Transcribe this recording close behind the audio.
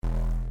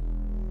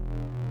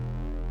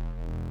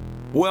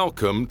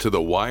Welcome to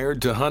the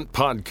Wired to Hunt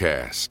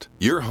podcast,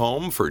 your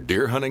home for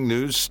deer hunting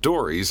news,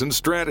 stories, and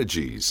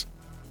strategies.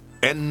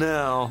 And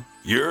now,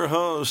 your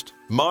host,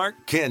 Mark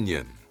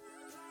Kenyon.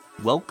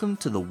 Welcome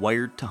to the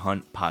Wired to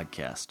Hunt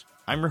podcast.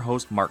 I'm your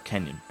host, Mark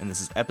Kenyon, and this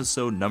is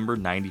episode number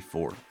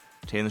 94.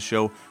 Today on the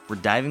show, we're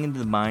diving into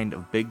the mind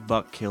of big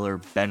buck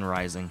killer Ben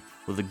Rising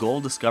with the goal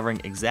of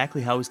discovering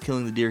exactly how he's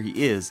killing the deer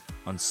he is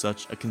on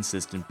such a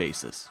consistent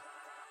basis.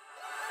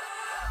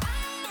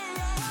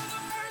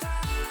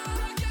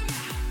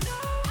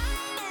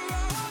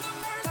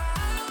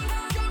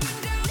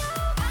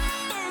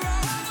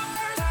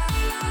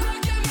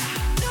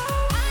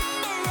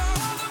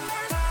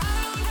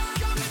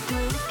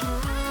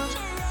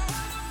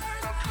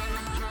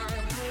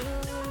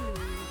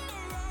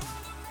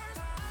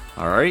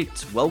 All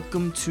right,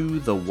 welcome to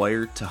the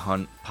Wired to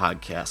Hunt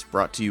podcast,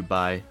 brought to you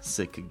by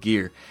Sitka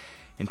Gear.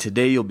 And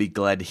today you'll be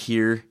glad to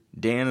hear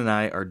Dan and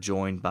I are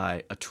joined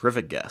by a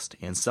terrific guest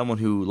and someone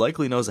who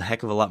likely knows a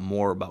heck of a lot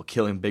more about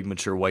killing big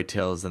mature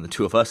whitetails than the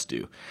two of us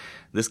do.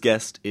 This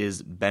guest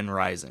is Ben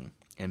Rising,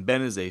 and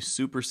Ben is a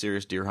super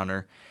serious deer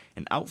hunter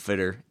and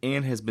outfitter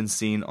and has been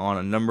seen on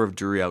a number of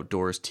Drury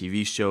Outdoors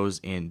TV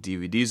shows and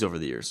DVDs over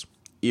the years.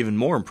 Even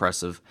more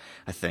impressive,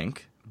 I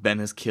think, Ben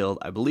has killed,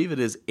 I believe it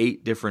is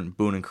 8 different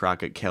Boone and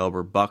Crockett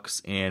caliber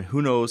bucks, and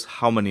who knows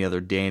how many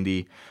other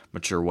dandy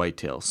mature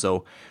whitetails.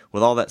 So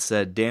with all that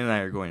said, Dan and I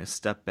are going to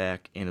step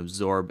back and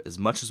absorb as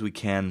much as we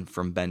can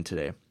from Ben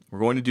today. We're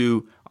going to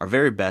do our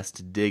very best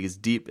to dig as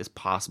deep as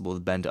possible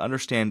with Ben to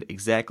understand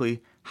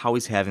exactly how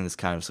he's having this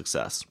kind of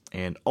success.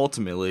 And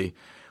ultimately,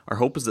 our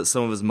hope is that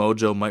some of his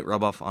mojo might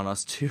rub off on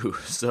us too.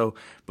 So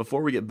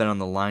before we get Ben on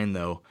the line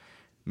though,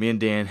 me and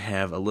Dan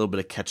have a little bit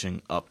of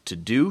catching up to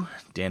do.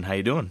 Dan, how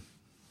you doing?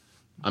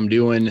 I'm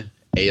doing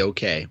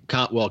A-okay.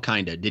 Well,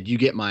 kind of. Did you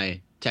get my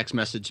text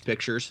message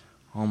pictures?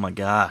 Oh, my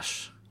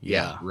gosh.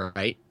 Yeah,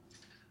 right.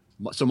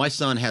 So my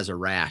son has a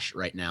rash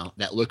right now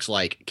that looks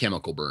like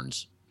chemical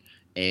burns.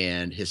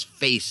 And his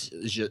face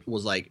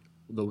was like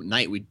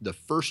the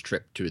first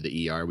trip to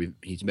the ER,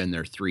 he's been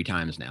there 3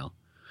 times now,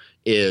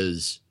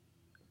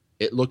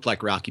 it looked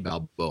like Rocky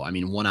Balboa. I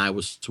mean, one eye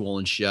was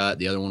swollen shut.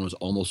 The other one was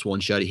almost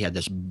swollen shut. He had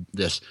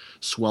this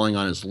swelling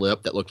on his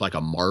lip that looked like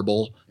a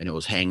marble, and it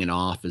was hanging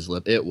off his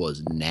lip. It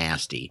was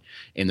nasty.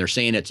 And they're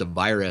saying it's a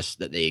virus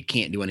that they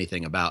can't do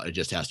anything about. It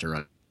just has to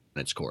run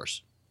its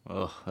course.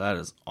 Oh, that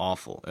is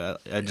awful.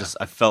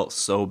 I felt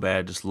so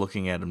bad just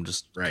looking at him,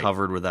 just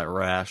covered with that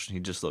rash. And he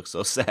just looked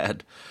so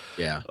sad.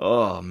 Yeah.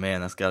 Oh,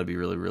 man, that's got to be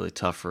really, really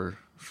tough for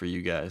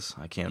you guys.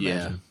 I can't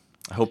imagine.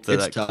 I hope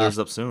that clears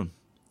up soon.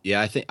 Yeah,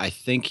 I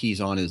think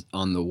he's on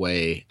the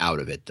way out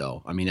of it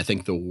though. I mean, I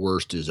think the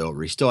worst is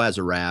over. He still has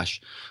a rash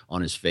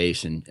on his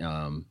face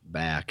and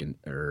back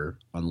or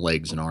on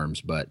legs and arms,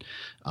 but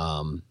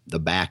the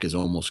back is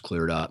almost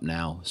cleared up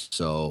now.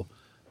 So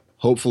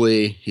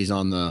hopefully he's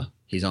on the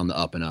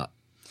up and up.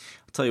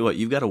 I'll tell you what,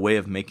 you've got a way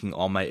of making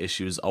all my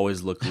issues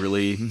always look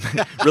really,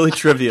 really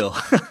trivial.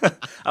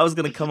 I was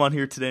going to come on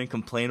here today and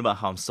complain about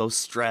how I'm so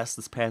stressed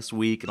this past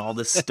week and all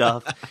this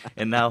stuff.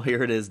 And now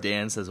here it is.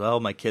 Dan says, well,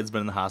 my kid's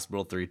been in the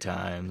hospital 3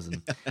 times.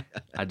 And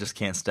I just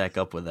can't stack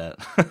up with that.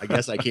 I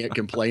guess I can't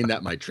complain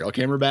that my trail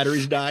camera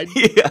batteries died.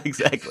 Yeah,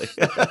 exactly.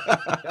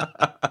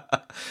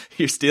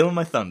 You're stealing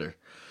my thunder.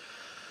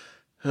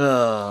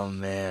 Oh,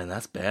 man,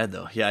 that's bad,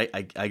 though. Yeah,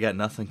 I got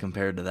nothing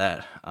compared to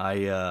that.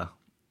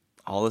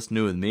 All that's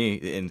new with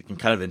me, and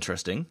kind of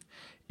interesting,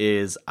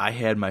 is I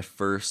had my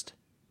first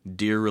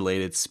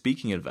deer-related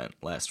speaking event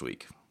last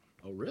week.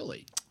 Oh,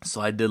 really? So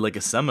I did like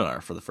a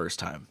seminar for the first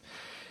time.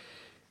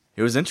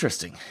 It was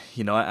interesting.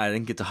 You know, I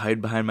didn't get to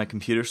hide behind my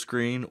computer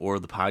screen or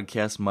the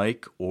podcast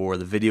mic or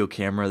the video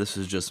camera. This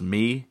was just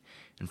me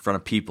in front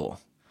of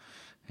people.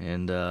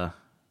 And I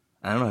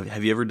don't know,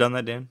 have you ever done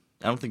that, Dan?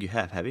 I don't think you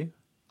have you?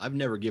 I've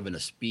never given a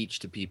speech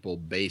to people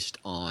based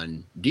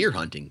on deer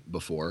hunting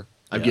before.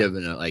 I've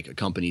given a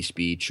company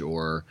speech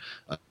or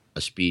a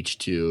speech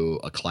to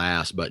a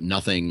class, but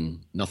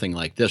nothing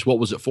like this. What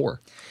was it for?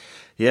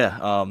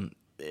 Yeah,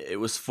 it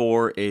was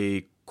for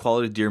a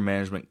quality deer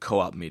management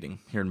co-op meeting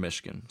here in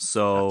Michigan.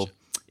 So, gotcha.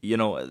 You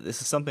know,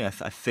 this is something I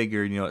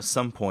figured, you know, at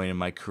some point in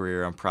my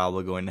career, I'm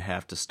probably going to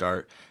have to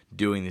start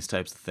doing these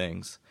types of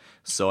things.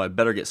 So I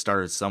better get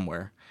started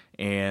somewhere.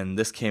 And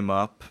this came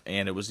up,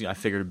 and it was, you know, I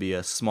figured it'd be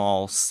a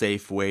small,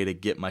 safe way to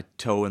get my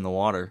toe in the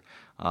water.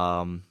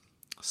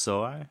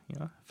 So I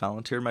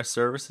volunteered my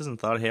services and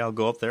thought, hey, I'll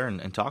go up there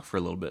and talk for a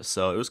little bit.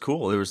 So it was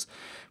cool. There was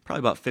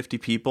probably about 50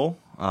 people,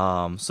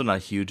 so not a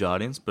huge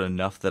audience, but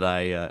enough that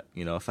I,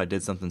 if I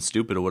did something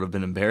stupid, it would have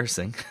been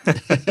embarrassing.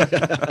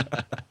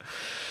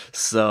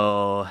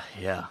 So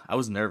yeah, I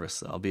was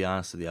nervous. I'll be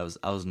honest with you.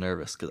 I was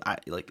nervous because I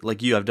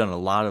like you. I've done a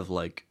lot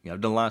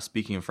of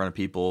speaking in front of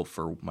people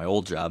for my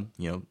old job.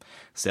 You know,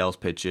 sales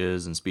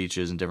pitches and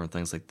speeches and different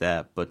things like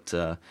that. But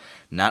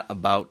not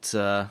about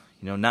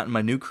not in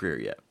my new career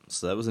yet.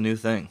 So that was a new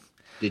thing.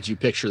 Did you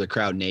picture the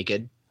crowd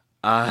naked?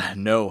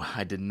 No,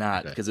 I did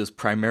not, because it was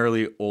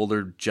primarily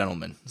older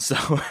gentlemen. So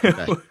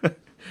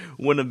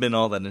Wouldn't have been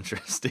all that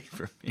interesting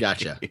for me.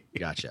 Gotcha.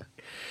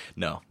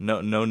 No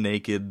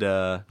naked,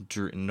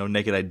 no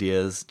naked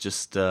ideas.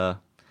 Just I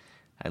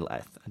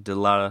did a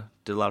lot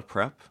of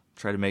prep.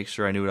 Tried to make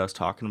sure I knew what I was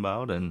talking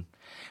about, and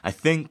I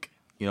think,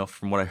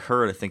 from what I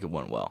heard, I think it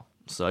went well.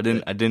 So I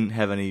didn't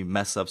have any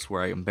mess ups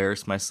where I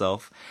embarrassed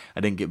myself. I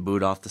didn't get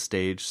booed off the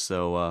stage.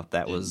 So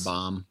that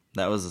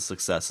was a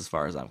success as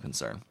far as I'm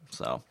concerned.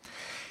 So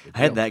I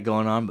had that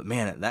going on, but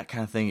man, that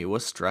kind of thing, it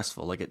was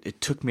stressful. Like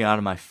it took me out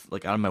of my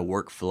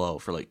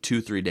workflow for like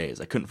 2-3 days.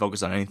 I couldn't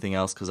focus on anything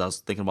else because I was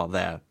thinking about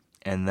that.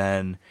 And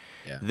then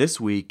this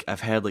week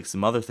I've had like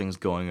some other things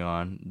going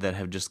on that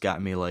have just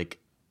got me like,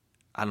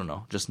 I don't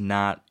know, just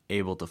not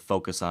able to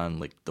focus on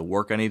like the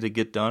work I need to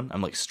get done.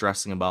 I'm like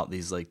stressing about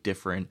these like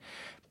different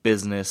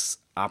business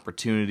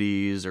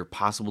opportunities or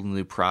possible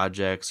new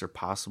projects or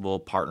possible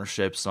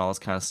partnerships and all this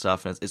kind of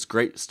stuff. And it's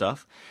great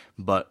stuff,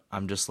 but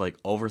I'm just like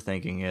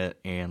overthinking it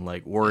and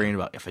like worrying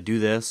about if I do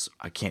this,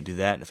 I can't do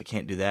that. And if I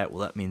can't do that, will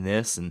that mean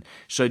this? And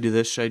should I do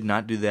this? Should I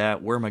not do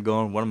that? Where am I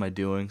going? What am I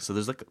doing? So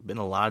there's like been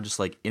a lot of just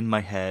like in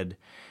my head,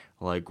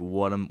 like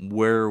where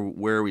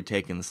are we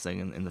taking this thing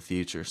in the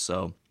future?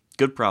 So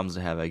good problems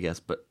to have, I guess,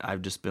 but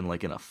I've just been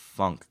like in a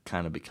funk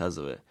kind of because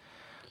of it.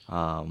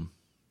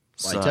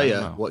 Well, I tell you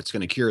what's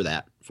going to cure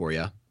that for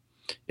you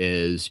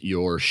is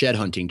your shed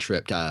hunting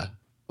trip to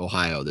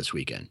Ohio this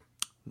weekend.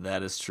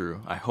 That is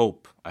true. I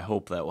hope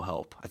that will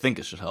help. I think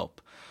it should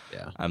help.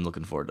 Yeah. I'm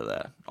looking forward to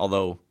that.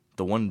 Although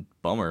the one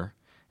bummer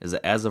is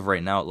that as of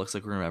right now, it looks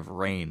like we're going to have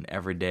rain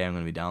every day I'm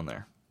going to be down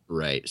there.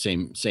 Right.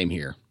 Same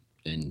here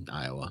in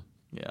Iowa.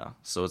 Yeah.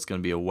 So it's going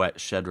to be a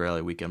wet shed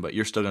rally weekend, but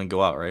you're still going to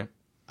go out, right?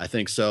 I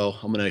think so.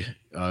 I'm going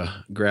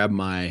to grab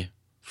my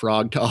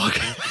Frog Talk.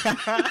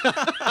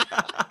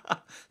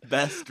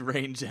 Best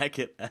rain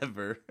jacket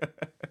ever.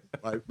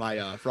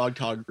 my Frog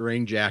Talk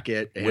rain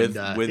jacket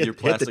and with your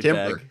plastic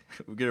bag.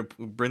 We're gonna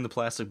bring the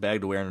plastic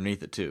bag to wear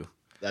underneath it too.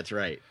 That's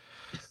right.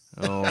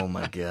 Oh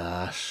my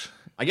gosh.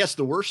 I guess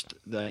the worst,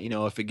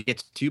 if it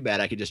gets too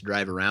bad, I could just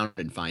drive around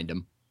and find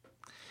them.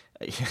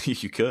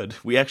 You could.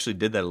 We actually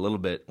did that a little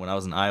bit when I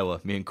was in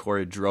Iowa. Me and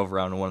Corey drove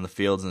around in one of the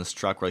fields in this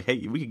truck. We're like,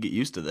 hey, we could get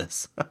used to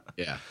this.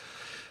 Yeah.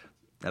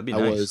 That'd be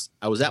nice.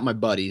 I was at my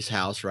buddy's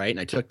house, right? And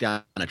I took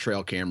down a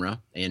trail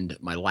camera and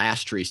my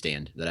last tree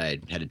stand that I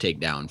had to take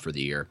down for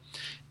the year.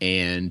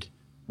 And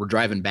we're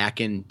driving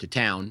back into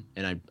town,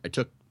 and I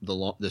took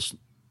this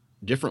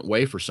different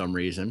way for some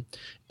reason,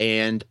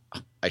 and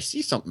I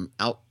see something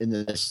out in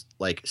this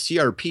like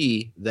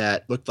CRP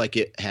that looked like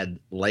the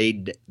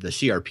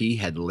CRP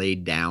had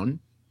laid down,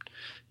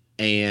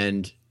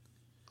 and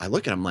I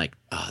look at it, I'm like,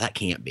 oh, that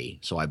can't be.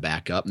 So I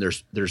back up, and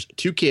there's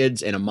 2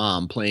 kids and a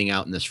mom playing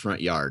out in this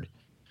front yard.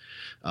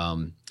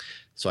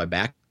 So I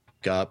back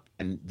up,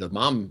 and the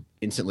mom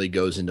instantly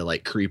goes into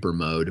like creeper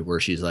mode where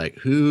she's like,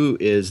 who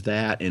is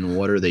that and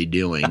what are they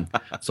doing?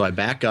 So I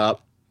back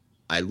up,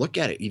 I look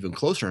at it even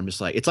closer. I'm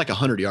just like, it's like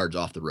 100 yards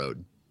off the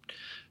road.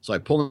 So I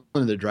pull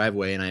into the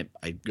driveway, and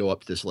I go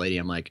up to this lady.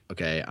 I'm like,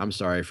 okay, I'm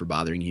sorry for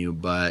bothering you,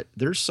 but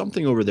there's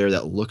something over there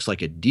that looks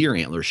like a deer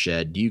antler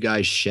shed. Do you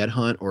guys shed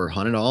hunt or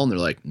hunt at all? And they're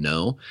like,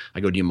 no. I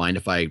go, do you mind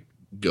if I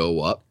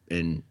go up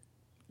and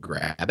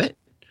grab it?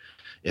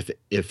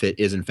 If it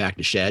is in fact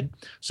a shed.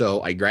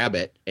 So I grab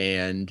it,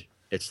 and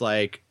it's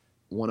like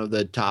one of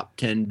the top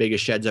 10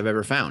 biggest sheds I've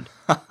ever found.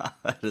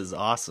 That is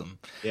awesome.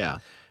 Yeah.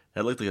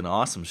 That looked like an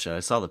awesome shed. I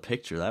saw the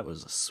picture. That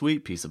was a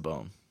sweet piece of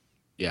bone.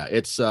 Yeah,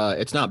 it's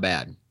not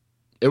bad.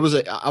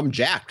 I'm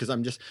jacked because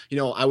I'm just,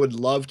 I would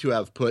love to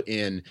have put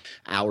in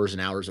hours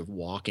and hours of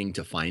walking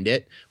to find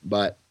it,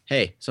 but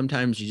hey,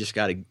 sometimes you just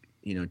got to,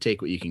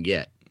 take what you can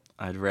get.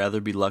 I'd rather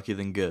be lucky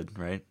than good,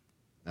 right?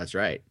 That's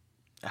right.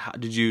 How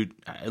did you?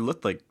 It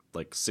looked like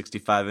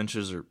 65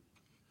 inches or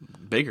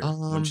bigger.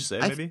 Wouldn't you say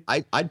maybe?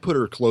 I'd put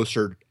her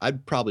closer.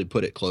 I'd probably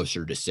put it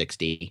closer to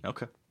 60.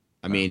 Okay.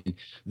 I mean,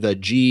 the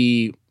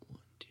G4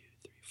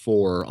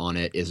 on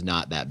it is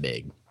not that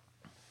big.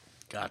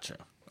 Gotcha.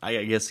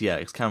 I guess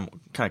it's kind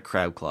of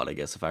crab clawed, I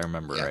guess, if I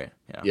remember right.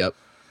 Yeah. Yep.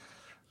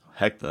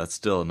 Heck, that's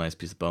still a nice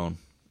piece of bone.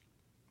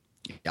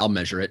 I'll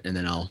measure it, and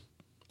then I'll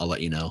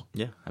let you know.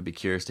 Yeah, I'd be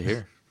curious to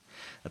hear.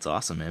 That's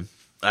awesome, man.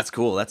 That's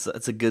cool. That's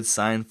a good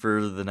sign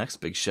for the next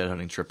big shed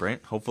hunting trip,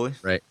 right? Hopefully.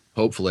 Right.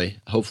 Hopefully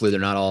they're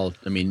not all.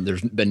 I mean,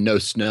 there's been no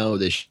snow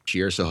this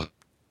year, so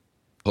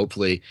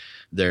hopefully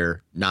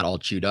they're not all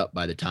chewed up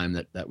by the time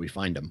that we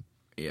find them.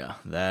 Yeah,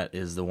 that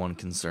is the one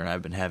concern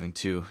I've been having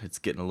too. It's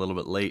getting a little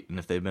bit late, and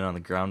if they've been on the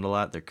ground a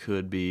lot, there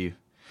could be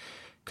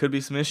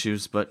some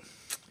issues, but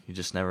you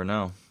just never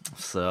know.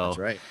 So that's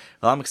right.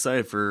 Well, I'm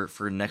excited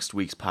for next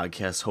week's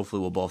podcast. Hopefully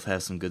we'll both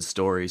have some good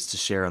stories to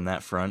share on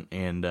that front,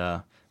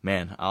 and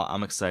man,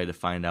 I'm excited to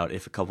find out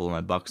if a couple of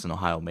my bucks in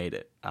Ohio made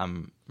it.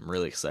 I'm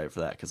really excited for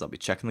that because I'll be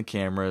checking the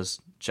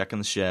cameras, checking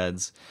the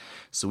sheds.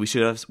 So we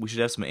should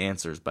have some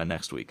answers by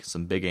next week,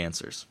 some big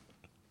answers.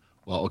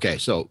 Well, okay,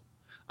 so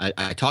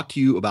I talked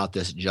to you about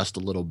this just a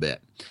little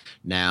bit.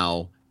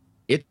 Now,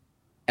 it's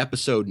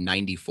episode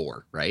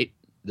 94, right?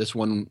 This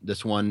one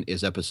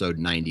is episode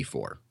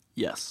 94.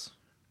 Yes.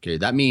 Okay,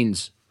 that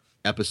means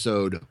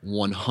episode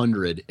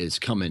 100 is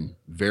coming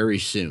very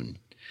soon,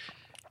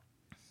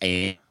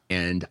 and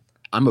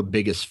I'm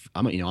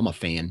a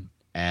fan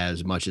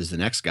as much as the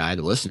next guy,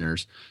 the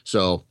listeners.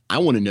 So I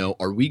want to know: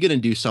 are we going to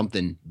do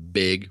something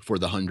big for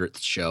the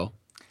 100th show?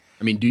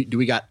 I mean, do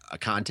we got a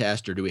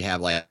contest, or do we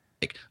have like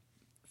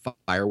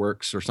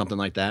fireworks or something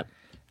like that?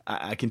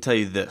 I can tell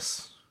you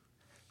this: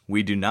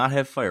 we do not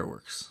have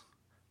fireworks,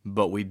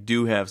 but we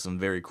do have some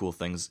very cool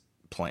things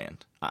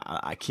planned.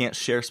 I can't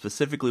share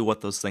specifically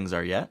what those things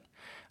are yet.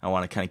 I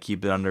want to kind of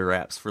keep it under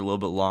wraps for a little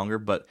bit longer,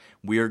 but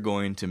we are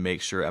going to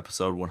make sure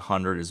episode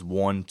 100 is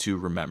one to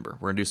remember.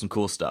 We're going to do some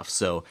cool stuff,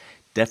 so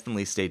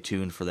definitely stay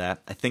tuned for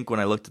that. I think when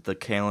I looked at the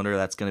calendar,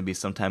 that's going to be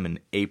sometime in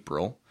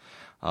April,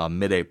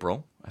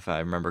 mid-April, if I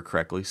remember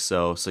correctly.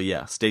 So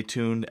yeah, stay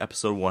tuned.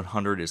 Episode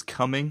 100 is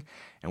coming,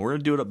 and we're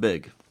going to do it up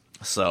big.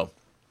 So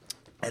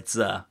it's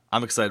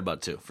I'm excited about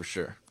it too, for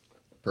sure.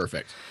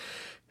 Perfect.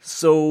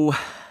 So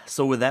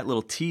with that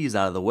little tease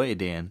out of the way,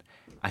 Dan,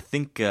 I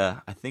think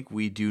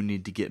we do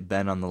need to get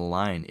Ben on the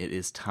line. It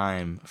is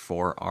time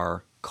for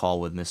our call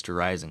with Mr.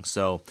 Rising.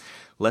 So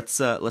let's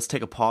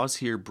take a pause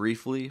here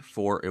briefly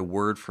for a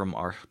word from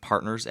our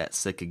partners at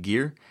Sitka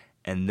Gear,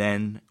 and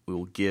then we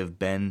will give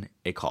Ben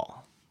a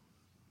call.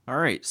 All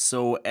right,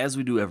 so as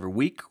we do every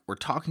week, we're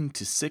talking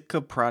to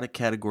Sitka product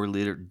category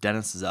leader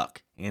Dennis Zuck.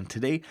 And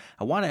today,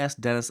 I want to ask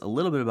Dennis a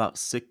little bit about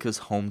Sitka's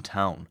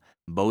hometown,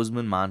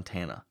 Bozeman,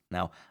 Montana.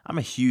 Now, I'm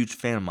a huge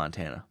fan of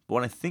Montana, but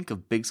when I think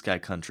of Big Sky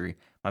Country,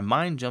 my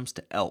mind jumps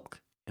to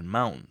elk and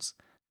mountains,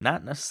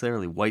 not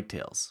necessarily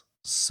whitetails.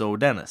 So,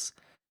 Dennis,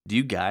 do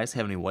you guys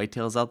have any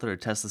whitetails out there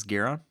to test this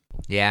gear on?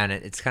 Yeah, and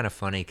it's kind of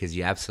funny because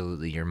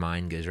your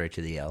mind goes right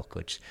to the elk,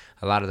 which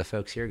a lot of the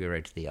folks here go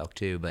right to the elk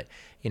too. But,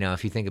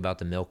 if you think about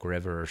the Milk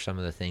River or some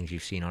of the things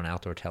you've seen on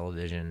outdoor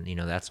television,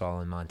 that's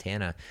all in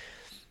Montana.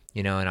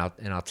 And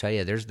I'll tell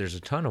you, there's a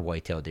ton of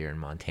whitetail deer in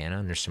Montana,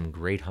 and there's some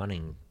great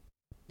hunting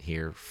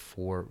here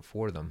for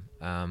them.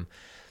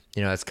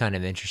 It's kind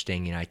of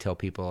interesting. I tell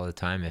people all the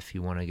time, if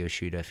you want to go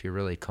shoot, if you're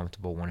really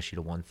comfortable, want to shoot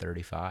a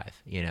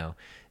 135,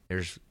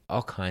 there's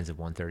all kinds of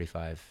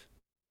 135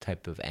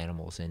 type of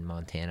animals in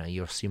Montana.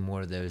 You'll see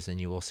more of those than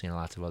you will see in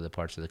lots of other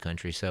parts of the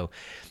country. So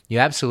you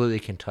absolutely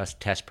can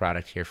test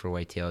product here for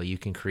whitetail. You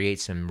can create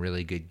some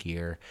really good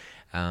gear.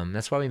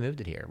 That's why we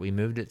moved it here. We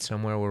moved it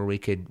somewhere where we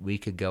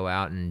could go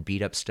out and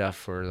beat up stuff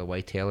for the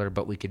whitetailer,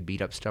 but we could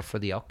beat up stuff for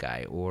the elk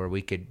guy, or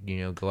we could,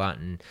 go out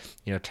and,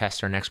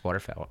 test our next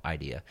waterfowl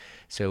idea.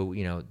 So,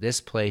 this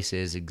place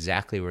is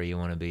exactly where you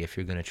want to be if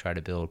you're going to try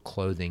to build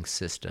clothing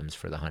systems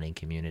for the hunting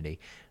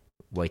community,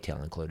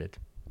 whitetail included.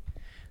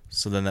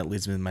 So then that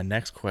leads me to my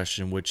next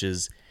question, which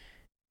is,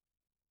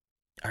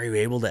 are you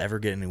able to ever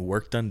get any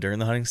work done during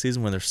the hunting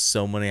season when there's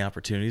so many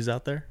opportunities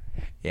out there?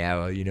 Yeah,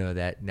 well,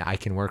 that I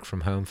can work from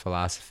home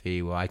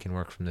philosophy. Well, I can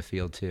work from the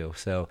field too.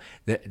 So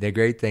the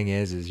great thing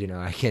is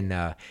I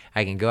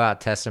can go out,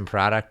 test some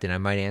product, and I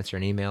might answer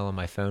an email on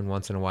my phone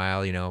once in a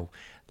while. A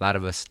lot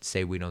of us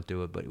say we don't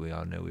do it, but we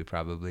all know we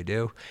probably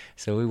do.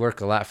 So we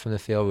work a lot from the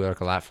field. We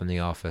work a lot from the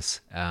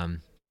office.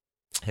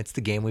 It's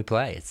the game we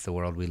play. It's the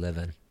world we live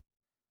in.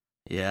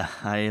 Yeah,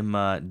 I am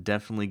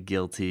definitely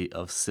guilty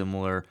of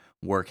similar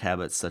work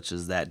habits such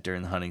as that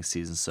during the hunting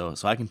season, so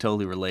I can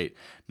totally relate.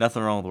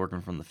 Nothing wrong with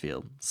working from the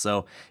field.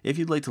 So if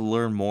you'd like to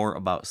learn more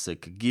about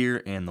Sitka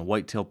Gear and the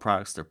whitetail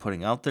products they're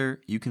putting out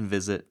there, you can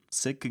visit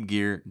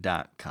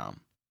sitkagear.com.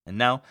 And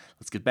now,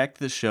 let's get back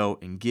to the show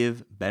and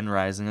give Ben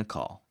Rising a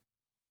call.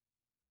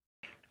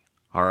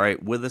 All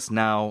right, with us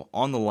now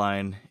on the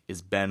line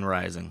is Ben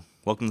Rising.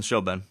 Welcome to the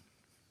show, Ben.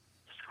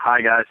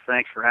 Hi, guys.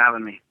 Thanks for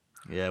having me.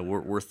 Yeah,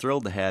 we're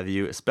thrilled to have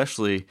you,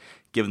 especially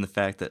given the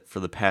fact that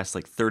for the past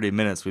 30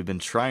 minutes we've been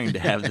trying to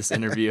have this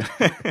interview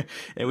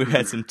and we've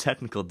had some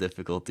technical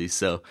difficulties.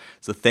 So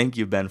thank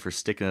you, Ben, for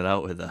sticking it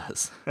out with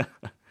us.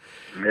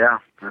 Yeah,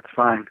 that's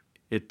fine.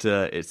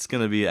 It's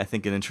going to be, I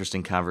think, an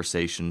interesting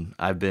conversation.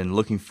 I've been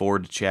looking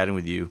forward to chatting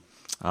with you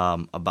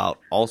about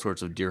all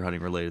sorts of deer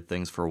hunting related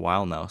things for a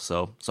while now.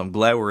 So I'm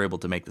glad we're able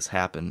to make this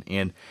happen.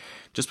 And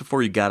just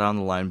before you got on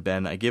the line,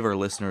 Ben, I gave our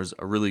listeners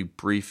a really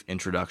brief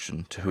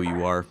introduction to who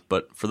you are.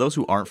 But for those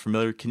who aren't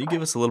familiar, can you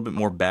give us a little bit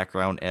more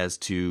background as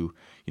to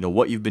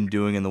what you've been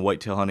doing in the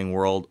whitetail hunting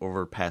world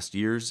over past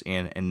years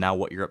and now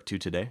what you're up to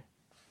today?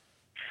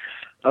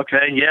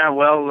 Okay, yeah,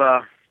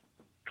 well,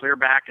 clear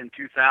back in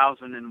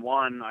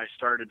 2001, I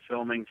started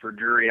filming for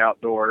Drury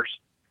Outdoors.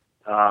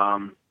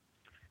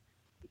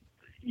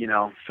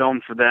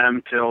 Filmed for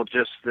them till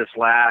just this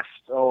last,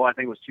 I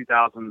think it was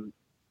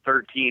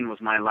 2013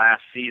 was my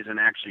last season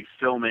actually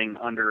filming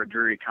under a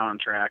Drury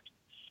contract.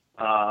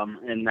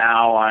 And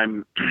now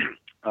I'm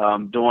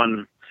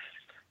doing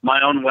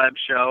my own web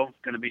show,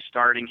 going to be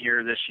starting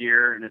here this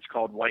year, and it's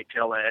called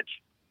Whitetail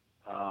Edge.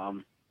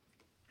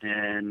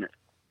 And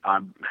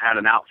I've had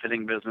an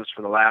outfitting business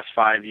for the last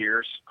 5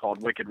 years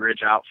called Wicked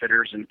Ridge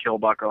Outfitters in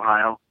Killbuck,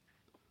 Ohio.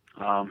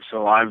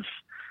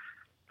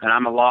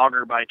 I'm a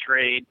logger by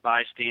trade,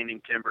 buy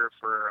standing timber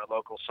for a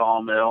local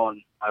sawmill,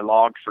 and I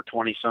logged for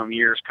 20-some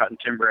years, cutting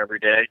timber every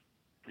day.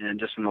 And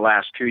just in the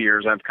last 2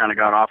 years, I've kind of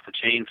got off the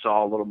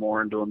chainsaw a little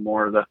more and doing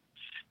more of the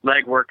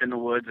legwork in the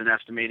woods and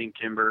estimating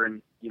timber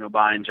and,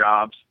 buying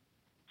jobs.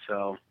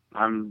 So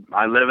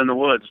I live in the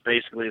woods,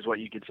 basically, is what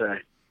you could say.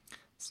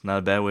 It's not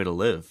a bad way to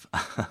live.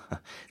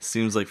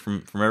 Seems like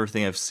from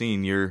everything I've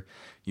seen, you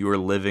are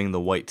living the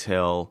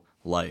whitetail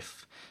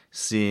life.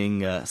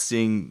 Seeing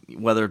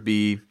whether it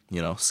be,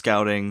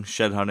 scouting,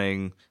 shed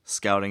hunting,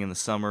 scouting in the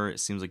summer, it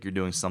seems like you're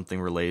doing something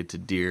related to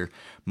deer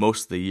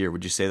most of the year.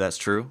 Would you say that's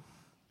true?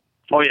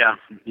 Oh yeah.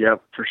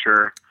 Yep, for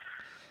sure.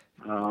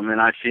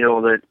 And I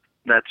feel that's,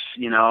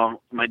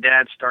 my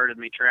dad started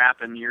me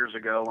trapping years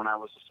ago when I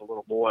was just a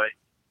little boy.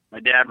 My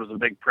dad was a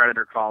big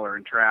predator caller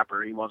and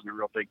trapper. He wasn't a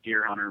real big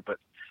deer hunter, but,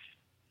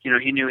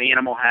 he knew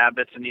animal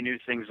habits and he knew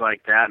things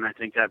like that. And I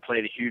think that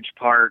played a huge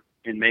part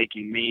in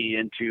making me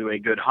into a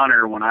good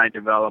hunter when I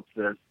developed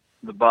the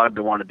bug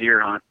to want to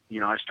deer hunt.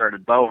 I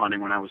started bow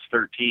hunting when I was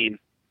 13,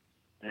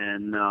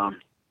 and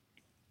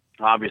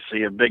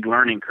obviously a big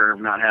learning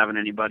curve not having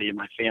anybody in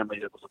my family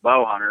that was a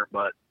bow hunter.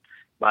 But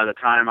by the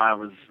time I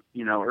was,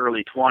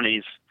 early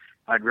 20s,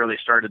 I'd really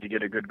started to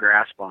get a good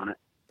grasp on it,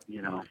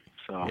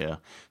 So yeah.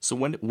 So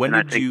when and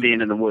I think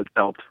being in the woods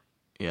helped.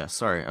 Yeah,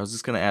 sorry. I was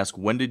just going to ask,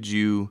 when did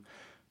you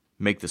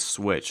make the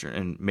switch,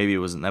 and maybe it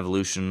was an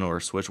evolution or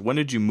a switch? When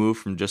did you move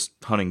from just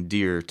hunting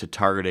deer to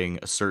targeting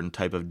a certain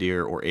type of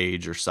deer or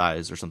age or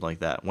size or something like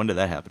that? When did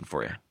that happen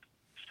for you?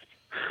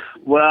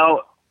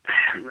 Well,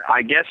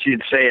 I guess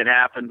you'd say it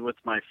happened with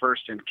my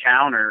first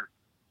encounter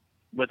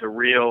with a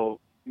real,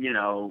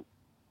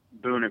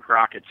 Boone and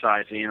Crockett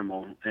size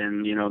animal.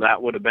 And,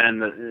 that would have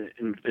been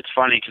and it's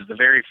funny because the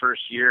very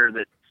first year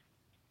that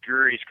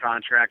Drury's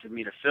contracted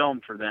me to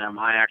film for them,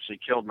 I actually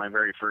killed my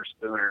very first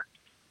booner.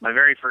 My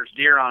very first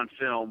deer on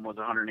film was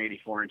a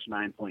 184-inch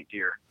 9-point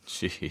deer.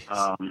 Jeez.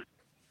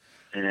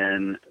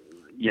 And,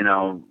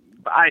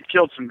 I had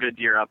killed some good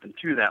deer up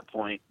until that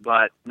point,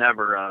 but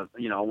never a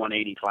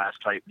 180 class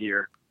type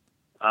deer.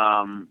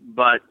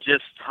 But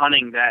just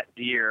hunting that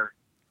deer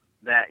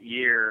that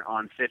year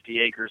on 50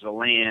 acres of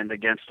land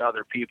against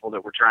other people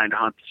that were trying to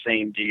hunt the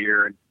same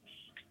deer. And,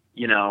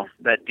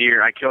 that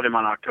deer, I killed him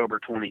on October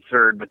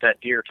 23rd, but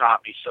that deer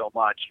taught me so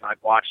much. I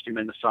watched him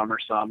in the summer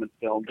some and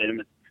filmed him,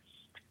 and,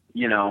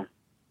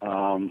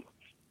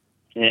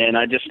 and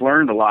I just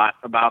learned a lot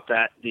about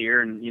that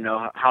deer and,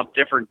 how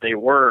different they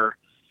were.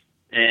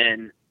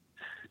 And,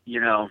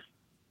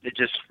 it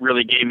just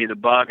really gave me the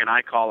bug, and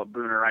I call it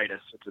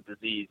booneritis. It's a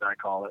disease, I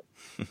call it.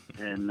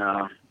 And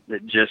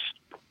it just,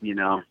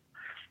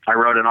 I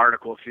wrote an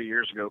article a few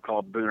years ago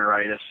called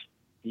Booneritis,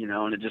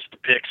 and it just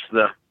depicts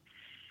the,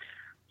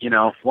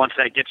 once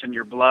that gets in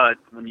your blood,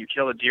 when you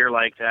kill a deer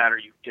like that or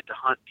you get to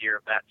hunt deer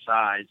of that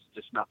size,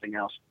 just nothing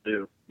else to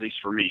do, at least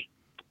for me.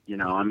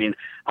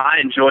 I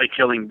enjoy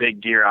killing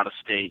big deer out of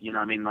state.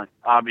 Like,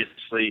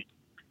 obviously,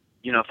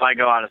 if I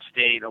go out of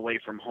state away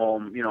from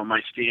home,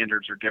 my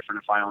standards are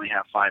different if I only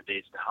have 5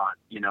 days to hunt.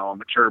 A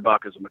mature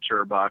buck is a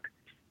mature buck.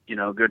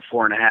 Good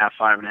 4.5,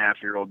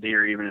 5.5-year-old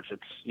deer, even if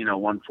it's,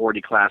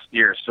 140 class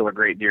deer, is still a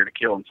great deer to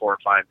kill in 4 or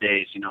 5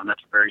 days, and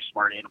that's a very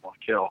smart animal to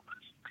kill.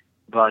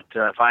 But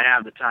if I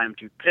have the time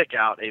to pick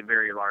out a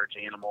very large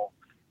animal,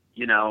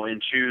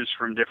 and choose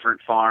from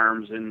different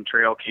farms and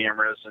trail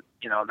cameras, and,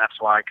 and that's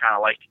why I kind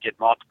of like to get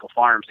multiple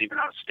farms even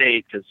out of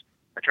state, because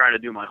I try to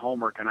do my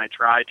homework and I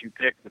try to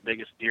pick the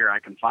biggest deer I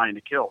can find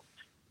to kill.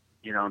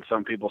 And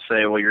some people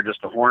say, well, you're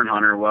just a horn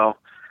hunter. Well,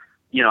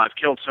 I've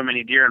killed so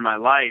many deer in my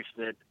life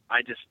that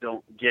I just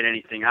don't get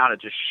anything out of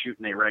just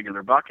shooting a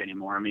regular buck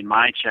anymore.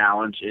 My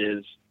challenge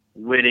is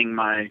putting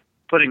my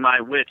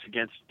wits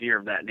against deer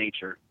of that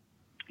nature.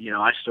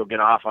 I still get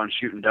off on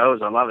shooting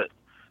does. I love it,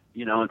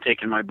 and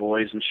taking my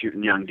boys and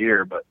shooting young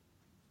deer, but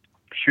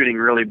shooting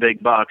really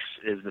big bucks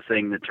is the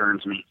thing that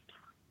turns me.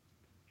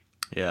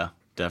 Yeah,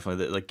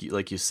 definitely.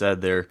 Like you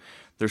said, there's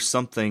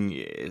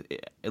something,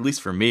 at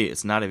least for me,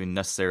 it's not even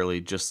necessarily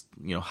just,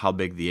 how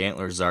big the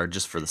antlers are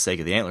just for the sake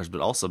of the antlers,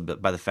 but also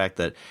by the fact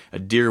that a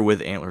deer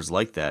with antlers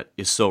like that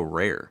is so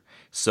rare,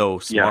 so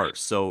smart. Yeah.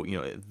 So,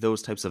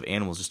 those types of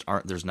animals just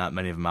there's not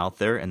many of them out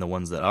there, and the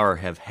ones that are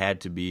have had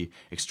to be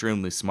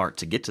extremely smart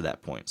to get to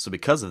that point. So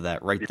because of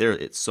that, right there,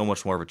 it's so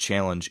much more of a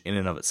challenge in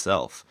and of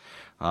itself.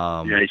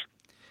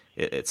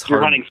 It's hard.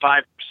 You're hunting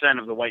 5%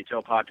 of the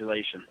whitetail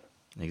population.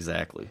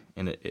 Exactly,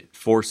 and it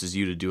forces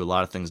you to do a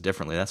lot of things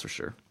differently, that's for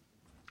sure.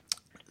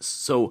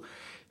 So,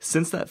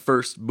 since that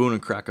first Boone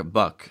and Crockett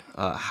buck,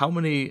 how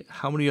many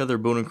other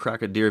Boone and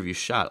Crockett deer have you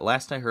shot?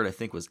 Last I heard, I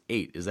think was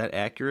 8. Is that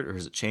accurate, or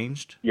has it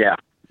changed? Yeah,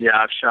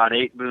 I've shot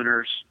 8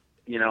 Booners,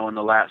 in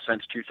the last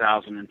since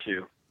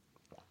 2002.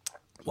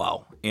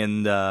 Wow,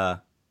 and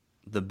the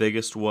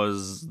biggest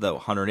was the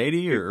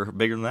 180 or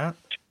bigger than that?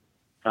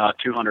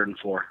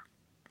 204.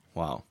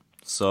 Wow.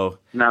 So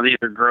now these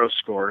are gross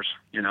scores,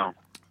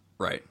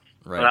 Right.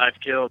 But I've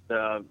killed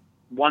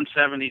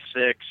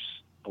 176,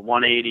 a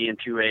 180, and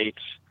 2/8.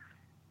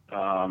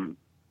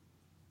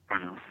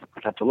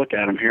 I'd have to look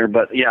at them here,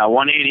 but yeah,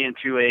 180 and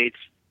 2/8,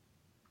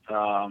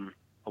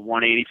 a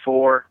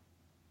 184,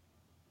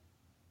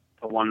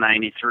 a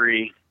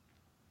 193,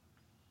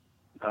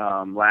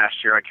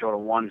 Last year I killed a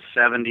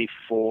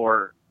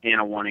 174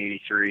 and a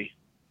 183.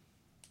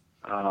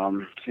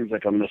 Seems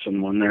like I'm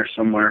missing one there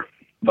somewhere,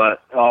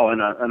 but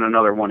and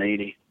another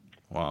 180.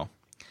 Wow.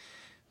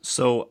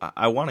 So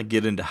I want to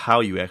get into how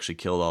you actually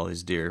killed all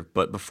these deer,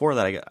 but before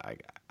that,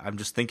 I'm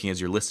just thinking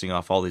as you're listing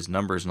off all these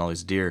numbers and all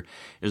these deer,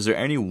 is there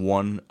any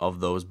one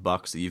of those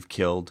bucks that you've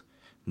killed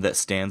that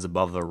stands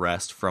above the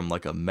rest from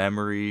like a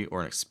memory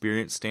or an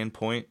experience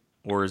standpoint,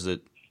 or is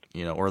it,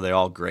 or are they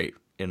all great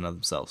in and of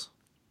themselves?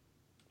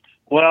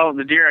 Well,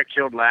 the deer I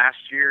killed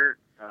last year,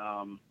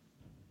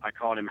 I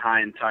called him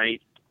High and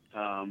Tight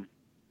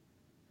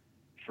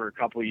for a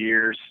couple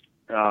years.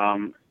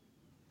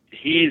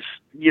 He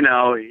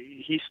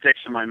sticks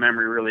in my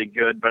memory really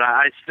good, but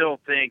I still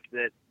think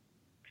that,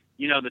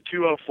 the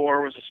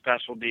 204 was a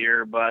special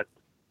deer, but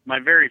my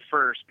very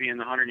first being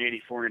the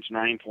 184-inch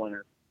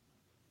 9-pointer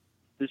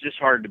is just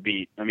hard to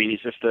beat. I mean,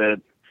 his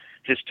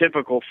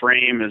typical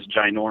frame is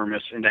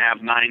ginormous, and to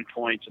have 9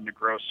 points and to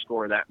gross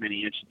score that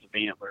many inches of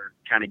antler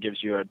kind of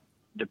gives you a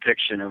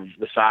depiction of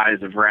the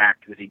size of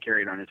rack that he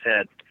carried on his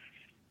head.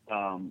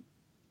 And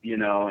oh,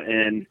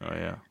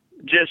 yeah.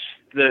 Just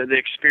the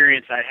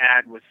experience I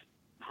had with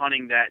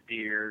hunting that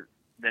deer,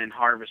 then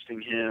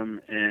harvesting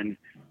him, and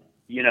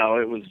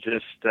it was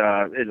just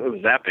it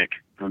was epic.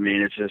 I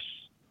mean, it's just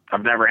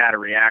I've never had a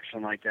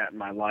reaction like that in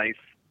my life.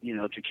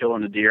 To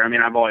killing a deer. I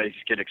mean, I've always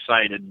get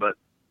excited, but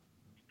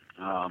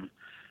I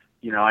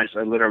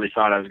literally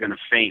thought I was going to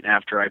faint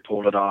after I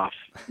pulled it off.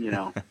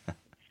 It's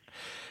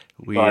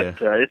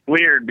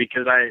weird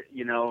because I've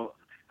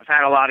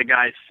had a lot of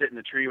guys sit in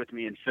the tree with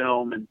me and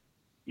film, and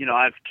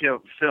I've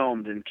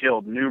filmed and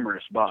killed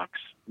numerous bucks,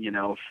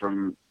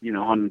 from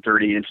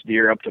 130-inch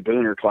deer up to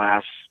Booner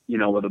class,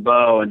 with a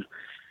bow, and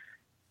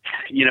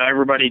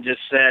everybody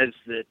just says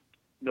that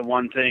the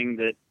one thing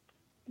that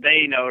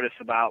they notice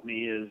about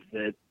me is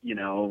that,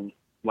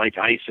 like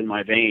ice in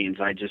my veins,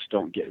 I just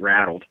don't get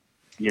rattled,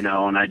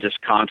 and I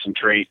just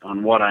concentrate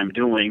on what I'm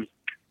doing.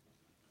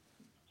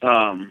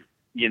 The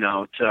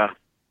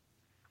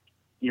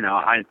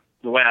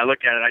way I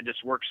look at it, I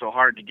just work so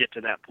hard to get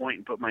to that point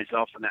and put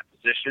myself in that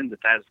position that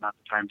is not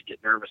the time to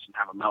get nervous and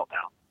have a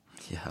meltdown.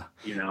 Yeah.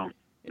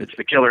 It's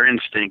the killer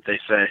instinct, they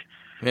say.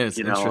 Man, it's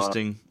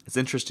interesting. It's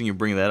interesting you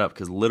bring that up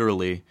because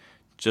literally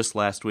just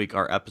last week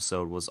our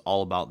episode was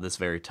all about this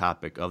very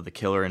topic of the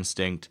killer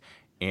instinct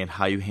and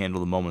how you handle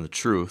the moment of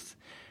truth.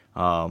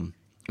 And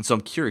so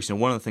I'm curious,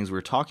 one of the things we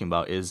were talking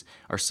about is,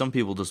 are some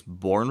people just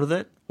born with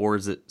it, or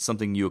is it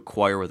something you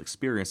acquire with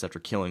experience after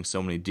killing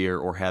so many deer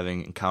or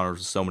having encounters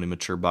with so many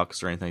mature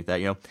bucks or anything like that?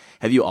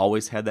 Have you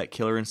always had that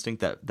killer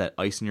instinct, that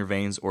ice in your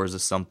veins, or is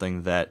this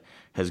something that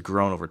has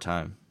grown over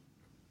time?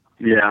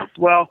 Yeah.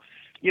 Well,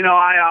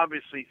 I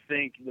obviously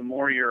think the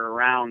more you're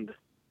around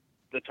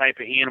the type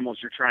of animals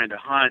you're trying to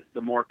hunt,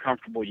 the more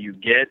comfortable you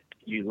get.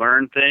 You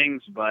learn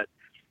things, but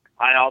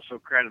I also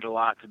credit a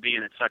lot to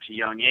being at such a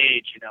young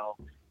age,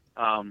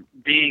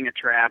 being a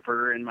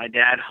trapper and my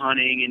dad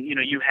hunting, and,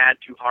 you had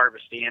to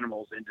harvest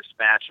animals and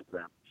dispatch of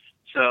them.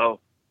 So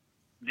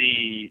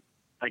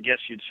I guess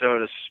you'd so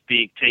to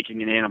speak,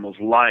 taking an animal's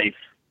life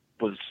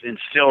was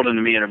instilled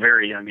into me at a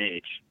very young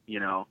age,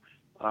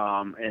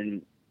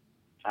 and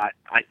I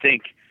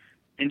think,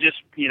 and just,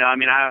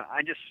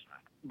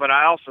 but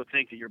I also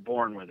think that you're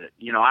born with it.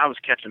 I was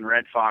catching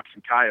red fox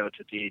and coyotes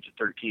at the age of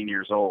 13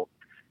 years old,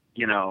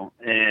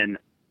 and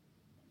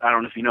I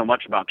don't know if you know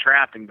much about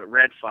trapping, but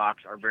red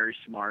fox are very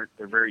smart.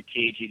 They're very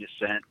cagey to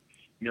scent.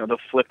 They'll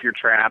flip your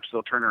traps.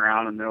 They'll turn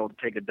around and they'll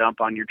take a dump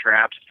on your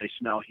traps if they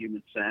smell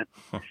human scent.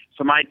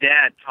 So my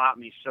dad taught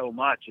me so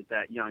much at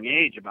that young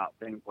age about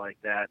things like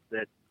that,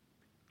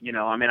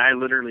 I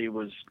literally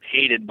was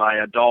hated by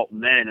adult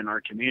men in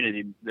our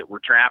community that were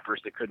trappers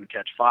that couldn't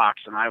catch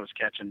fox, and I was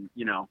catching,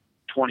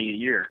 20 a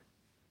year.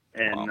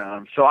 And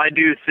wow. So I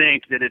do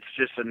think that it's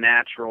just a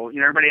natural,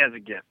 everybody has a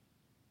gift,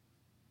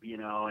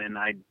 and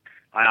I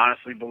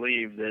honestly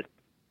believe that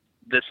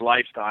this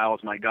lifestyle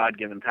is my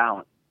God-given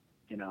talent,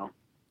 Yeah.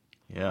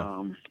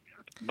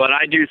 But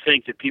I do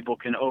think that people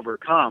can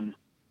overcome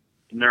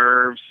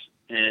nerves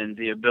and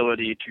the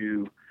ability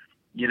to,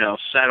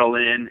 settle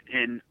in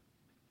and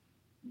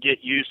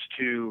get used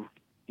to,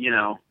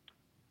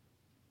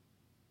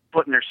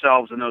 putting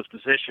themselves in those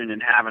positions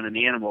and having an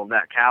animal of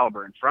that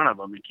caliber in front of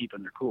them and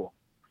keeping their cool,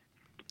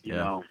 you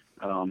know.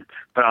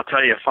 But I'll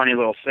tell you a funny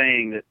little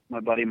saying that my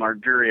buddy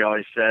Mark Drury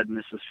always said, and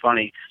this is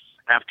funny.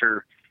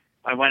 After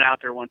I went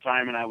out there one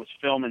time and I was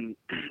filming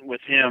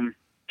with him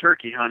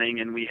turkey hunting,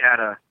 and we had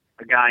a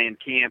guy in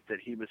camp that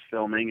he was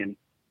filming, and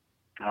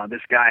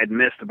this guy had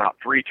missed about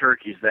 3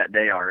 turkeys that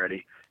day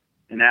already,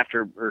 and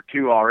or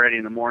 2 already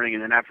in the morning,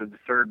 and then after the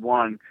third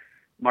one,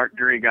 Mark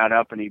Drury got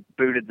up and he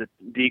booted the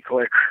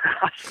decoy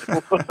across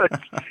the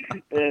woods.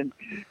 And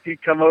he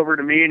come over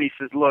to me and he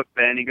says, "Look,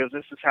 Ben," he goes,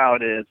 "this is how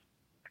it is."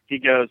 He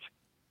goes,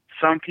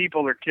 "Some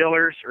people are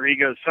killers," or he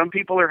goes, "some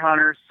people are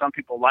hunters, some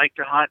people like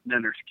to hunt, and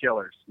then there's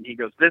killers." And he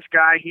goes, "This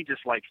guy, he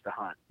just likes to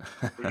hunt."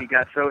 And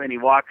he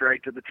walked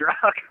right to the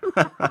truck.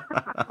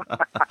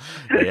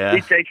 Yeah. He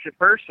takes it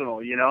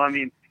personal,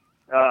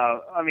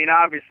 I mean,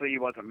 obviously he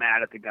wasn't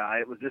mad at the guy.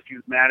 It was just he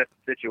was mad at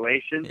the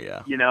situation,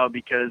 Yeah. you know,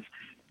 because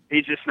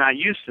he's just not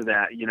used to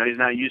that. You know, he's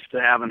not used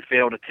to having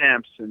failed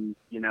attempts and,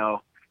 you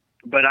know,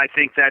 but I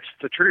think that's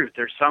the truth.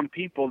 There's some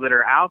people that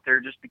are out there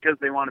just because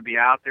they want to be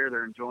out there,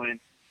 they're enjoying,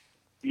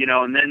 you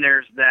know, and then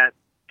there's that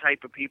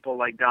type of people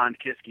like Don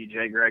Kiske,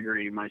 Jay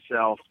Gregory,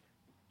 myself,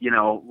 you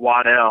know,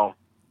 Waddell.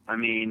 I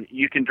mean,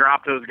 you can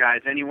drop those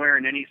guys anywhere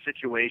in any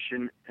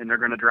situation and they're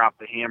going to drop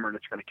the hammer and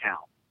it's going to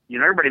count. You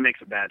know, everybody makes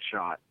a bad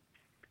shot.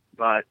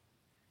 But,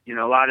 you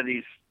know, a lot of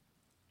these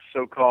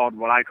so-called,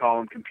 what I call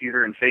them,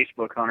 computer and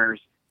Facebook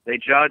hunters, they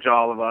judge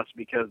all of us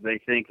because they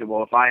think that,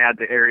 well, if I had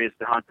the areas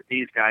to hunt that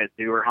these guys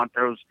do or hunt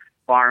those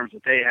farms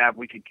that they have,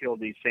 we could kill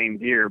these same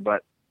deer.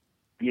 But,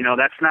 you know,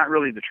 that's not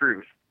really the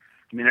truth.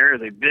 I mean, there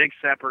is a big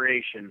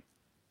separation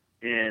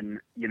in,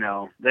 you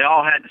know, they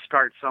all had to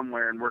start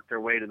somewhere and work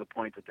their way to the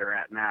point that they're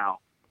at now.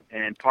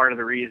 And part of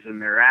the reason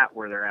they're at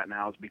where they're at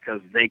now is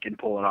because they can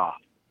pull it off.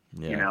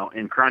 Yeah. You know,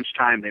 in crunch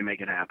time, they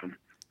make it happen.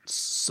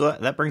 So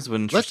that brings up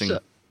an interesting.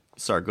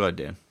 Sorry, go ahead,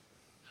 Dan.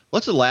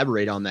 Let's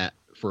elaborate on that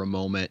for a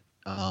moment,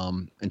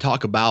 and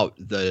talk about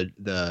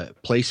the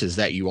places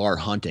that you are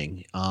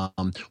hunting.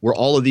 Were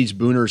all of these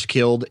booners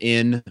killed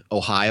in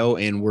Ohio,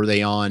 and were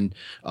they on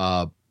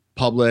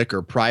public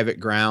or private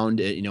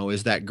ground? You know,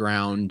 is that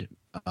ground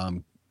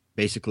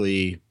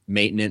basically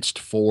maintenanced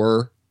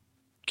for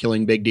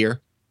killing big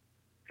deer?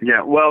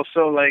 Yeah, well,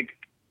 so like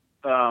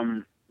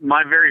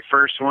my very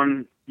first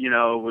one, you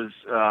know, was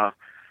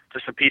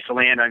just a piece of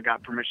land I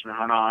got permission to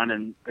hunt on,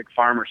 and the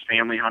farmer's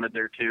family hunted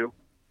there too.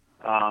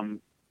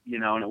 You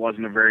know, and it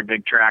wasn't a very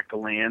big tract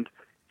of land.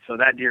 So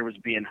that deer was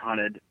being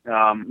hunted.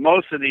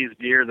 Most of these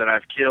deer that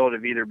I've killed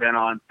have either been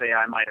on, say,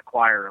 I might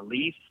acquire a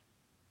lease.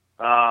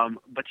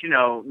 But, you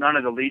know, none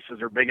of the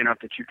leases are big enough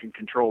that you can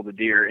control the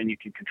deer and you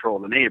can control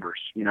the neighbors.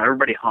 You know,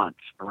 everybody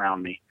hunts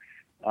around me.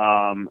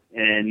 And,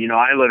 you know,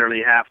 I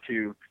literally have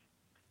to,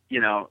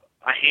 you know,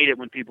 I hate it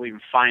when people even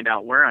find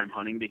out where I'm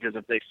hunting, because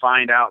if they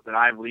find out that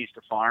I've leased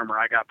a farm or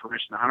I got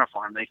permission to hunt a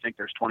farm, they think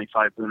there's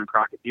 25 Boone and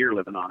Crockett deer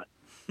living on it,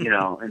 you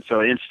know, and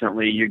so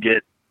instantly you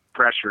get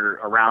pressure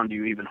around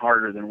you even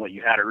harder than what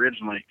you had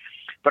originally.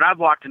 But I've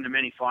walked into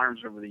many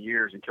farms over the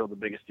years and killed the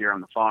biggest deer on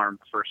the farm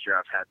the first year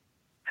I've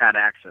had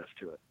access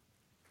to it.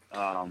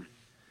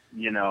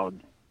 You know,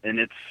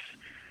 and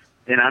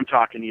I'm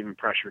talking even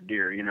pressured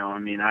deer, you know, I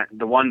mean,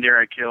 the one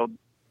deer I killed,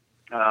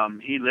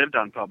 he lived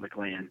on public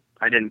land.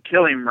 I didn't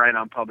kill him right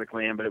on public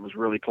land, but it was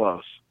really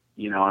close,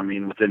 you know, I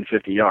mean, within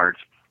 50 yards.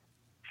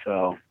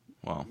 So,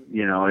 Wow.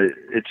 You know,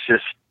 it's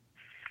just,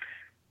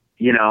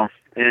 you know,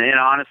 and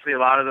honestly, a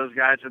lot of those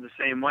guys are the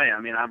same way. I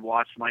mean, I've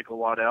watched Michael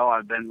Waddell.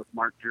 I've been with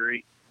Mark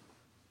Drury.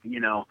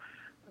 You know,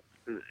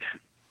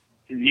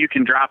 you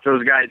can drop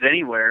those guys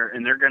anywhere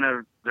and they're going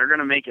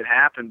to make it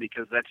happen,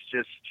 because that's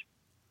just,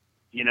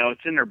 you know,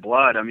 it's in their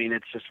blood. I mean,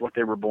 it's just what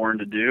they were born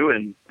to do,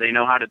 and they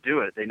know how to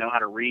do it. They know how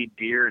to read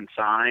deer and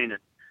sign and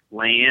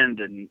land,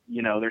 and,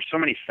 you know, there's so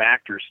many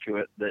factors to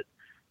it that,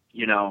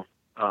 you know,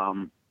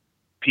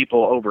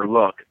 people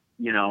overlook,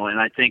 you know, and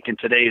I think in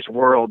today's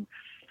world,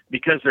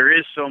 because there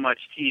is so much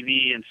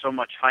TV and so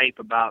much hype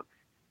about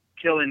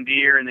killing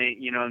deer, and they,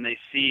 you know, and they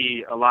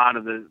see a lot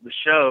of the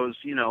shows,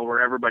 you know, where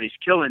everybody's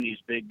killing these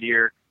big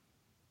deer.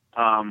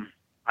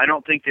 I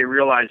don't think they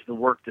realize the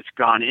work that's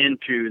gone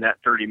into that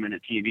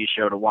 30-minute TV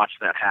show to watch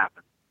that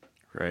happen.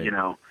 Right. You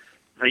know,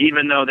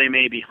 even though they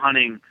may be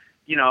hunting,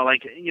 you know,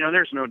 like, you know,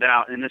 there's no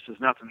doubt, and this is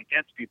nothing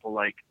against people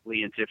like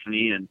Lee and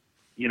Tiffany and,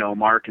 you know,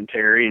 Mark and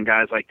Terry and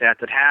guys like that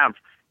have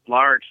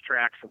large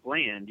tracts of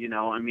land. You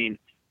know, I mean,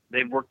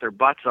 they've worked their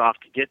butts off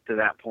to get to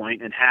that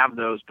point and have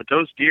those, but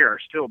those deer are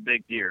still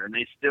big deer, and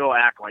they still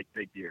act like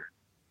big deer.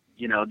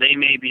 You know, they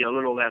may be a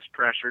little less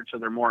pressured, so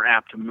they're more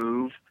apt to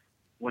move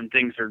when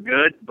things are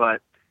good,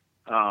 but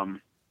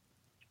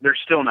they're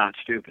still not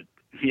stupid,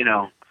 you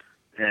know,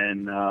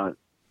 and,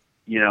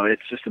 you know,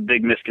 it's just a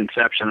big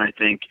misconception, I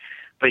think.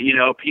 But, you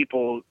know,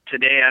 people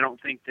today, I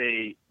think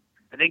they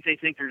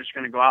think they're just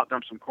going to go out,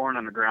 dump some corn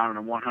on the ground,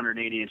 and a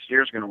 180-inch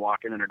deer is going to walk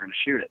in and they're going to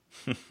shoot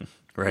it.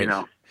 Right. You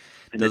know,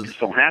 and it just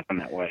don't happen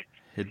that way.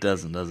 It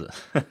doesn't, does it?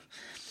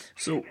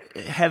 So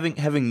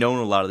having known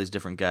a lot of these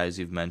different guys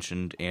you've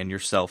mentioned, and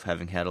yourself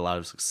having had a lot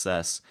of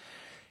success,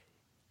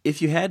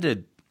 if you had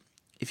to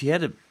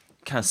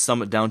kind of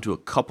sum it down to a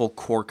couple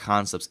core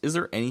concepts, is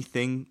there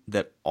anything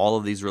that all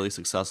of these really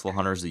successful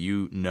hunters that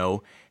you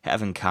know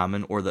have in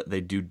common, or that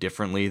they do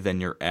differently than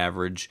your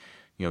average,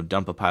 you know,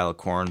 dump a pile of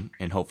corn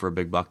and hope for a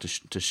big buck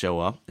to show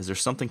up? Is there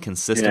something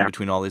consistent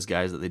between all these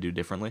guys that they do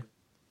differently?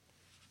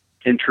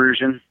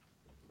 Intrusion.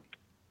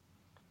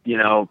 You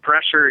know,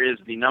 pressure is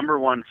the number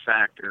one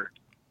factor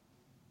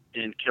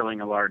in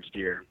killing a large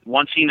deer.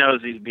 Once he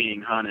knows he's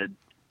being hunted,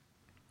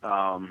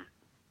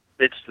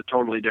 it's a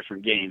totally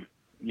different game.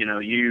 You know,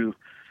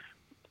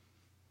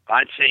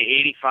 I'd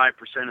say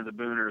 85% of the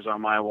booners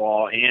on my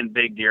wall and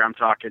big deer, I'm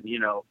talking, you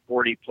know,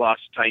 40-plus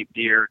type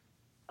deer,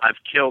 I've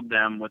killed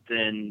them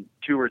within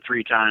 2 or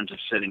 3 times of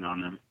sitting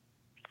on them.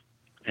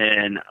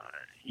 And,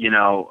 you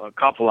know, a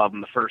couple of them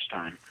the first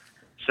time.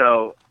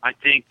 So I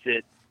think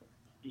that,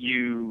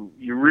 you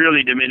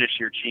really diminish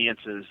your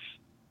chances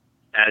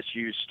as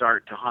you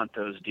start to hunt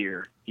those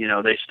deer.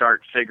 They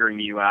start figuring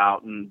you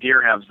out, and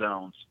deer have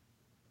zones,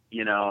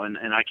 and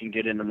I can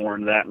get into more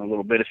into that in a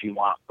little bit if you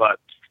want. But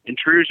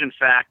intrusion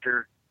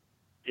factor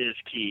is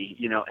key.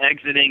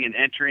 Exiting and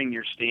entering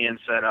your stand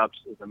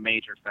setups is a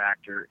major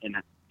factor in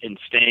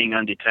staying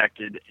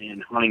undetected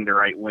and hunting the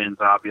right winds,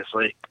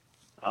 obviously.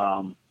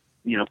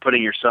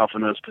 Putting yourself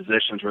in those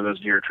positions where those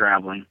deer are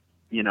traveling,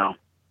 Yeah.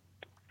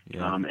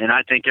 And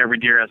I think every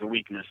deer has a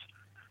weakness,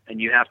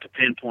 and you have to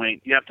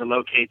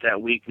locate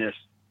that weakness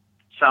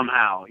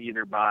somehow,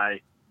 either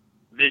by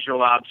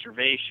visual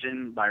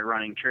observation, by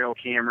running trail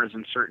cameras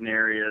in certain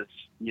areas,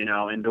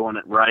 and doing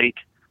it right.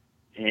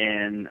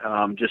 And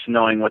just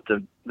knowing what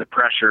the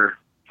pressure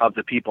of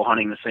the people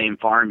hunting the same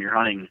farm you're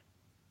hunting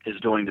is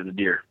doing to the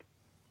deer.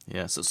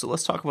 Yeah, so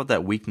let's talk about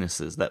that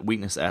weakness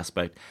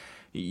aspect.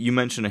 You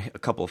mentioned a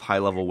couple of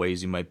high-level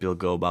ways you might be able to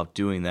go about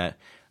doing that.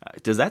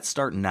 Does that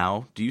start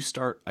now? Do you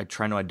start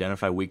trying to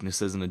identify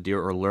weaknesses in a deer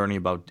or learning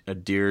about a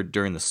deer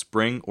during the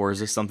spring, or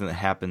is this something that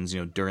happens,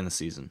 during the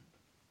season?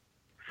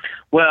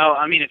 Well,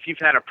 if you've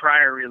had a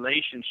prior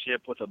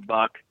relationship with a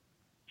buck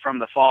from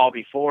the fall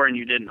before and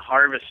you didn't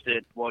harvest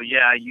it, well,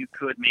 yeah, you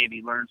could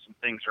maybe learn some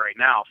things right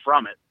now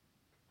from it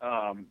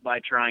by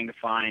trying to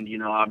find,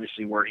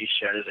 obviously where he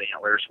shed his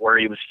antlers, where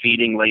he was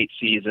feeding late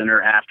season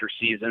or after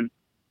season.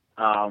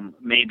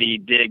 Maybe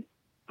dig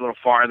a little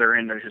farther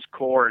into his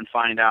core and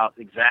find out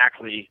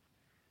exactly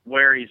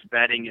where he's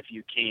bedding if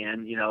you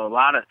can.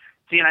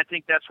 And I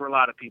think that's where a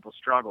lot of people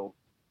struggle.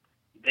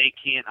 They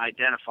can't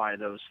identify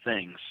those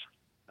things,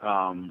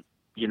 and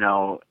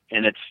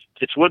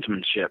it's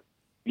woodsmanship,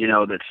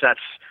 that sets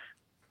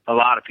a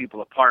lot of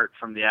people apart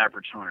from the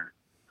average hunter,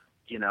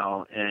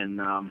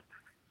 and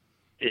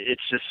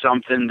it's just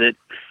something that,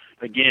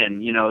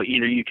 again,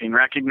 either you can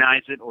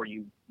recognize it or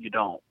you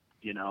don't,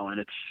 and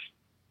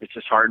it's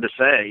just hard to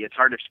say. It's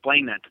hard to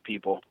explain that to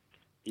people,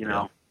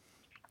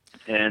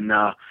 and,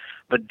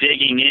 but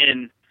digging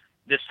in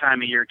this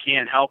time of year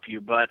can't help you,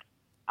 but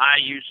I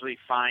usually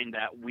find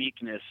that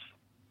weakness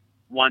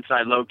once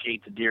I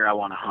locate the deer I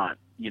want to hunt,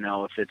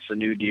 if it's a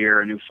new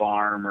deer, a new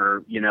farm,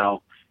 or, you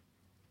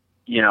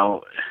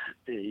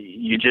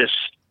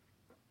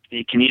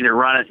can either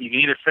run it, you can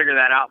either figure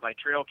that out by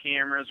trail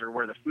cameras or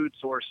where the food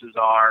sources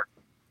are,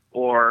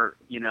 or,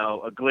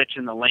 a glitch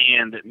in the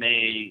land that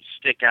may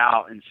stick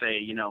out and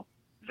say,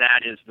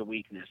 that is the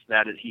weakness.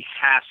 That is, he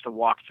has to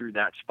walk through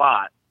that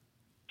spot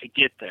to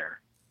get there,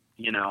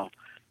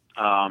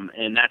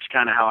 and that's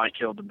kind of how I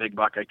killed the big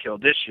buck I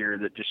killed this year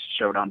that just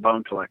showed on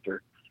Bone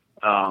Collector.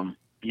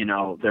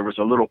 There was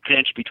a little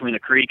pinch between a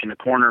creek and the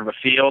corner of a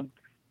field.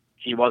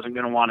 He wasn't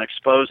going to want to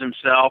expose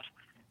himself.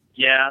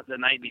 Yeah, the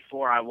night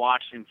before I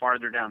watched him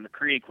farther down the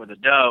creek with a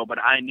doe, but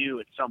I knew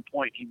at some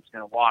point he was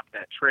going to walk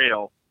that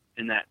trail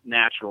in that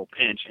natural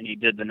pinch, and he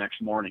did the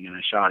next morning, and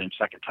I shot him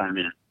second time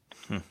in.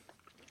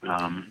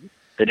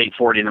 At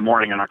 8:40 in the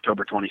morning on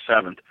October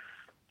 27th,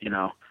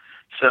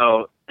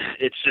 So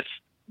it's just,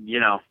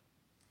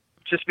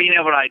 just being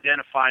able to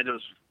identify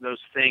those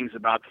things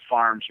about the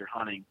farms you're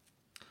hunting,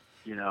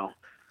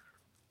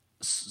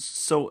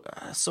 So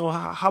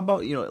how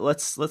about,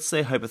 let's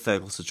say a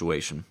hypothetical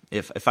situation.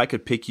 If I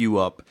could pick you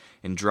up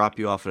and drop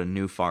you off at a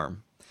new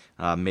farm,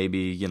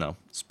 maybe,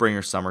 spring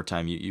or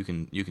summertime, you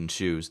can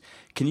choose.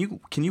 Can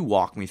you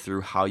walk me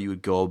through how you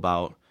would go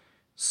about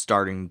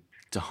starting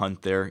to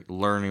hunt there,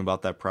 learning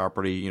about that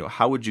property?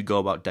 How would you go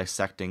about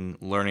dissecting,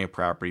 learning a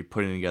property,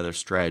 putting together a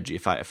strategy?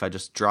 If I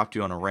just dropped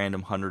you on a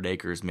random 100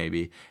 acres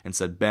maybe and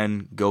said,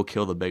 Ben, go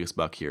kill the biggest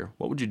buck here,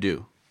 what would you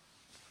do?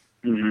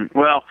 Mm-hmm.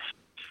 Well,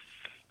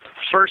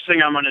 first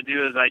thing I'm going to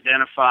do is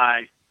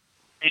identify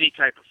any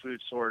type of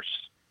food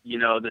source,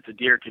 that the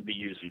deer could be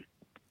using,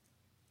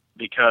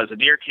 because a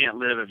deer can't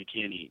live if he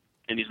can't eat,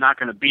 and he's not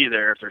going to be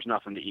there if there's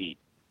nothing to eat.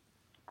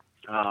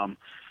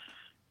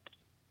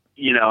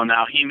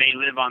 Now he may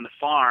live on the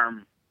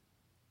farm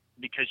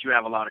because you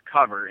have a lot of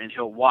cover and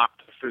he'll walk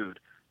to the food,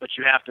 but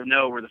you have to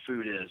know where the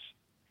food is.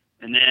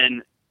 And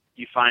then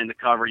you find the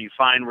cover, you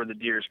find where the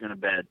deer is going to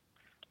bed.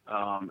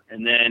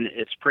 And then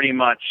it's pretty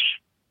much,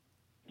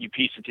 you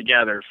piece it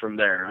together from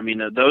there.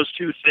 Those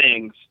two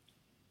things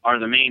are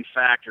the main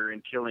factor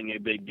in killing a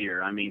big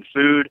deer.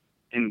 Food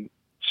and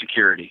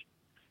security.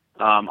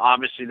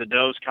 Obviously the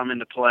does come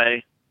into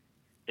play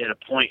at a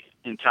point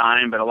in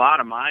time, but a lot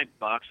of my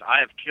bucks, I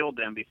have killed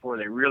them before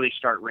they really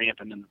start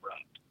ramping in the rut,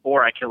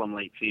 or I kill them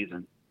late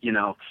season.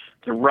 The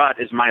rut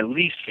is my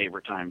least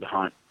favorite time to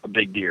hunt a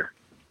big deer.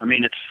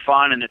 It's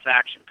fun and it's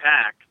action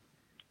packed,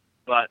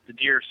 but the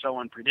deer are so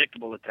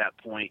unpredictable at that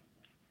point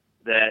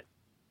that,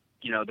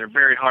 they're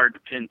very hard to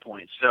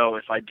pinpoint. So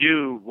if I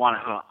do want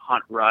to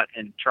hunt rut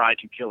and try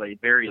to kill a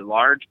very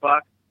large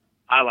buck,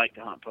 I like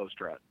to hunt post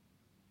rut,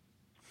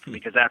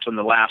 because that's when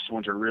the last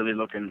ones are really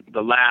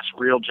the last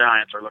real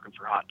giants are looking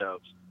for hot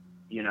does,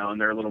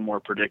 and they're a little more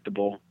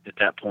predictable at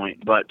that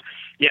point. But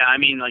yeah,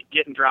 like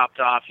getting dropped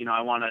off,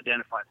 I want to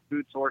identify the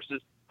food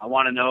sources. I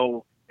want to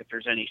know if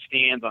there's any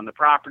stands on the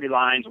property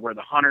lines where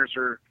the hunters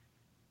are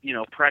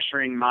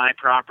pressuring my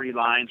property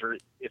lines, or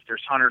if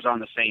there's hunters on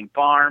the same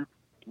farm,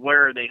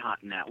 where are they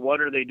hunting at? What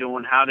are they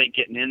doing? How are they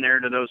getting in there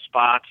to those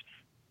spots?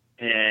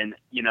 And,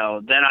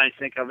 then I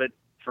think of it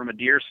from a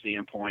deer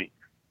standpoint.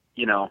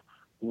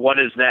 What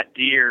is that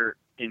deer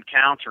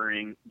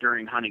encountering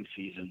during hunting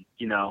season?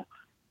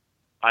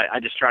 I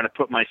just try to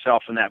put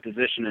myself in that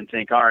position and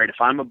think, all right,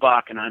 if I'm a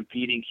buck and I'm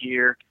feeding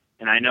here,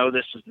 and I know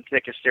this is the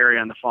thickest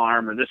area on the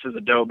farm, or this is a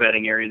doe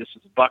bedding area, this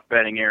is a buck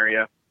bedding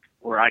area,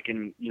 where I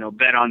can,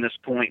 bed on this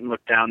point and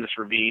look down this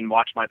ravine,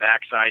 watch my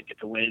backside, get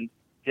the wind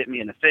hit me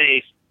in the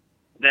face.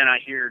 Then I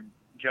hear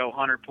Joe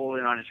Hunter pull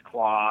in on his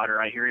quad,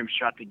 or I hear him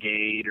shut the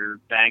gate or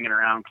banging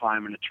around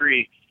climbing a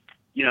tree.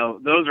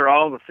 Those are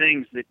all the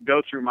things that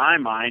go through my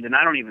mind, and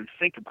I don't even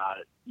think about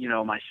it,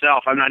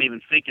 myself. I'm not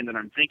even thinking that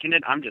I'm thinking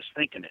it. I'm just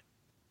thinking it,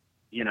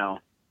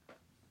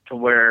 to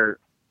where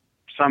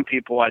some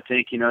people, I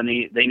think,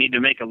 they need to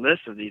make a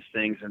list of these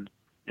things and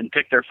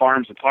pick their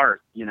farms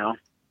apart,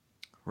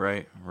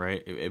 Right.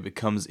 It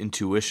becomes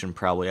intuition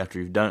probably after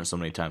you've done it so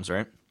many times,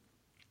 right?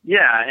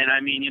 Yeah, and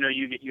I mean,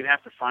 you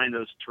have to find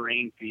those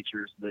terrain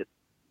features that,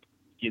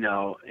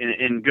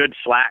 in good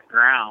flat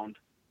ground,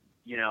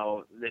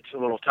 it's a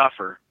little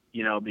tougher,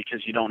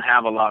 because you don't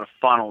have a lot of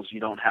funnels, you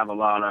don't have a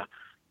lot of,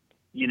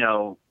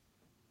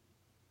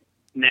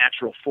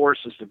 natural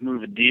forces to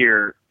move a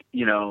deer,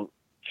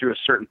 through a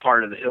certain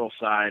part of the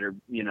hillside, or,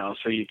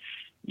 so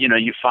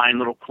you find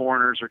little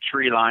corners or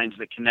tree lines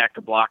that connect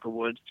a block of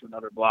woods to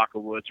another block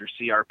of woods, or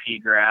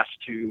CRP grass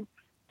to,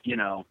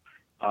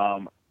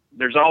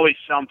 there's always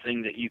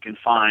something that you can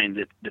find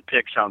that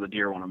depicts how the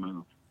deer want to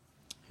move.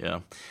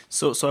 Yeah.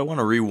 So I want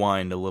to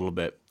rewind a little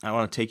bit. I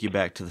want to take you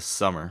back to the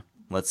summer.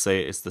 Let's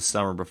say it's the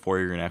summer before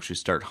you're going to actually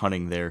start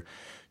hunting there.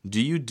 Do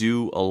you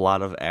do a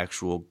lot of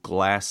actual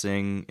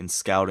glassing and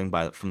scouting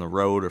from the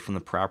road or from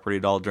the property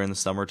at all during the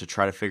summer to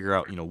try to figure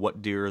out,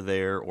 what deer are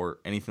there or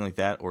anything like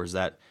that? Or is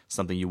that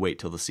something you wait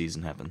till the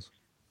season happens?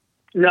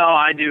 No,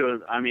 I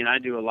do. I mean, I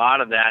do a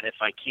lot of that if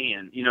I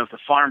can. If the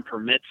farm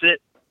permits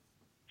it,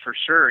 for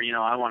sure,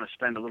 I want to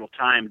spend a little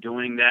time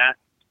doing that.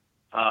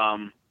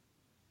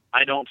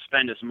 I don't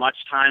spend as much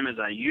time as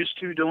I used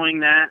to doing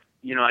that.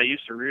 I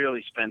used to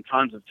really spend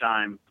tons of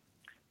time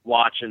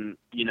watching,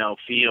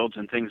 fields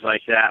and things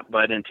like that.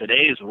 But in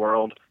today's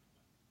world,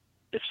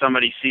 if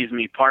somebody sees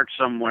me parked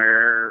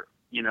somewhere,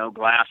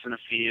 glass in a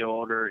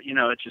field, or,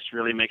 it just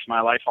really makes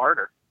my life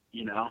harder,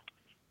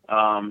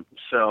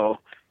 So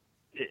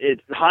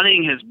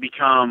hunting has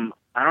become,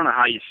 I don't know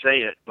how you say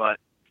it, but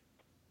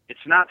it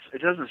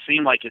doesn't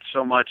seem like it's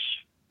so much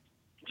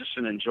just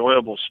an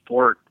enjoyable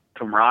sport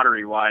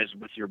camaraderie wise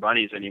with your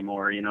buddies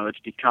anymore. It's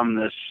become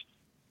this,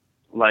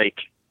 I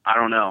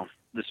don't know,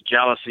 this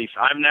jealousy.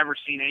 I've never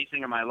seen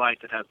anything in my life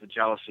that has the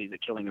jealousy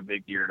that killing a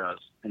big deer does.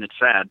 And it's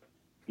sad,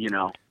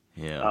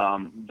 Yeah.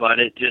 But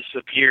it just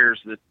appears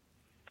that,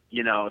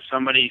 if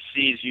somebody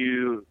sees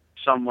you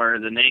somewhere,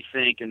 then they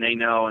think and they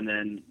know, and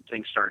then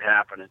things start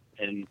happening.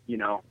 And,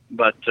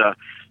 but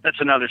that's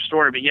another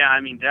story. But yeah,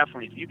 I mean,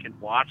 definitely if you can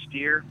watch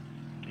deer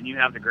and you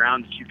have the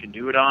ground that you can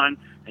do it on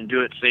and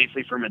do it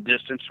safely from a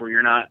distance where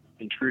you're not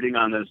intruding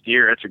on those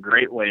deer, it's a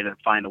great way to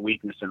find a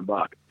weakness in a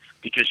buck.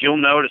 Because you'll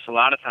notice a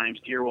lot of times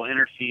deer will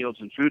enter fields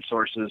and food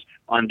sources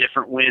on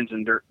different winds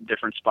and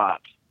different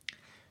spots.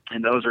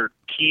 And those are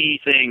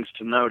key things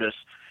to notice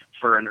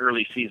for an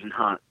early season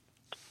hunt.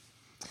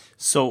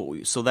 So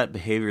that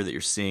behavior that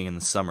you're seeing in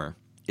the summer,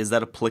 is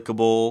that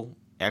applicable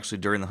actually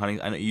during the hunting?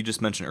 I know you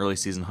just mentioned early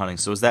season hunting.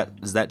 So is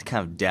that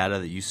kind of data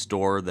that you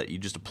store that you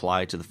just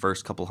apply to the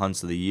first couple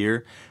hunts of the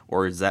year,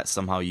 or is that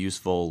somehow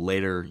useful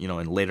later,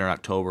 in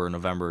October,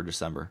 November, or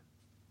December?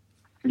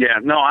 Yeah,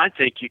 no, I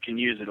think you can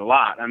use it a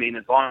lot. I mean,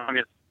 as long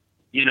as,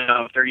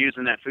 if they're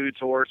using that food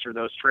source or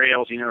those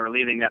trails, or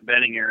leaving that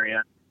bedding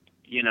area,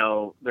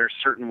 there's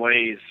certain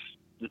ways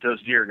that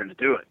those deer are going to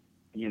do it,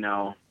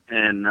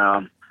 and,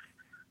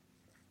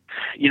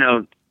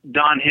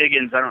 Don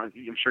Higgins, I'm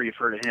sure you've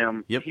heard of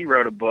him. Yep. He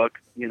wrote a book,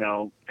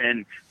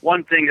 and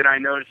one thing that I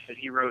noticed that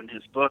he wrote in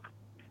his book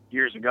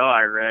years ago,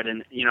 I read,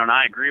 and, and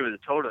I agree with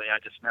it totally. I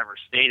just never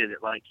stated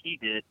it like he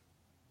did.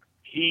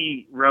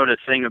 He wrote a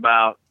thing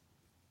about,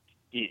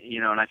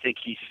 and I think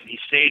he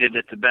stated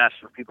it the best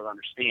for people to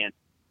understand.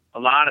 A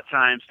lot of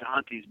times to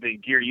hunt these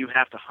big deer, you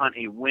have to hunt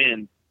a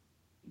wind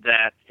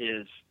that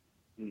is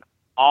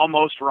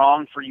almost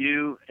wrong for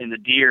you, and the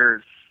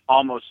deer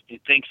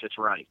it thinks it's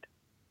right.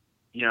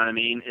 You know what I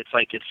mean? It's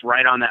like it's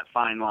right on that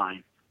fine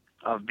line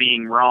of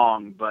being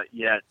wrong, but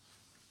yet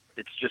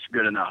it's just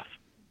good enough.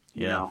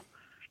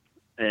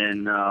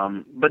 And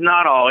but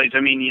not always.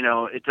 I mean,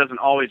 it doesn't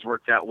always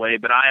work that way.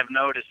 But I have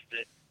noticed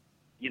that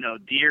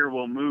deer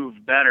will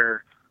move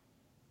better,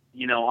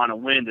 on a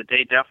wind that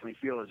they definitely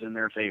feel is in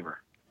their favor.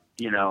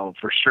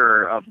 For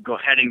sure, of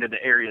heading to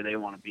the area they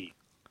want to be.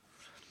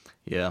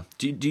 Yeah.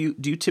 Do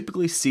you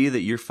typically see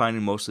that you're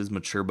finding most of these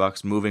mature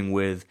bucks moving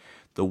with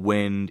the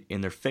wind in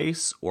their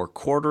face or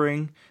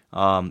quartering?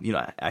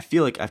 I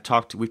feel like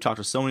we've talked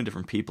to so many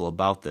different people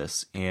about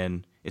this,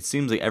 and it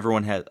seems like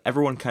everyone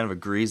kind of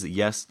agrees that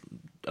yes,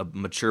 a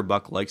mature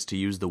buck likes to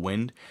use the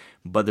wind,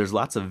 but there's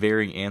lots of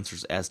varying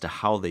answers as to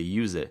how they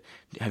use it.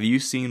 Have you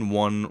seen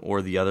one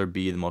or the other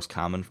be the most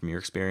common from your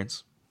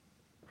experience?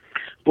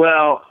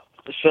 Well,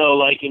 so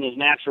like in his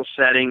natural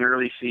setting,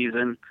 early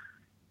season,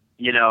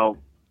 you know,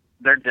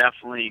 they're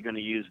definitely going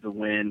to use the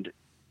wind,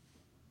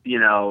 you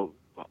know,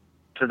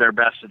 to their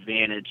best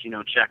advantage, you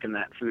know, checking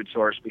that food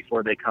source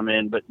before they come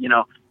in. But, you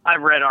know,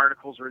 I've read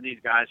articles where these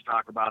guys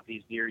talk about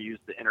these deer use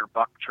the inner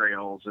buck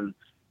trails and,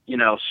 you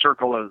know,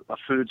 circle a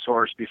food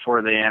source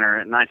before they enter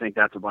it. And I think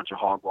that's a bunch of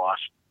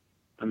hogwash.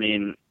 I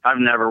mean, I've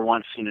never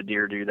once seen a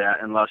deer do that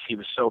unless he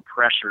was so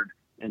pressured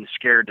and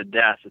scared to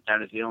death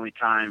that is the only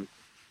time.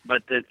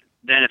 But then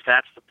if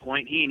that's the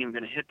point, he ain't even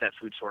going to hit that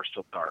food source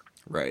till dark.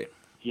 Right.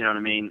 You know what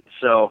I mean?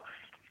 So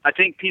I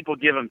think people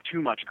give him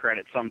too much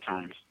credit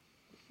sometimes.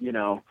 You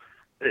know,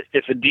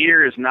 if a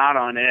deer is not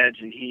on edge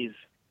and he's,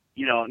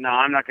 you know, now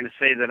I'm not going to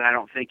say that I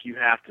don't think you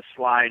have to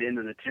slide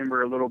into the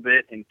timber a little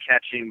bit and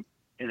catch him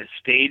in a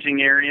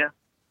staging area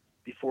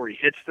before he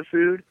hits the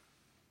food.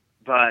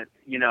 But,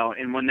 you know,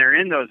 and when they're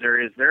in those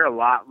areas, they're a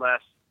lot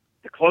less,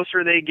 the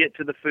closer they get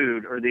to the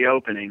food or the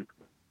opening,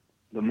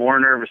 the more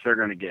nervous they're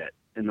going to get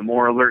and the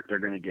more alert they're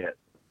going to get,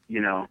 you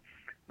know.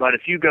 But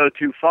if you go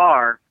too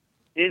far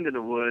into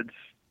the woods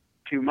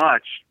too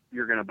much,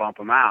 you're going to bump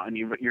them out, and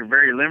you're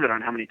very limited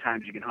on how many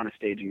times you can hunt a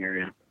staging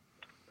area.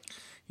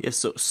 Yeah,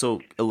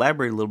 so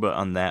elaborate a little bit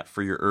on that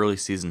for your early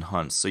season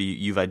hunts. So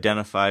you've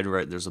identified,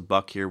 right, there's a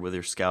buck here with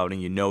your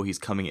scouting. You know he's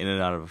coming in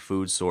and out of a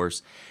food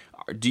source.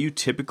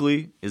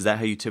 Is that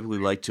how you typically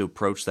like to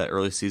approach that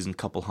early season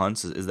couple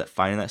hunts? Is that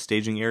finding that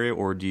staging area,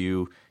 or do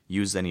you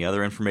use any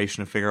other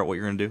information to figure out what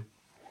you're going to do?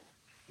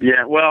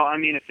 Yeah, well, I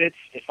mean,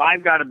 if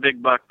I've got a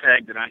big buck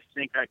pegged that I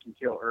think I can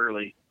kill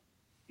early,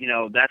 you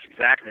know, that's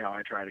exactly how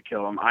I try to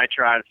kill him. I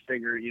try to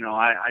figure, you know,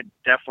 I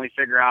definitely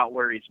figure out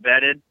where he's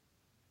bedded,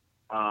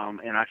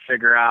 and I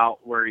figure out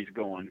where he's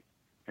going.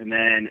 And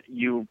then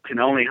you can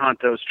only hunt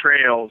those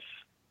trails,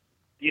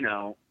 you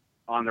know,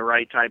 on the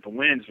right type of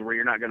winds where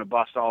you're not going to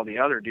bust all the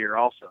other deer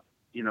also,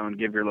 you know, and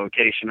give your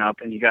location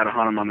up. And you got to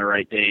hunt them on the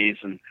right days.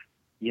 And,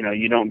 you know,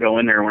 you don't go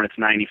in there when it's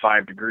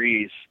 95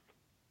 degrees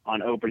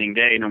on opening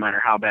day, no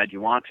matter how bad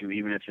you want to,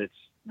 even if it's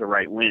the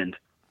right wind.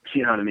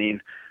 You know what I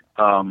mean?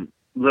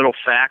 Little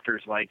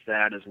factors like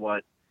that is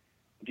what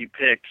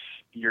depicts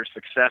your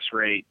success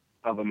rate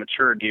of a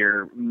mature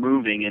deer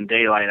moving in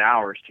daylight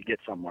hours to get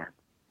somewhere.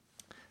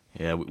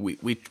 Yeah,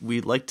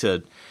 we like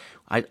to,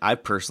 I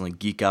personally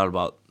geek out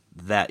about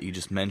that you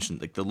just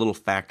mentioned, like the little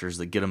factors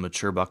that get a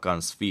mature buck on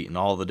his feet and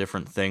all the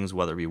different things,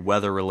 whether it be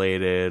weather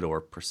related or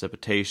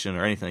precipitation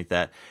or anything like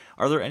that.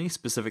 Are there any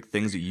specific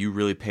things that you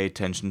really pay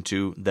attention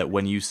to that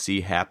when you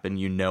see happen,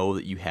 you know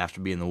that you have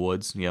to be in the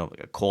woods, you know,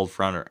 like a cold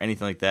front or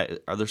anything like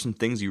that? Are there some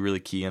things you really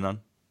key in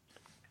on?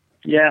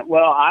 Yeah,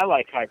 well, I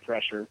like high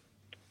pressure.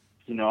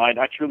 You know, I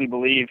truly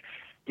believe,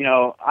 you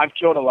know, I've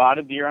killed a lot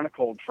of deer on a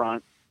cold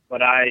front,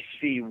 but I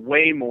see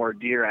way more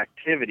deer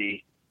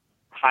activity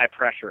high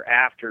pressure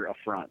after a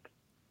front.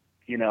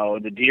 You know,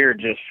 the deer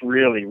just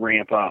really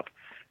ramp up.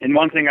 And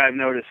one thing I've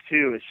noticed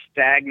too is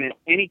stagnant,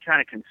 any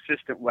kind of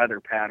consistent weather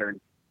pattern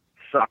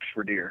sucks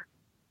for deer,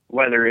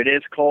 whether it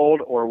is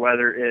cold or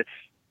whether it's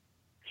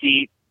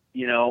heat,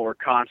 you know, or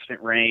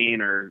constant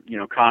rain or, you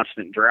know,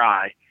 constant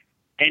dry.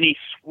 Any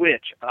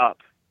switch up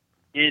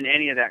in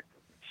any of that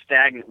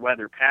stagnant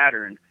weather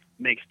pattern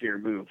makes deer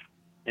move,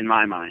 in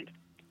my mind.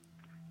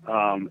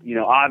 You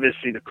know,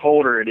 obviously the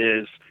colder it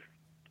is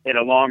in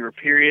a longer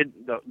period,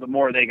 the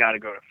more they got to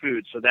go to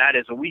food. So that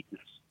is a weakness,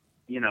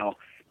 you know.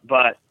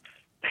 But,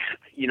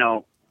 you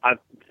know,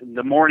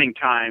 the morning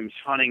times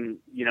hunting,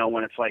 you know,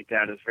 when it's like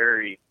that is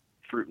very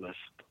fruitless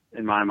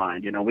in my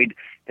mind. You know,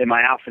 in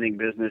my outfitting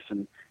business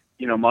and,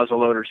 you know,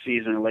 muzzleloader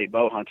season and late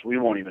bow hunts, we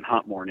won't even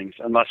hunt mornings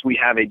unless we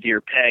have a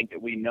deer pegged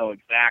that we know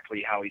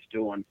exactly how he's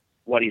doing,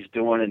 what he's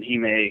doing, and he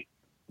may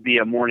be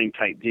a morning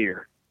type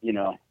deer, you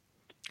know,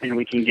 and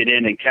we can get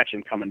in and catch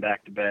him coming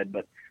back to bed.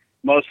 But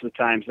most of the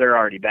times they're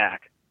already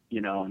back,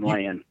 you know, and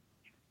laying.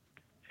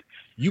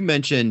 You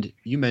mentioned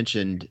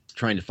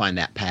trying to find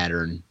that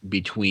pattern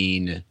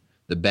between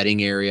the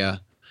bedding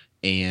area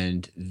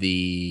and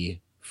the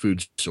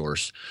food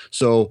source.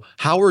 So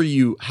how are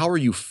you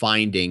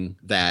finding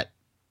that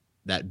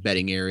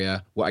bedding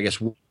area? Well, I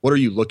guess what are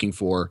you looking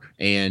for,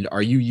 and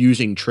are you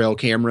using trail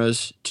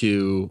cameras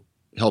to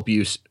help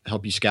you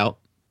scout?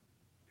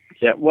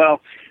 Yeah,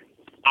 well,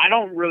 I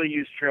don't really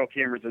use trail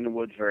cameras in the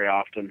woods very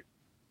often.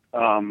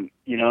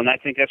 You know, and I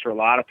think that's where a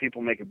lot of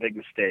people make a big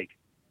mistake.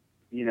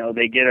 You know,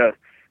 they get a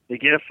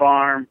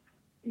farm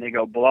and they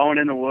go blowing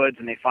in the woods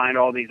and they find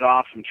all these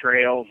awesome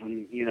trails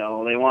and, you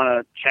know, they want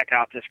to check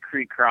out this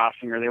creek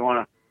crossing or they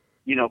want to,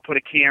 you know, put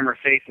a camera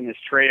facing this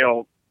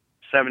trail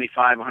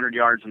 75, 100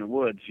 yards in the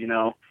woods, you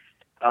know.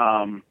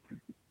 I'm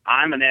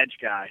an edge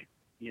guy,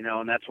 you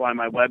know, and that's why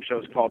my web show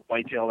is called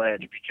Whitetail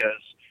Edge,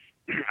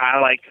 because I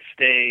like to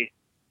stay,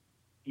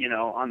 you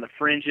know, on the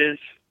fringes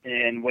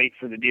and wait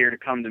for the deer to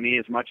come to me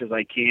as much as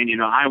I can. You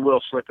know, I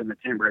will slip in the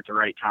timber at the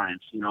right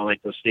times, you know,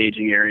 like those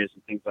staging areas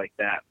and things like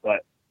that.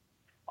 But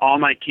all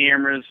my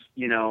cameras,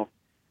 you know,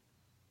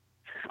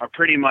 are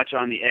pretty much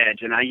on the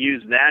edge. And I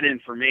use that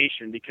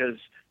information because,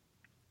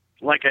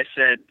 like I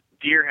said,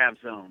 deer have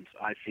zones,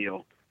 I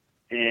feel.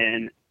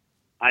 And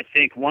I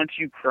think once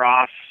you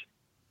cross,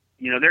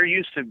 they're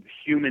used to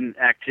human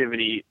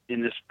activity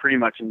in this, pretty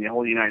much in the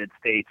whole United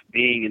States,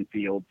 being in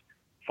fields,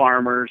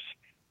 farmers,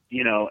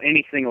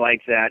 anything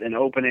like that, an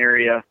open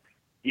area,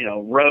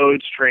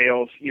 roads,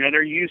 trails,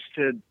 they're used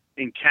to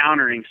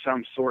encountering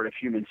some sort of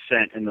human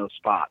scent in those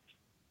spots.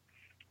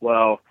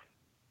 Well,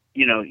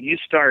 you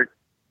start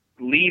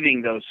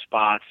leaving those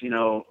spots,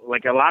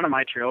 like a lot of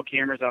my trail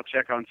cameras, I'll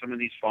check on some of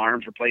these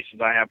farms or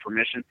places I have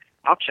permission.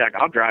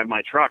 I'll drive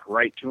my truck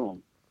right to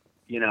them,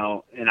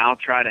 and I'll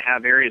try to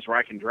have areas where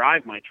I can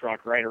drive my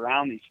truck right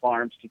around these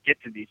farms to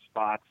get to these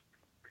spots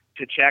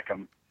to check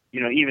them.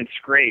 Even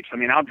scrapes. I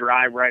mean, I'll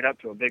drive right up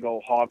to a big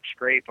old hog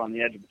scrape on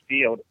the edge of the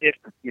field if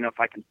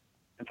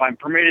I'm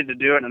permitted to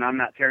do it and I'm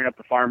not tearing up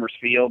the farmer's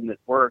field and it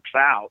works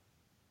out,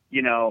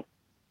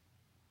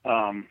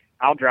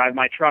 I'll drive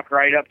my truck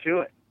right up to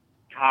it,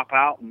 hop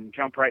out and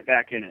jump right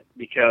back in it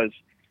because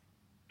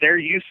they're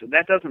used to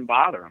that. Doesn't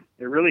bother them.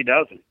 It really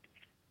doesn't.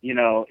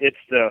 It's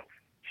the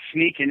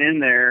sneaking in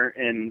there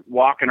and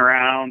walking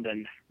around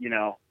and,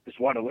 is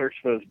what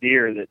alerts those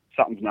deer that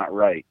something's not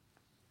right,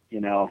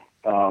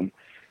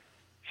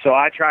 So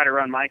I try to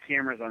run my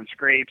cameras on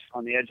scrapes,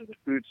 on the edge of the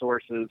food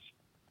sources,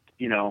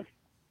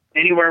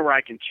 anywhere where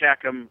I can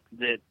check them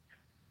that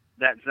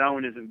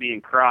zone isn't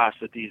being crossed,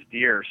 that these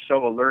deer are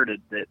so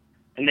alerted that,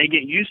 and they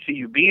get used to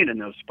you being in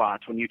those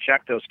spots when you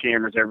check those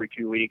cameras every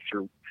 2 weeks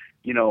or,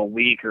 a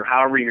week or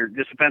however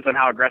this depends on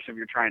how aggressive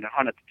you're trying to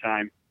hunt at the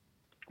time.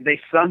 They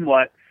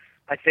somewhat,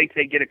 I think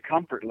they get a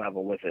comfort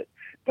level with it.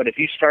 But if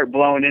you start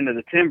blowing into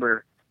the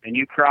timber and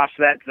you cross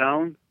that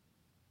zone,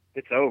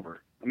 it's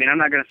over. I mean, I'm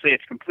not going to say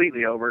it's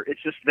completely over.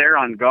 It's just they're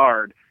on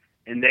guard,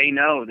 and they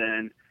know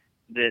then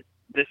that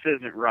this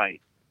isn't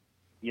right,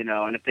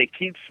 and if they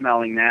keep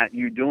smelling that,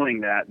 you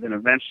doing that, then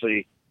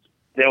eventually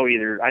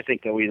I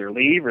think they'll either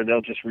leave or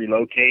they'll just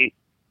relocate,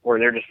 or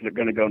they're just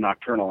going to go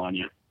nocturnal on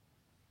you.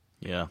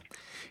 Yeah.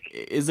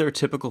 Is there a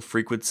typical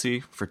frequency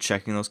for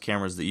checking those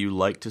cameras that you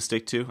like to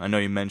stick to? I know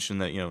you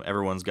mentioned that,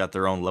 everyone's got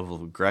their own level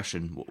of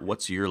aggression.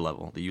 What's your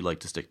level that you like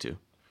to stick to?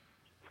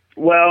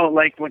 Well,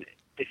 like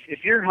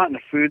if you're hunting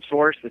a food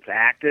source that's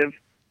active,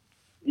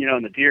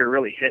 and the deer are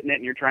really hitting it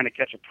and you're trying to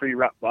catch a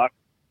pre-rut buck,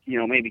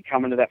 maybe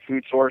coming to that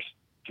food source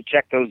to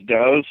check those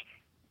does,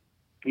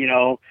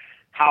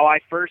 how I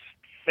first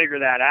figure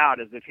that out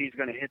is if he's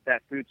going to hit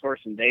that food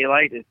source in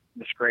daylight is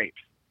the scrapes.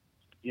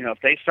 If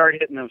they start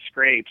hitting those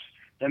scrapes,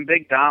 them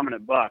big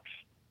dominant bucks,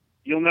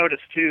 you'll notice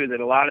too that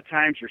a lot of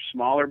times your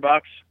smaller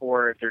bucks,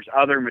 or if there's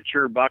other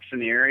mature bucks in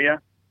the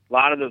area, a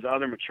lot of those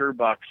other mature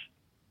bucks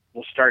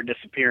will start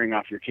disappearing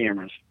off your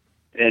cameras.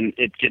 And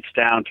it gets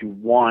down to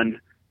one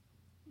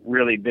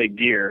really big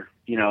deer,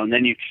 and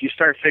then you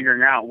start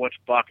figuring out which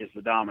buck is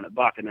the dominant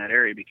buck in that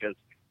area because,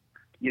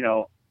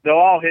 they'll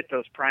all hit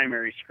those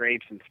primary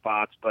scrapes and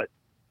spots, but,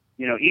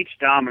 each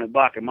dominant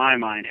buck in my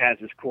mind has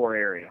his core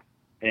area,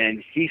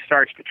 and he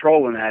starts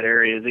patrolling that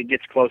area as it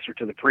gets closer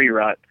to the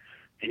pre-rut,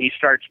 and he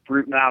starts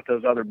rooting out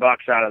those other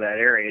bucks out of that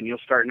area, and you'll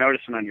start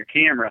noticing on your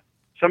camera,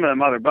 some of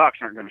them other bucks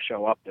aren't going to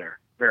show up there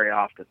very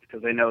often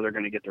because they know they're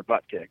going to get their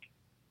butt kicked,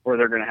 or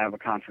they're going to have a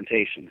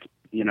confrontation,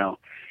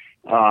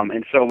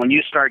 and so when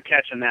you start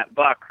catching that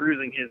buck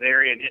cruising his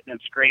area and hitting them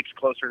scrapes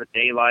closer to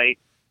daylight,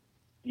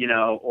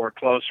 or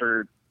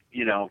closer,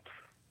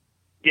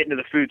 getting to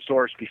the food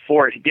source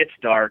before it gets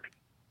dark,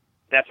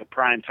 that's a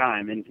prime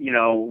time. And,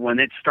 when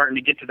it's starting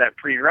to get to that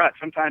pre-rut,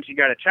 sometimes you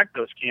got to check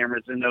those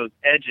cameras in those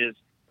edges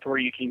to where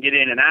you can get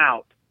in and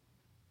out,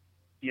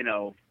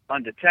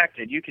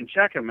 undetected. You can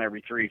check them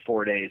every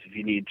 3-4 days if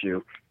you need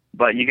to.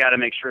 But you got to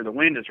make sure the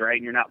wind is right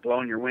and you're not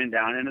blowing your wind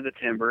down into the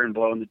timber and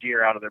blowing the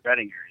deer out of their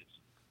bedding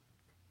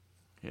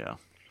areas.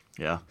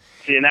 Yeah.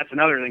 See, and that's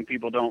another thing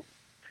people don't.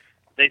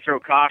 They throw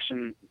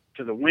caution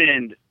to the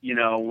wind,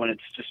 when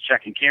it's just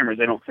checking cameras.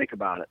 They don't think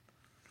about it.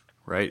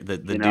 Right. The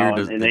deer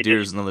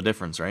doesn't know the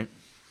difference, right?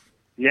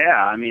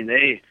 Yeah. I mean,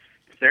 if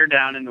they're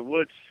down in the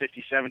woods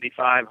 50,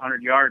 75,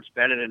 100 yards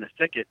bedded in a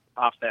thicket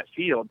off that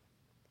field,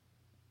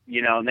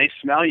 and they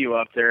smell you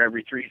up there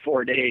every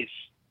 3-4 days,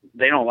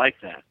 they don't like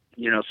that.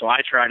 So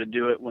I try to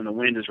do it when the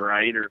wind is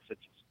right, or if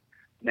it's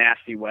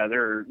nasty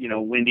weather,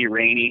 or, windy,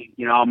 rainy,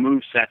 I'll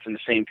move sets in the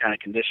same kind of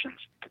conditions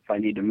if I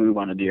need to move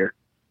on a deer.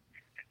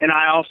 And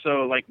I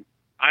also,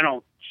 I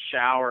don't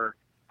shower.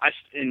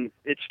 And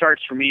it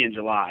starts for me in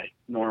July,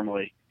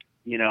 normally.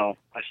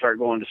 I start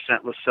going to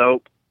scentless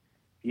soap.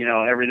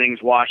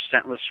 Everything's washed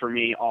scentless for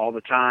me all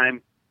the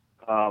time.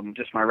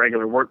 Just my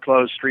regular work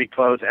clothes, street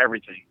clothes,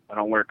 everything. I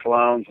don't wear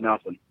colognes,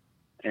 nothing.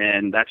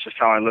 And that's just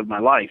how I live my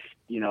life,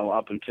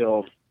 up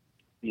until,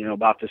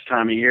 about this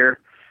time of year.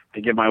 I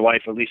give my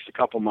wife at least a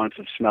couple months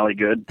of smelly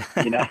good,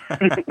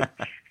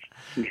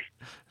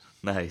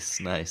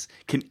 Nice.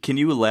 Can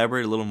you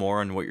elaborate a little more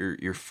on what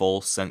your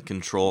full scent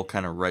control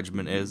kind of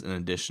regimen is in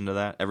addition to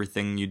that,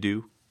 everything you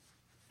do?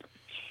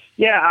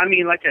 Yeah, I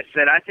mean, like I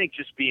said, I think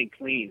just being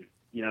clean,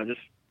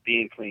 just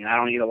being clean. I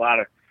don't eat a lot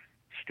of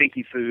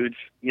stinky foods,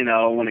 you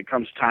know, when it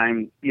comes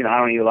time, you know, I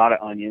don't eat a lot of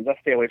onions. I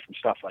stay away from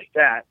stuff like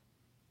that,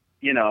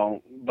 you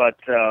know, but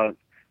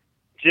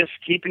just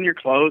keeping your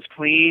clothes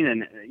clean.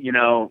 And, you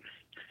know,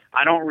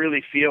 I don't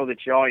really feel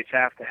that you always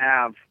have to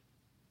have,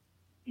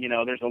 you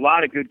know, there's a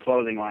lot of good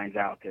clothing lines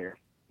out there,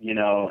 you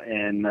know,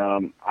 and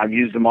I've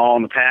used them all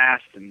in the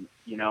past. And,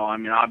 you know, I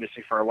mean,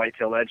 obviously for our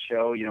Whitetail Edge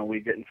show, you know, we're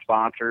getting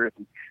sponsors,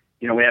 and,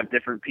 you know, we have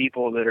different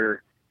people that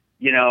are,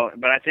 you know,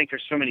 but I think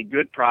there's so many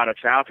good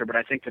products out there. But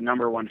I think the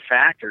number one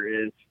factor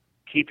is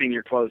keeping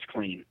your clothes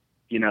clean.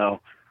 You know,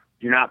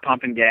 you're not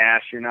pumping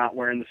gas, you're not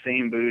wearing the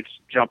same boots,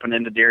 jumping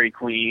into Dairy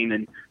Queen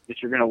and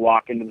that you're going to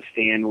walk into the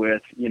stand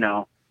with, you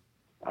know.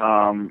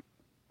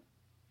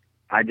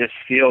 I just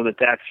feel that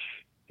that's,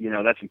 you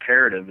know, that's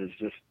imperative, is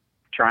just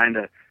trying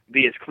to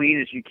be as clean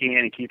as you can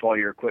and keep all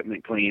your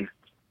equipment clean.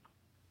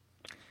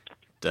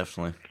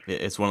 Definitely.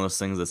 It's one of those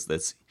things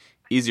that's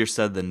easier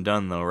said than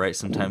done, though, right?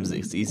 Sometimes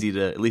it's easy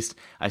to, at least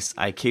I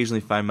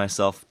occasionally find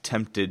myself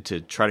tempted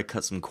to try to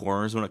cut some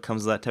corners when it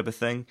comes to that type of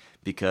thing,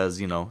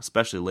 because, you know,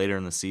 especially later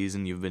in the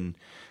season, you've been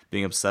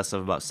being obsessive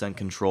about scent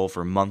control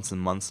for months and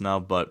months now,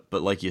 but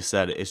like you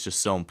said, it's just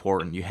so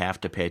important. You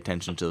have to pay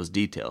attention to those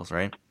details,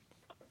 right?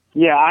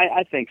 Yeah,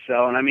 I think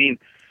so. And I mean,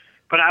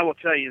 but I will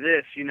tell you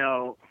this, you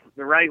know,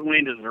 the right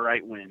wind is the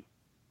right wind.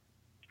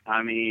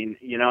 I mean,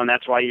 you know, and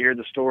that's why you hear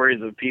the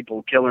stories of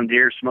people killing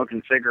deer,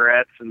 smoking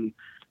cigarettes, and,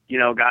 you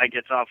know, guy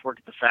gets off work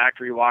at the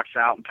factory, walks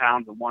out and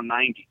pounds a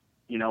 190,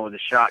 you know, with a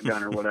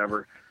shotgun or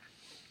whatever.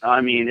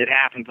 I mean, it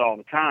happens all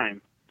the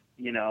time,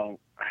 you know.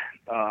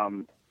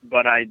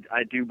 But I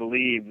do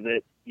believe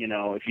that, you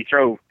know, if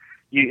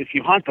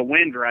you hunt the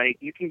wind right,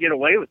 you can get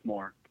away with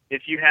more.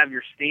 If you have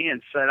your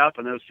stand set up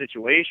in those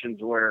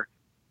situations where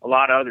a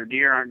lot of other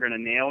deer aren't going to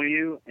nail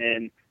you,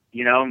 and,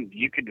 you know,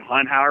 you could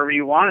hunt however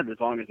you wanted as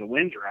long as the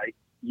wind's right,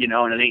 you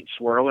know, and it ain't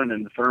swirling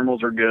and the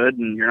thermals are good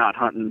and you're not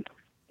hunting.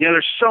 You know,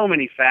 there's so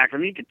many factors. I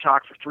mean, you could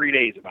talk for 3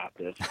 days about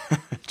this.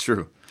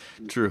 True.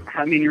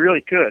 I mean, you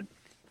really could.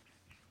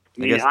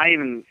 I mean, I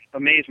even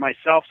amaze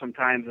myself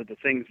sometimes at the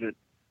things that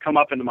come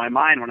up into my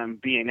mind when I'm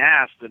being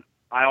asked that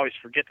I always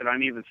forget that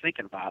I'm even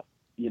thinking about,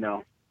 you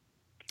know.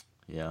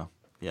 Yeah,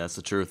 that's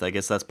the truth. I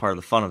guess that's part of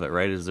the fun of it,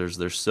 right? Is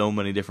there's so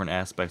many different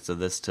aspects of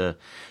this to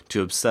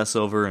obsess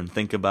over and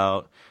think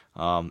about.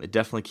 It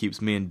definitely keeps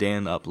me and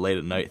Dan up late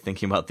at night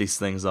thinking about these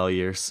things all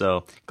year.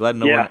 So glad to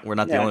know we're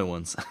not the only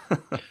ones.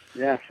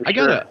 Yeah, for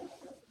sure.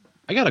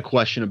 I got a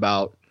question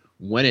about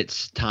when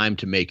it's time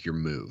to make your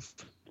move.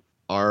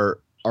 Are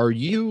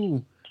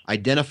you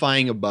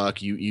identifying a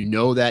buck? You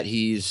know that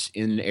he's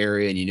in an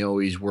area and you know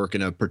he's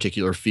working a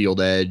particular field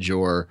edge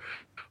or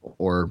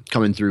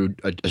coming through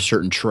a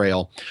certain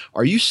trail.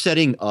 Are you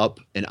setting up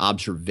an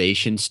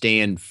observation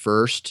stand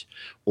first,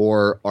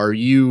 or are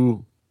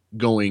you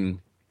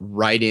going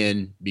right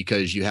in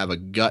because you have a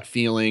gut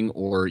feeling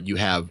or you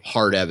have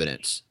hard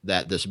evidence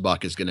that this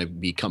buck is going to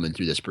be coming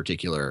through this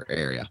particular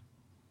area?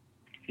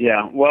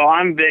 Yeah, well,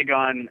 I'm big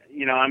on,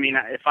 you know, I mean,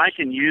 if I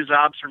can use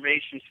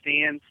observation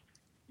stands,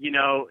 you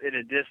know, at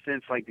a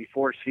distance, like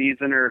before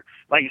season, or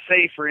like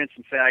say, for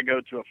instance, say I go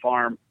to a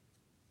farm,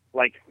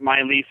 like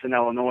my lease in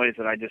Illinois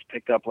that I just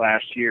picked up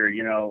last year,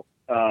 you know,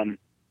 and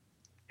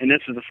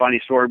this is a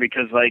funny story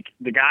because like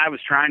the guy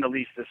was trying to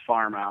lease this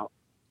farm out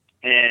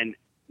and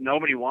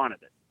nobody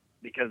wanted it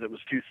because it was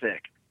too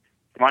thick.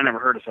 Well, I never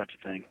heard of such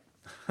a thing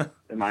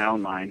in my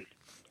own mind,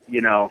 you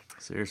know.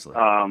 Seriously.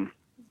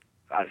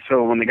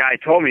 So when the guy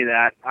told me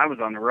that, I was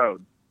on the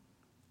road.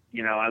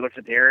 You know, I looked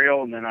at the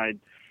aerial and then I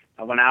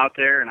went out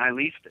there and I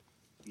leased it,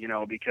 you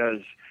know,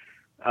 because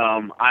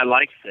I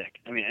like thick.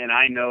 I mean, and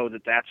I know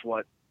that that's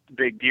what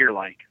big deer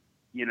like.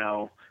 You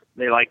know,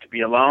 they like to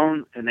be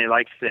alone and they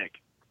like thick.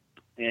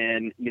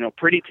 And, you know,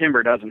 pretty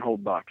timber doesn't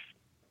hold bucks.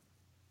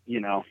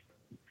 You know,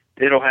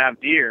 it'll have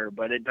deer,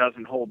 but it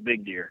doesn't hold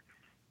big deer,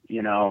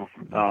 you know.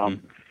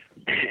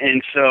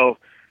 And so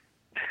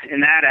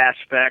in that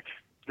aspect,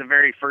 the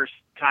very first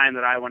time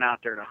that I went out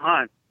there to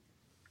hunt,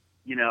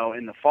 you know,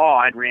 in the fall,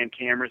 I'd ran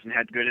cameras and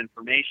had good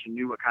information,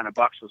 knew what kind of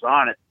bucks was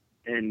on it.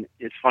 And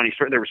it's funny,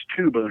 there was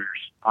 2 booners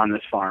on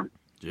this farm.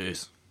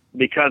 Jeez.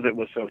 Because it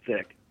was so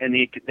thick, and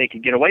they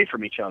could get away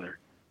from each other.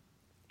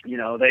 You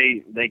know,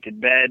 they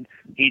could bed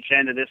each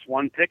end of this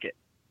one picket,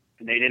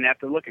 and they didn't have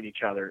to look at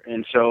each other.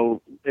 And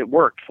so it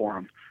worked for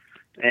them.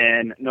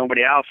 And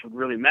nobody else would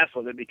really mess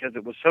with it because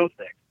it was so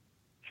thick.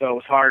 So it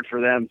was hard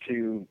for them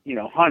to, you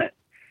know, hunt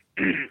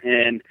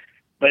it.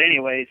 But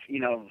anyways, you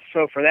know,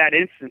 so for that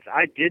instance,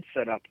 I did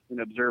set up an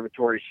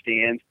observatory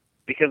stand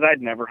because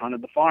I'd never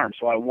hunted the farm.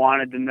 So I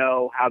wanted to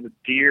know how the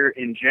deer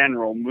in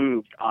general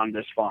moved on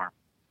this farm.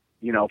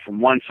 You know, from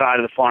one side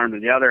of the farm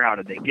to the other, how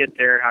did they get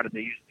there? How did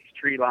they use these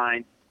tree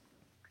lines?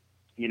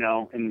 You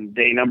know, and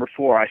day number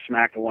 4, I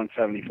smacked a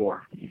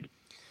 174.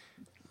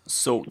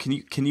 So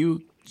can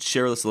you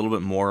share with us a little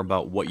bit more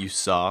about what you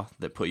saw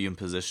that put you in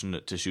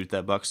position to shoot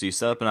that buck? So you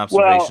set up an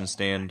observation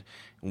stand.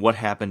 What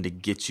happened to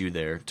get you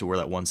there to where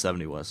that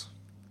 170 was?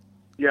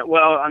 Yeah,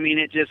 well, I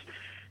mean,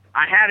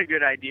 I had a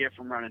good idea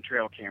from running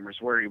trail cameras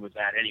where he was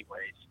at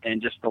anyways,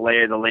 and just the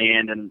lay of the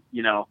land and,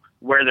 you know,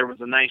 where there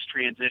was a nice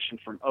transition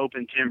from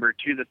open timber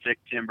to the thick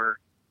timber,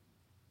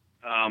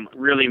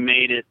 really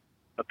made it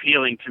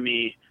appealing to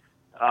me.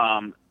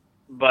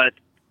 But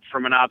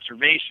from an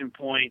observation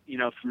point,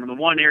 from the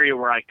one area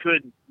where I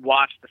could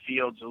watch the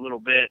fields a little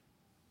bit,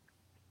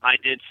 I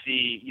did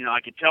see,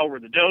 I could tell where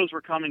the does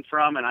were coming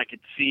from, and I could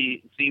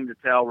seem to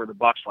tell where the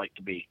bucks like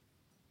to be.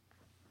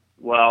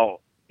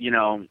 Well,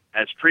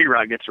 as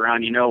pre-rut gets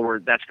around, where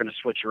that's going to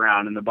switch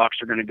around, and the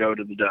bucks are going to go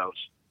to the does.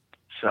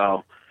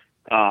 So,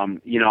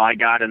 I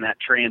got in that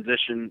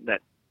transition,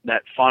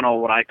 that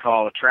funnel, what I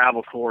call a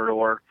travel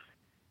corridor,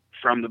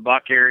 from the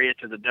buck area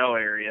to the doe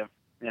area,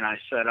 and I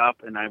set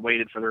up and I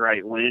waited for the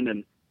right wind,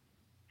 and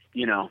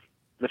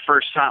the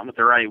first time with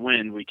the right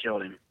wind, we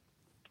killed him.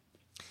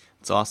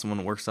 It's awesome when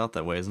it works out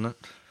that way, isn't it?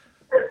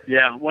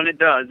 Yeah, when it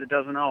does. It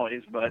doesn't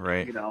always, but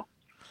right.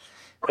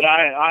 But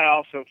I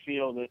also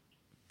feel that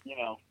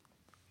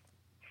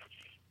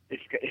if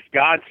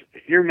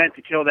you're meant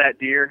to kill that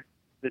deer,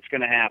 it's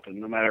going to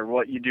happen, no matter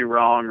what you do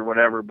wrong or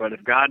whatever. But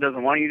if God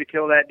doesn't want you to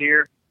kill that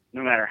deer,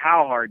 no matter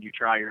how hard you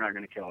try, you're not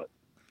going to kill it.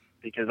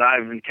 Because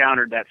I've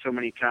encountered that so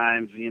many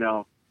times.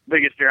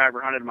 Biggest deer I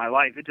ever hunted in my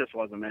life, it just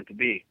wasn't meant to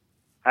be.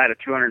 I had a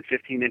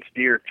 215-inch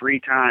deer 3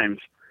 times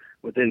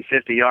within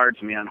 50 yards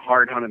of me on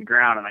hard hunted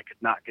ground, and I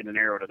could not get an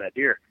arrow to that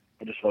deer.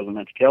 I just wasn't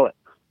meant to kill it.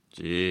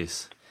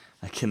 Jeez,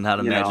 I cannot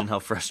imagine how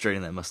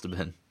frustrating that must have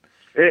been.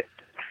 It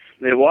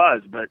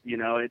was, but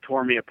it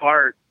tore me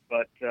apart.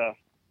 But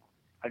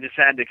I just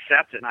had to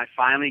accept it, and I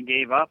finally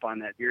gave up on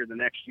that deer the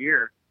next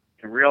year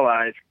and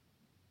realized,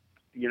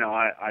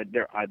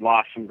 I'd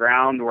lost some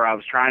ground where I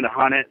was trying to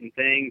hunt it and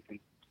things, and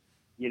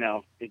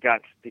it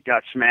got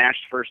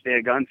smashed first day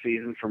of gun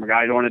season from a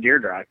guy doing a deer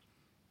drive.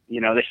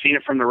 They seen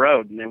it from the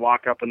road, and they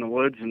walk up in the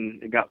woods,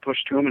 and it got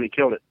pushed to him, and he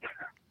killed it.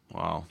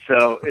 Wow.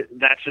 So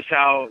that's just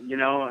how,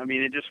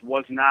 it just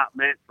was not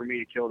meant for me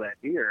to kill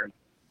that deer.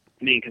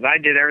 Because I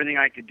did everything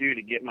I could do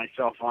to get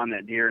myself on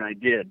that deer, and I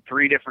did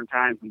 3 different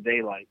times in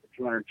daylight, the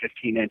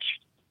 215-inch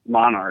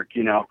monarch,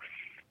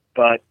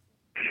 But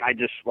I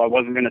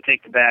wasn't going to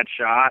take the bad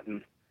shot,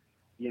 and,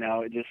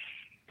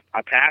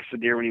 I passed the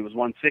deer when he was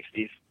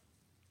 160s.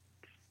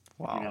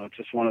 Wow. It's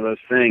just one of those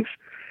things.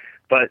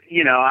 But,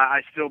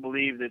 I still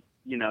believe that,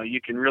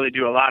 you can really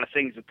do a lot of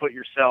things to put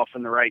yourself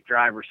in the right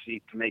driver's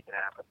seat to make it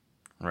happen.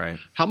 Right.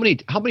 How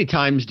many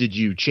times did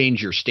you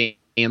change your stand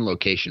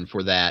location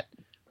for that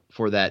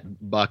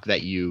buck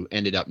that you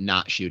ended up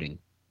not shooting?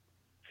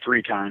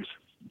 3 times.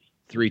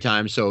 3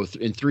 times. So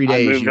in 3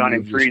 days, I moved on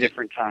him 3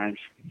 different times.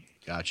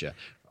 Gotcha.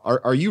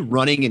 Are you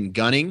running and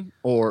gunning,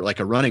 or like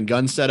a run and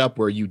gun setup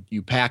where you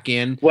pack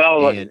in?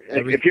 Well,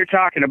 if you're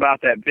talking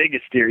about that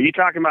biggest deer, are you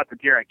talking about the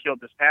deer I killed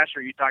this past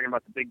year, or are you talking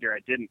about the big deer I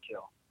didn't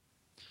kill?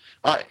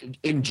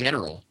 In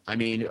general, I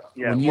mean,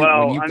 yeah.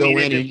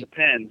 It just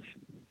depends.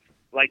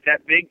 Like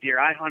that big deer,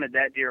 I hunted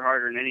that deer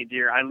harder than any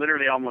deer. I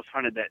literally almost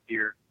hunted that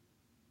deer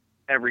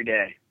every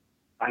day.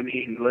 I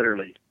mean,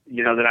 literally.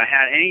 That I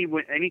had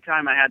any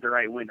time I had the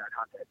right wind, I'd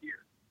hunt that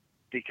deer,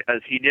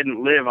 because he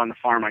didn't live on the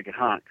farm I could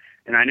hunt.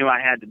 And I knew I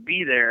had to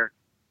be there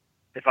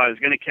if I was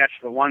going to catch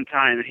the one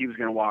time that he was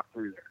going to walk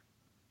through there,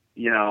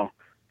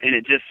 And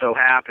it just so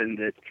happened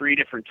that 3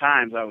 different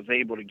times I was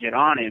able to get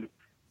on him,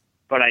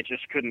 but I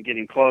just couldn't get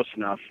him close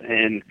enough.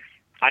 And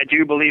I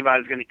do believe I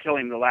was going to kill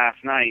him the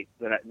last night,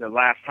 the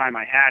last time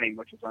I had him,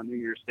 which was on New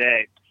Year's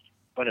Day.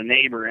 But a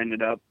neighbor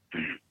ended up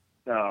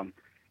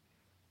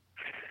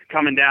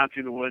coming down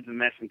through the woods and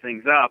messing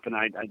things up, and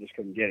I just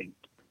couldn't get him.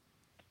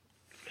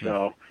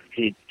 So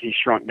he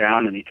shrunk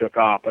down and he took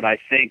off. But I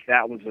think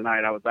that was the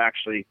night I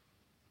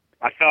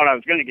thought I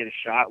was going to get a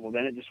shot. Well,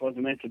 then it just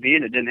wasn't meant to be,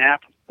 and it didn't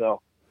happen.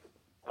 So,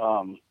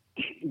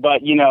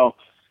 but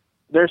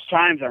there's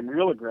times I'm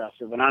real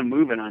aggressive and I'm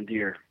moving on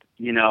deer,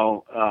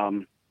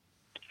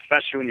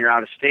 especially when you're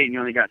out of state and you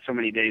only got so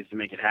many days to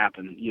make it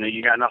happen.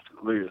 You got nothing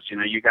to lose.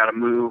 You got to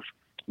move,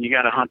 you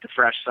got to hunt the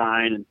fresh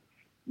sign. And,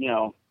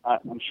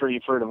 I'm sure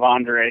you've heard of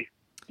Andre,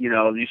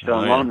 used to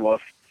own Lone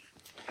Wolf.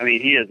 I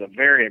mean, he is a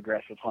very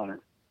aggressive hunter.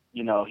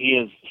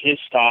 His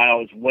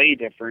style is way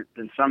different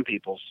than some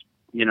people's.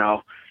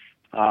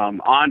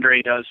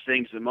 Andre does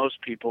things that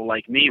most people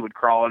like me would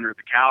crawl under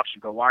the couch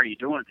and go, "Why are you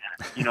doing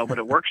that?" But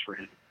it works for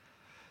him.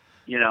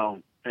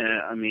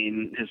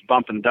 His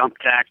bump and dump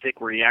tactic,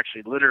 where he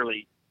actually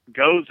literally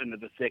goes into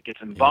the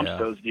thickets and bumps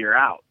those deer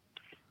out,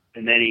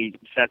 and then he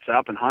sets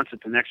up and hunts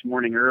it the next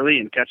morning early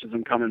and catches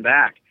them coming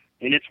back,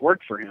 and it's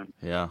worked for him.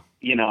 Yeah.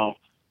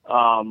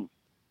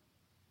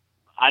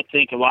 I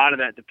think a lot of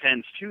that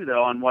depends too,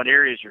 though, on what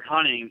areas you're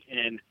hunting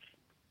and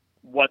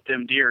what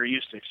them deer are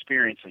used to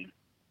experiencing.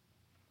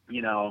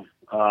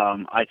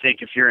 I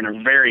think if you're in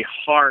a very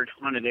hard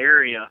hunted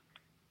area,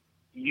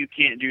 you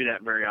can't do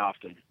that very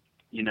often.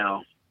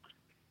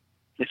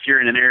 If you're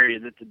in an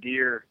area that the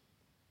deer,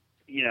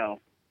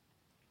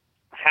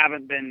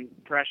 haven't been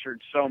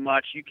pressured so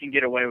much, you can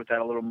get away with that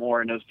a little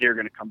more, and those deer are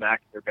going to come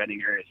back to their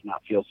bedding areas and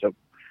not feel so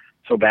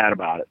bad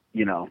about it.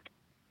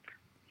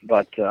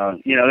 But,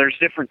 there's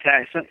different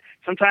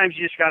sometimes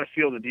you just got to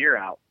feel the deer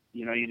out.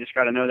 You just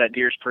got to know that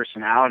deer's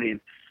personality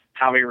and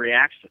how he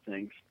reacts to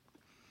things.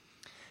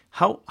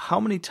 How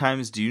many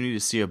times do you need to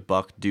see a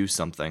buck do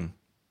something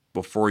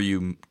before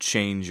you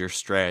change your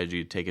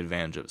strategy to take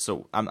advantage of it?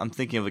 So I'm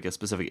thinking of like a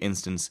specific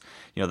instance,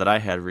 that I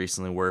had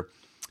recently where,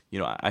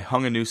 I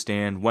hung a new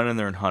stand, went in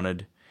there and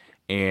hunted,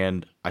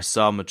 and I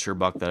saw a mature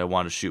buck that I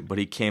wanted to shoot, but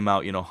he came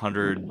out,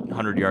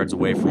 100 yards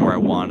away from where I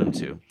wanted him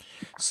to.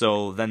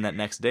 So then that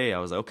next day I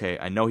was like, okay,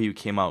 I know he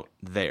came out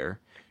there.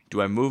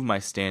 Do I move my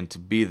stand to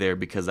be there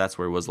because that's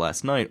where he was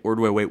last night, or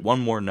do I wait one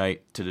more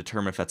night to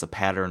determine if that's a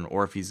pattern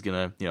or if he's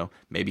going to,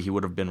 maybe he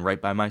would have been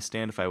right by my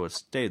stand if I would have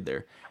stayed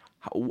there?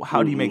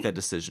 How do you make that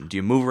decision? Do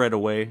you move right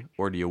away,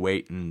 or do you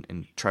wait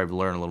and try to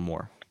learn a little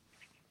more?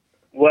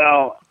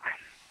 Well,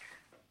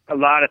 a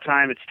lot of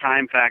time it's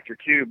time factor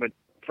too, but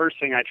first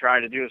thing I try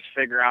to do is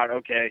figure out,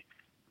 okay,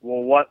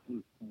 well,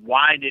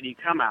 why did he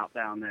come out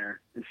down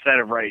there instead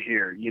of right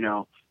here,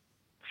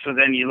 So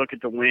then you look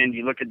at the wind,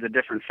 you look at the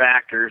different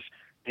factors,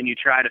 and you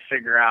try to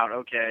figure out,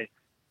 okay,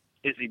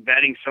 is he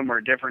bedding somewhere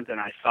different than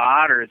I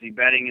thought, or is he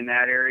bedding in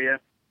that area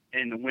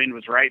and the wind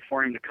was right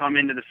for him to come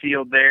into the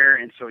field there,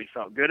 and so he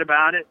felt good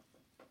about it?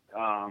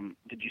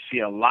 Did you see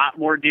a lot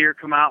more deer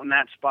come out in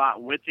that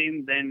spot with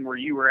him than where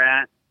you were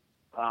at?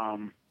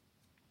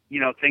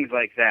 Things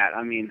like that.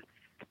 I mean,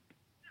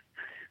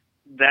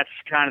 that's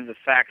kind of the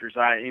factors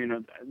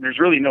there's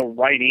really no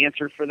right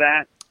answer for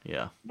that.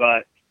 Yeah.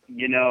 But,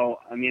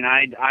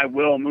 I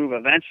will move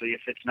eventually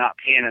if it's not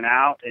panning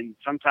out. And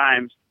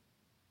sometimes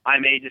I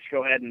may just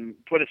go ahead and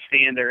put a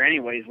stand there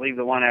anyways, leave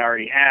the one I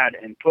already had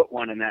and put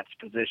one in that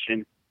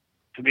position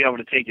to be able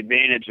to take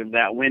advantage of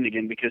that wind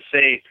again. Because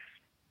a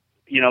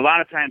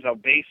lot of times I'll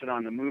base it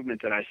on the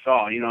movement that I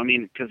saw,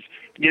 because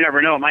you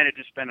never know. It might have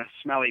just been a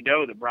smelly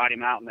doe that brought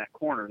him out in that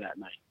corner that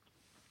night,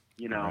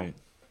 Right.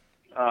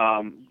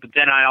 But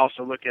then I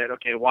also look at,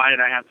 okay, why did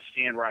I have the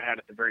stand where I had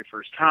it the very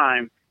first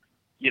time?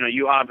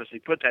 You obviously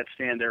put that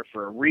stand there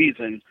for a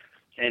reason.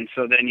 And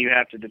so then you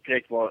have to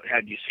depict, well,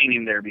 had you seen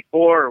him there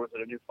before, or was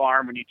it a new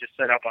farm when you just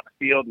set up on the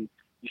field and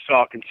you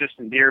saw a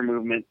consistent deer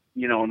movement,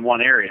 in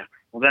one area?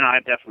 Well, then I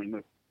definitely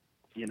move,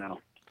 Yeah.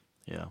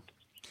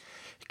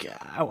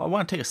 I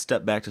want to take a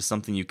step back to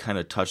something you kind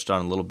of touched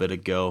on a little bit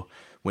ago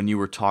when you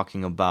were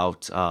talking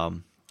about, I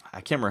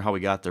can't remember how we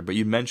got there, but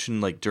you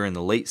mentioned like during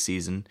the late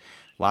season,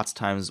 lots of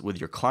times with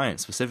your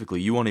clients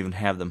specifically, you won't even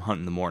have them hunt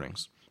in the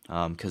mornings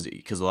because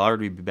they'll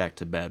already be back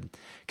to bed.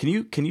 Can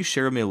you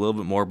share with me a little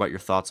bit more about your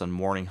thoughts on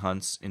morning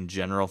hunts in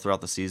general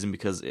throughout the season?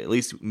 Because at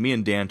least me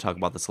and Dan talk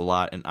about this a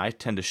lot, and I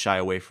tend to shy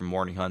away from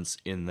morning hunts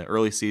in the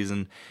early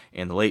season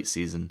and the late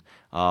season.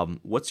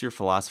 What's your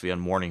philosophy on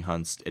morning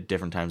hunts at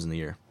different times in the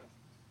year?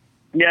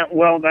 Yeah,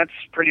 well, that's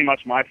pretty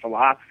much my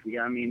philosophy.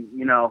 I mean,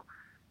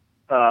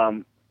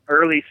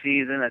 early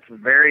season, that's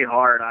very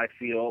hard, I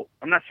feel.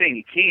 I'm not saying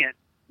you can't,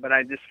 but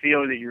I just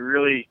feel that you're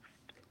really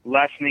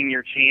lessening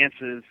your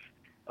chances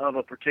of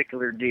a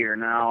particular deer.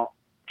 Now,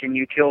 can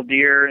you kill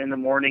deer in the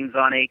mornings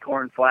on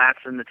acorn flats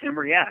in the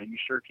timber? Yeah, you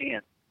sure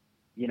can,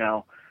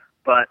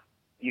 but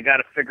you got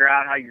to figure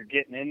out how you're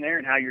getting in there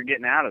and how you're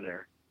getting out of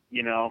there,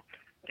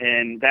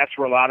 and that's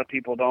where a lot of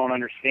people don't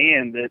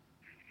understand that.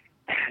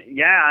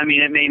 Yeah, I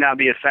mean, it may not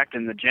be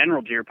affecting the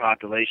general deer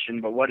population,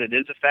 but what it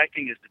is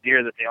affecting is the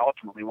deer that they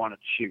ultimately wanted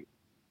to shoot.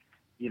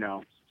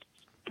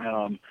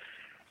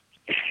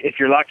 If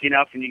you're lucky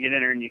enough and you get in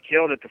there and you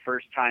killed it the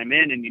first time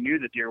in and you knew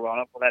the deer well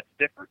enough, well, that's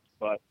different.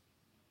 But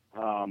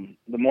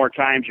the more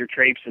times you're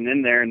traipsing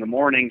in there in the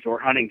mornings or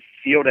hunting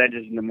field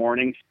edges in the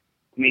mornings,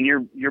 I mean,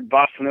 you're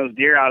busting those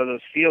deer out of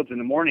those fields in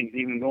the mornings,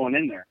 even going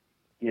in there,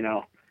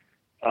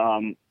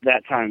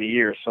 that time of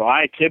year. So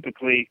I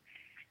typically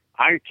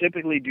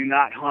do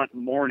not hunt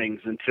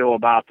mornings until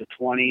about the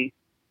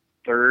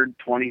 23rd,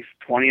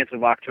 20th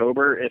of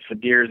October, if the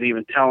deer is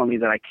even telling me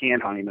that I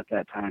can't hunt him at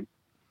that time.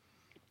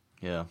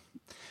 Yeah.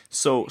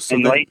 So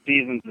and late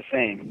season's the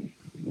same.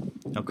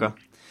 Okay.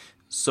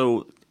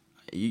 So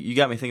you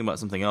got me thinking about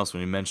something else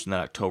when you mentioned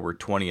that October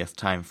 20th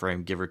time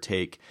frame, give or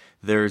take.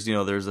 There's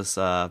this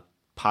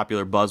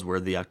popular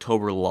buzzword, the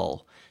October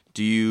lull.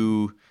 Do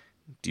you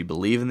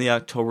believe in the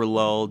October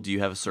lull? Do you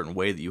have a certain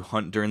way that you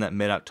hunt during that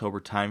mid-October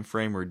time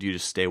frame, or do you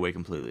just stay away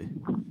completely?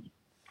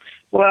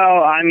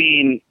 Well, I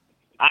mean,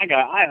 I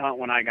hunt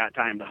when I got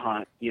time to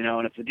hunt,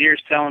 and if the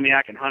deer's telling me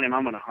I can hunt him,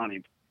 I'm going to hunt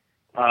him.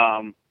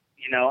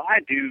 I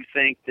do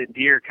think that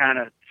deer kind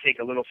of take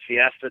a little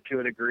siesta to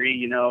a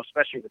degree,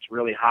 especially if it's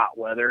really hot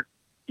weather.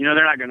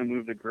 They're not going to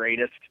move the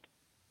greatest,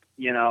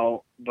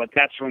 but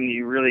that's when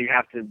you really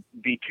have to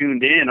be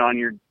tuned in on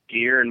your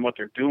deer and what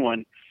they're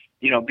doing.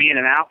 Being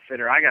an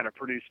outfitter, I got to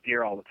produce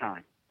deer all the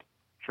time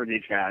for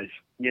these guys,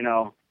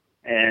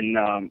 and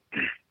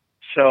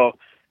so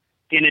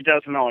it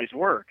doesn't always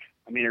work.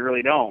 I mean, it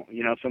really don't.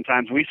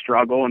 Sometimes we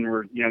struggle and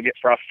we're, get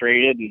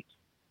frustrated,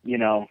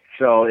 and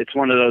so it's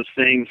one of those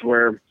things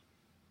where,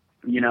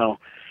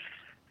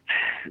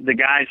 the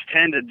guys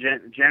tend to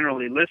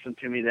generally listen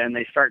to me. Then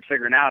they start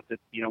figuring out that,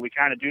 we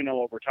kind of do know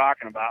what we're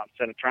talking about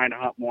instead of trying to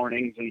hunt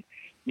mornings and,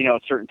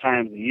 at certain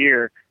times of the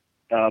year.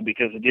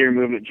 Because the deer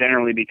movement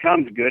generally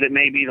becomes good. It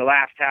may be the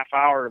last half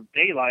hour of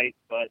daylight,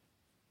 but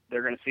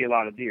they're going to see a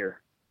lot of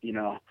deer,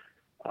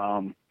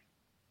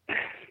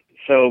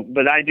 So,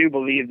 but I do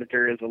believe that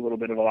there is a little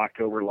bit of a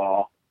October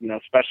law,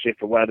 especially if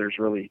the weather's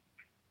really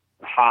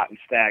hot and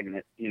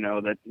stagnant,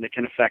 that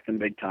can affect them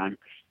big time.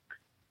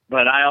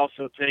 But I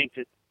also think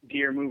that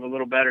deer move a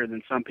little better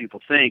than some people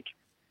think.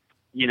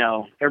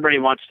 Everybody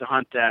wants to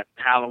hunt that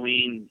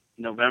Halloween,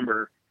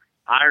 November.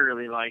 I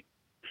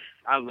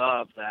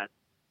love that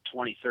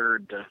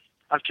 23rd.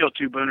 I've killed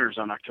 2 booners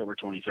on October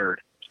 23rd.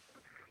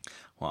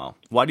 Wow.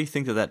 Why do you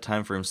think that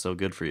time frame is so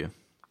good for you?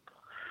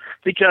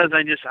 Because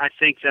I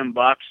think them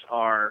bucks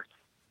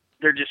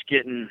they're just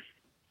getting,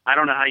 I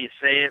don't know how you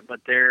say it,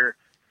 but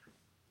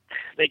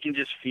they can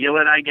just feel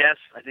it, I guess.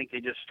 I think they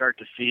just start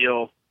to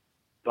feel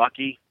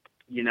bucky.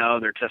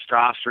 Their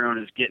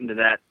testosterone is getting to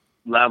that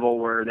level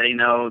where they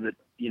know that,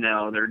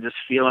 they're just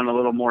feeling a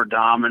little more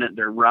dominant.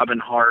 They're rubbing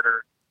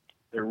harder.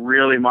 They're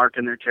really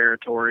marking their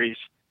territories.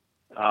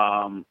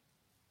 And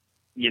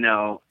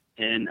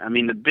I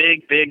mean, the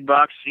big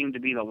bucks seem to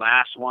be the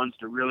last ones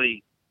to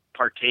really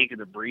partake of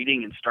the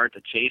breeding and start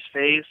the chase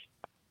phase.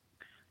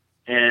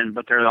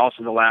 But they're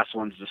also the last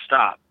ones to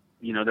stop.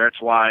 That's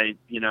why,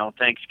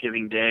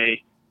 Thanksgiving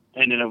Day,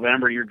 end of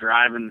November, you're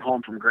driving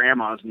home from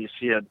grandma's and you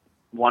see a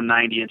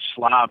 190-inch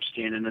slob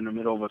standing in the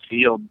middle of a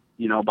field,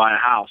 by a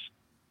house,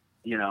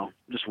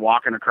 just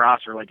walking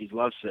across her like he's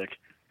lovesick,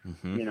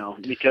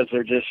 because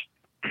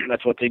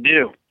that's what they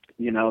do.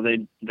 They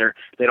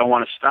don't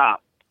want to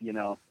stop,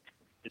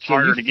 it's So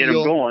harder to get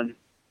them going.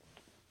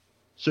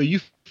 So you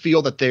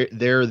feel that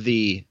they're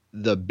the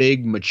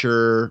big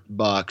mature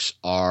bucks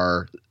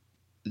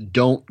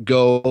don't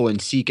go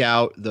and seek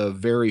out the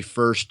very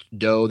first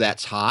doe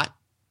that's hot?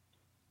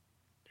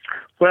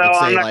 Well,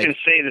 I'm not going to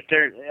say that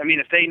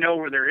if they know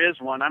where there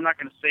is one, I'm not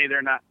going to say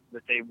that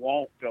they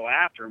won't go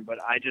after them, but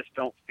I just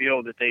don't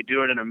feel that they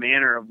do it in a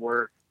manner of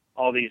where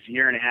all these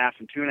 1.5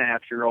 and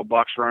 2.5-year-old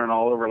bucks running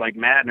all over like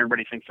mad and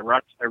everybody's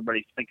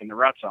thinking the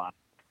rut's on,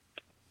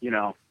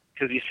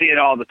 because you see it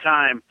all the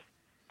time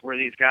where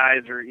these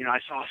guys are, I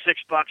saw 6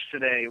 bucks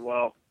today.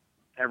 Well,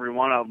 every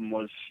one of them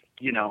was,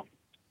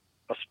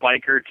 a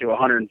spiker to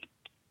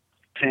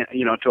 110,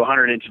 to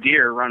 100-inch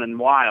deer running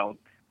wild,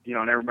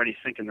 and everybody's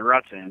thinking the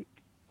rut's in.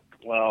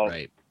 Well,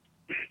 right.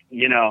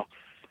 And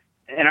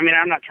I mean,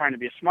 I'm not trying to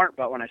be a smart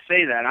butt when I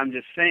say that. I'm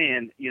just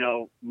saying,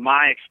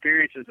 my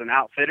experience as an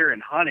outfitter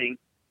and hunting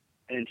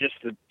and just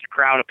the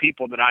crowd of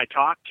people that I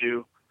talk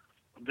to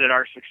that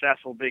are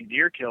successful big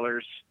deer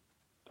killers,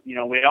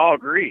 we all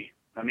agree.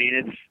 I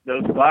mean,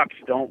 those bucks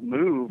don't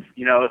move,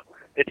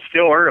 it's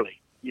still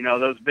early.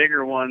 Those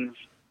bigger ones,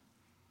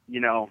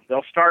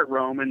 they'll start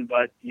roaming,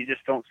 but you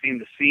just don't seem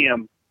to see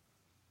them,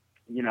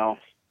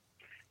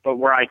 but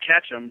where I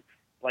catch them,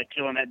 like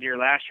killing that deer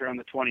last year on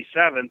the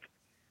 27th,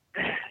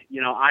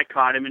 I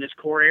caught him in his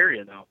core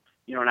area though,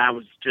 and I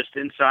was just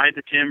inside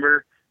the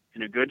timber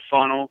in a good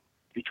funnel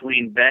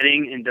between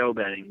bedding and doe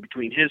bedding,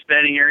 between his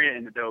bedding area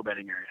and the doe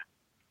bedding area.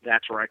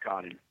 That's where I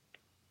caught him.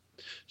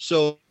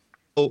 So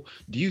do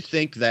you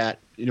think that,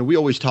 we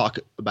always talk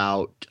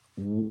about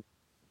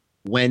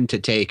when to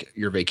take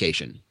your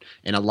vacation,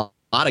 and a lot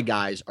of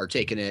guys are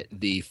taking it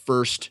the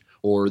first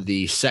or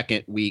the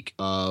second week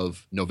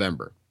of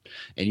November,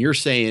 and you're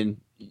saying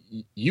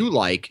you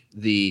like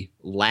the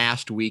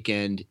last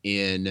weekend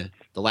in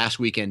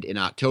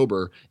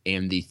October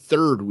and the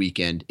third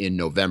weekend in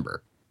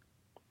November.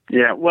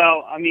 Yeah.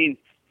 Well, I mean,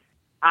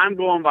 I'm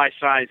going by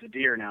size of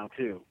deer now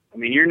too. I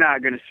mean, you're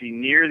not going to see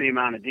near the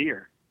amount of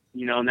deer,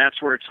 and that's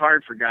where it's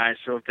hard for guys.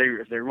 So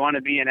if they want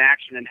to be in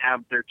action and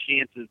have their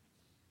chances,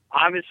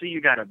 obviously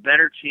you got a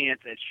better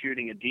chance at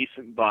shooting a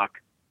decent buck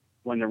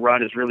when the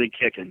rut is really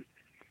kicking,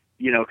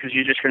 because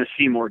you're just going to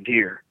see more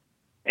deer.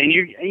 And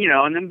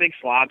and them big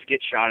slobs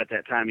get shot at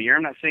that time of year.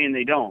 I'm not saying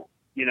they don't,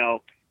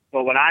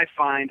 but what I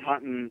find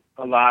hunting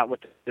a lot with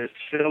this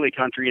silly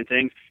country and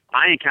things,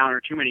 I encounter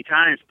too many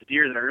times the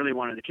deer that I really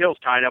wanted to kill is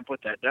tied up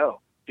with that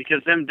doe,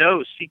 because them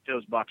does seek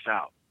those bucks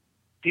out.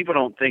 People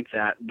don't think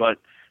that, but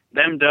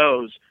them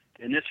does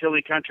in this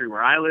hilly country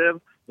where I live,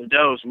 the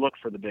does look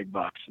for the big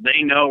bucks.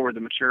 They know where the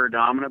mature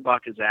dominant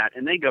buck is at,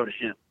 and they go to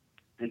him.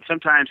 And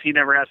sometimes he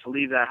never has to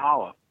leave that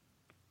hollow.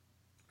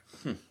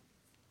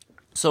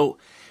 So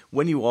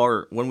when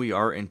we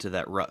are into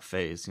that rut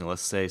phase,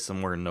 let's say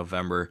somewhere in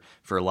November,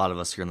 for a lot of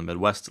us here in the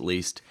Midwest at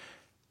least,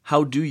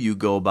 how do you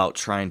go about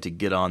trying to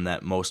get on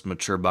that most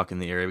mature buck in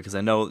the area? Because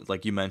I know,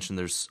 like you mentioned,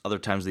 there's other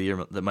times of the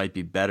year that might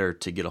be better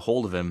to get a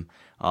hold of him.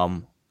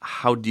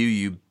 How do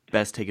you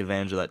best take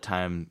advantage of that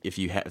time if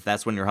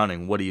that's when you're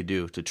hunting? What do you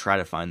do to try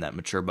to find that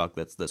mature buck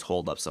that's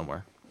holed up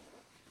somewhere?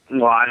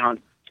 Well,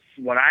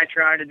 what I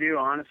try to do,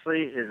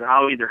 honestly, is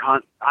I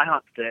hunt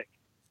thick.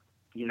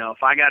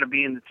 If I got to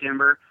be in the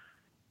timber,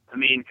 I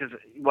mean, because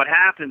what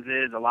happens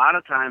is a lot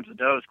of times the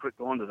does quit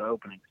going to the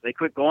openings. They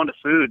quit going to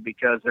food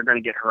because they're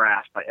going to get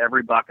harassed by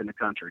every buck in the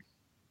country,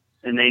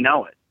 and they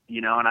know it.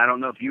 And I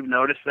don't know if you've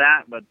noticed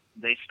that, but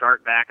they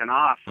start backing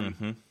off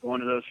and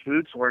going to those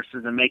food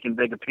sources and making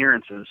big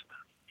appearances.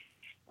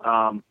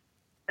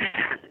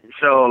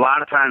 So a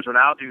lot of times what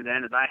I'll do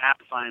then is I have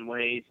to find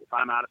ways, if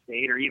I'm out of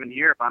state or even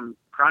here, if I'm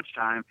crunch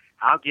time,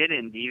 I'll get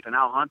in deep and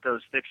I'll hunt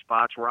those thick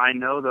spots where I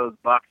know those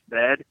bucks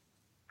bed,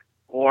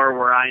 or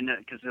where I know,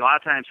 because a lot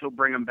of times he'll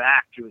bring them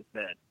back to his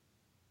bed.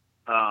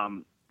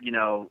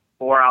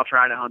 Or I'll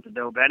try to hunt the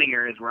doe bedding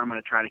areas where I'm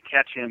going to try to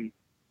catch him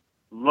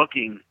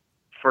looking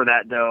for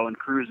that doe and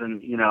cruising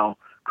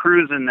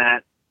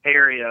that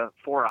area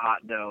for a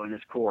hot doe in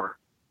his core.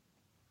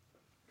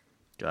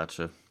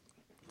 Gotcha.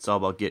 It's all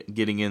about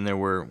getting in there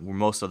where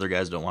most other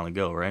guys don't want to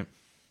go, right?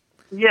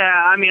 Yeah,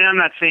 I mean, I'm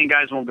not saying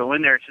guys won't go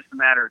in there. It's just a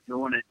matter of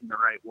doing it in the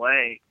right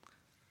way,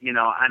 and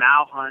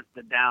I'll hunt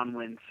the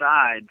downwind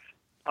sides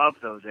of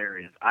those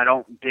areas. I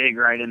don't dig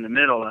right in the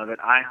middle of it.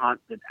 I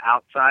hunt the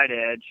outside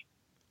edge.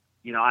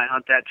 I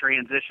hunt that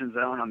transition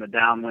zone on the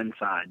downwind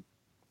side,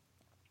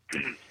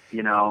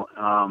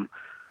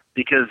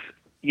 because,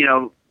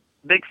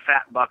 big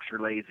fat bucks are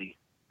lazy.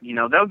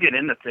 They'll get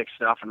in the thick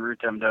stuff and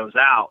root them does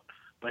out,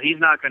 but he's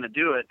not going to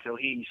do it till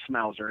he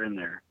smells her in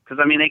there.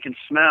 Because, they can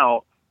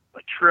smell a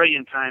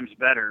trillion times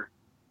better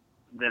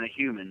than a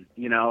human,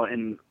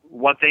 and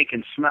what they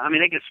can smell.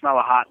 They can smell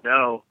a hot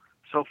doe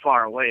so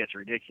far away, it's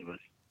ridiculous,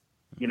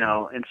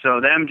 and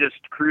so them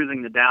just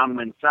cruising the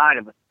downwind side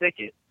of a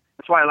thicket.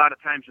 That's why a lot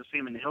of times you'll see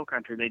them in the hill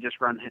country, they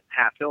just run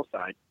half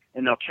hillside,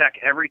 and they'll check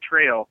every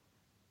trail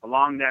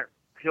along that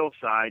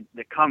hillside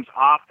that comes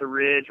off the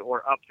ridge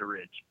or up the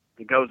ridge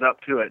that goes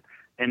up to it.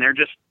 And they're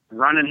just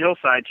running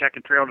hillside,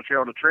 checking trail to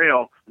trail to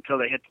trail until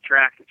they hit the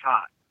track that's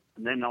hot.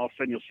 And then all of a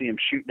sudden you'll see them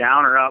shoot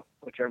down or up,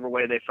 whichever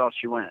way they felt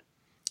she went.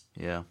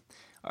 Yeah.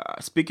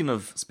 Speaking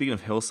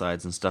of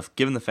hillsides and stuff,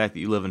 given the fact that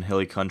you live in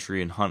hilly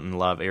country and hunt in a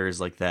lot of areas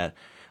like that,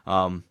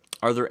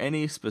 are there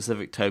any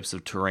specific types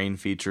of terrain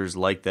features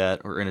like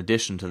that, or in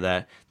addition to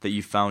that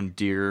you found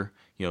deer,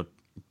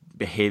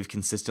 behave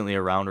consistently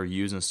around or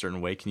use in a certain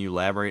way? Can you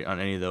elaborate on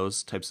any of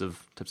those types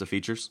of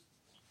features?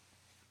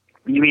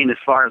 You mean as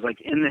far as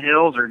like in the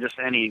hills, or just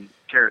any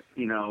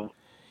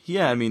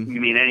Yeah, You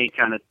mean any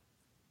kind of?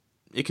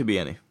 It could be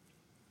any.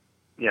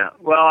 Yeah.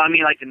 Well,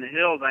 like in the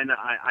hills,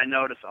 I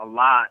notice a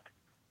lot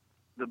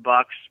the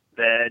bucks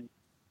bed.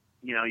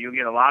 You'll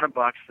get a lot of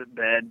bucks that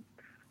bed,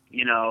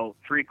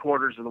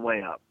 3/4 of the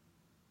way up.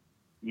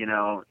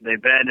 They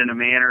bed in a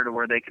manner to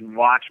where they can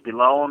watch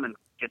below them and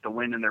get the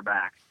wind in their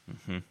back.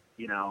 Mm-hmm.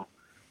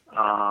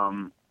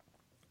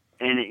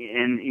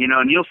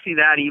 And you'll see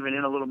that even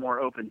in a little more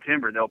open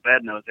timber. They'll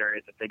bed in those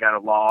areas if they got a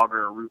log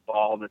or a root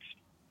ball that's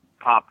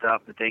popped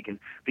up that they can,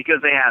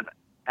 because they have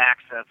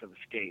access of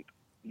escape.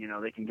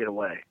 They can get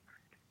away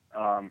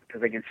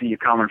because they can see you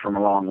coming from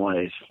a long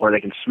ways, or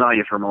they can smell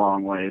you from a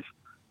long ways.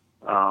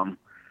 But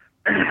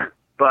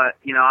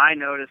I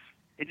notice,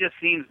 it just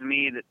seems to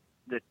me that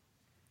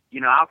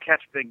I'll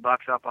catch big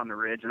bucks up on the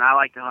ridge, and I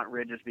like to hunt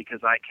ridges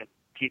because I can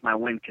keep my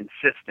wind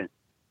consistent.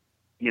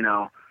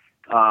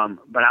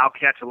 But I'll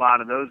catch a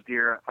lot of those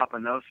deer up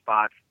in those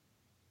spots,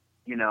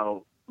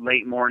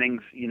 late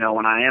mornings,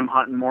 when I am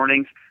hunting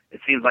mornings.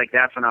 It seems like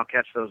that's when I'll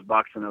catch those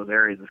bucks in those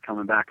areas, is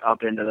coming back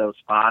up into those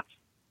spots.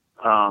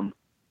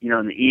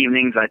 In the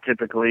evenings, I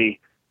typically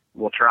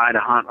will try to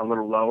hunt a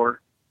little lower,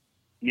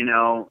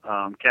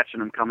 catching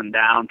them coming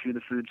down to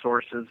the food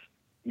sources,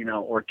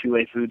 or to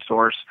a food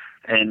source,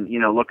 and,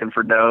 looking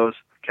for does,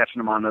 catching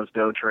them on those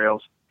doe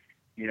trails,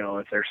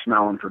 if they're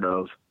smelling for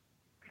does.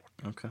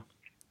 Okay.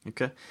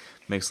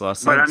 Makes a lot of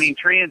sense. But,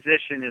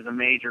 transition is a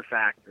major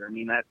factor.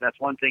 That's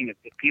one thing that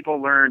if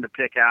people learn to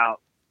pick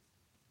out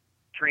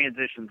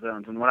transition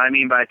zones. And what I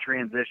mean by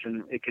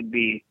transition, it could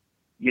be,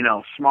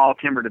 small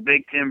timber to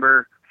big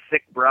timber,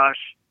 thick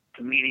brush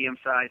to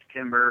medium-sized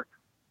timber,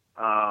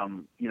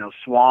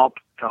 swamp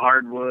to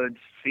hardwoods,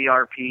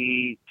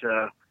 CRP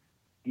to,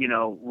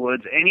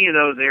 woods. Any of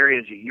those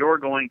areas, you're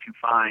going to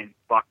find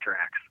buck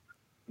tracks.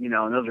 And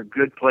those are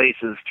good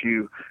places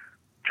to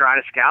try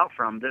to scout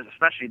from,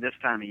 especially this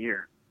time of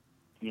year.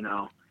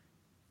 Yeah,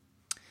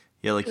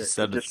 like you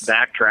said, just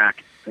backtrack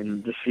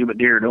and just see what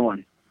deer are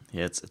doing.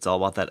 Yeah, it's all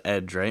about that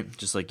edge, right?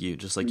 Just like you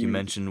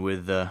mentioned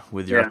with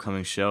your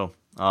upcoming show.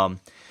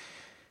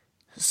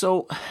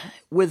 So,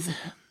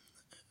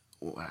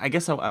 I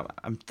guess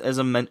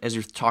as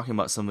you're talking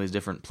about some of these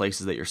different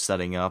places that you're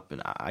setting up,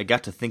 and I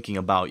got to thinking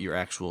about your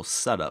actual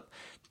setup.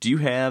 Do you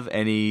have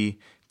any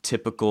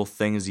typical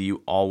things that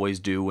you always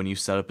do when you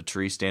set up a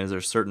tree stand? Is there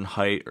a certain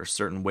height or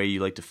certain way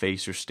you like to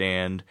face your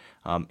stand?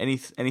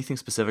 Anything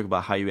specific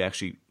about how you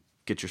actually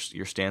get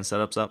your stand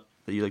setups up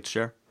that you like to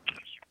share?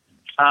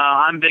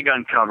 I'm big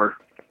on cover.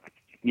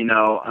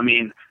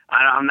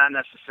 I'm not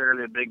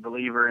necessarily a big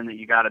believer in that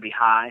you got to be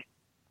high.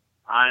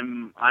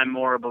 I'm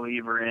more a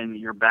believer in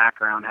your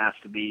background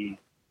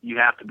you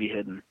have to be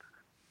hidden.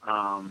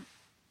 I've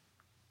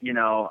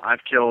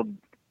killed,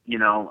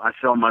 I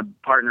saw my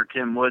partner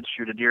Tim Woods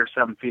shoot a deer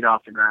 7 feet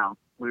off the ground.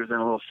 We was in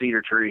a little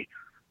cedar tree,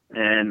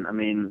 and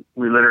we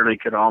literally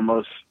could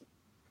almost.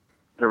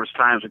 There was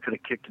times we could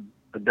have kicked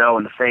the doe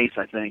in the face,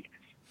 I think.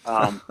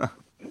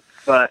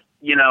 But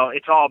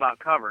it's all about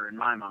cover in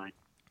my mind.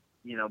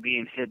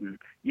 being hidden.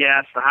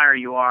 Yes, the higher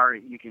you are,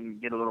 you can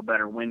get a little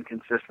better wind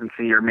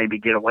consistency or maybe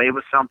get away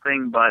with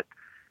something. But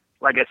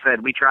like I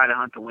said, we try to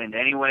hunt the wind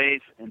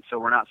anyways, and so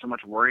we're not so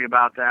much worried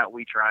about that.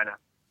 We try to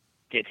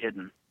get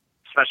hidden,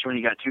 especially when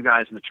you got two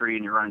guys in the tree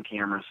and you're running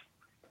cameras.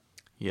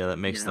 Yeah, that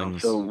makes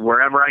things. So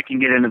wherever I can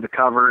get into the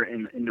cover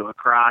and into a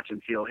crotch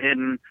and feel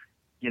hidden,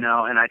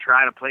 and I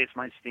try to place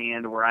my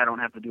stand where I don't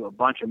have to do a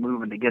bunch of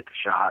moving to get the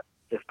shot,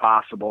 if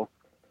possible.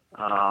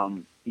 I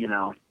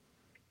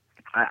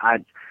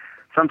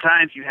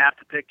sometimes you have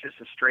to pick just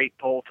a straight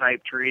pole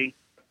type tree,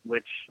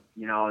 which,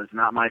 is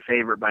not my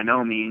favorite by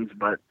no means,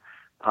 but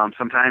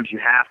sometimes you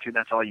have to,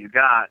 that's all you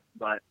got.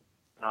 But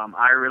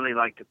I really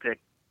like to pick,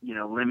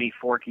 limby,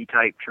 forky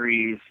type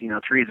trees,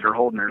 trees that are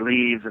holding their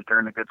leaves if they're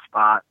in a good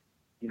spot.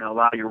 A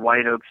lot of your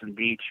white oaks and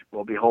beech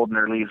will be holding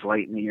their leaves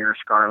late in the year.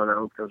 Scarlet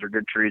oak, those are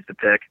good trees to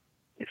pick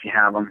if you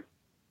have them.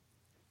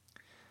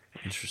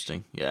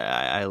 Interesting.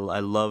 Yeah, I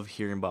love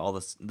hearing about all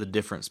the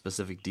different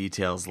specific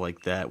details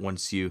like that.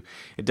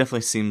 It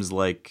definitely seems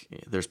like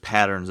there's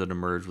patterns that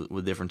emerge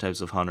with different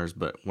types of hunters,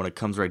 but when it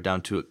comes right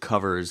down to it,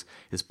 cover is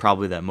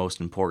probably that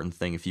most important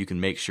thing. If you can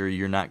make sure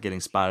you're not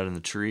getting spotted in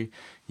the tree,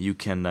 you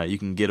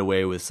can get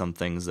away with some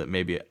things that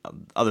maybe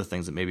other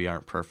things that maybe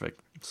aren't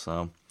perfect.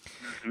 So.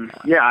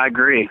 Yeah, I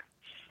agree.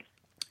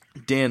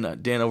 Dan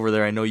over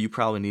there, I know you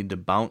probably need to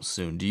bounce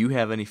soon. Do you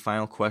have any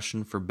final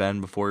question for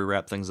Ben before we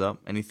wrap things up?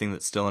 Anything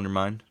that's still on your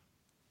mind?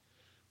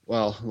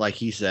 Well, like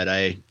he said,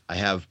 I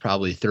have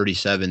probably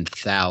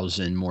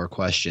 37,000 more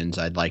questions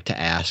I'd like to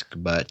ask,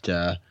 but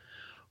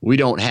we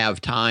don't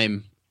have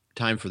time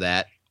for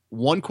that.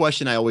 One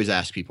question I always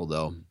ask people,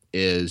 though,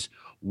 is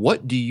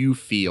what do you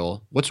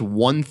feel, what's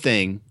one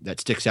thing that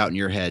sticks out in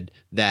your head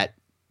that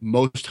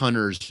most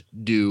hunters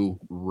do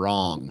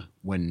wrong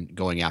when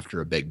going after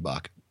a big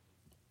buck?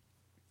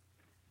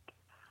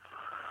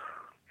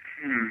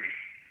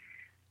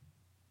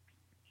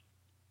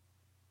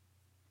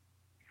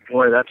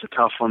 Boy, that's a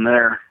tough one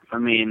there. I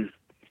mean,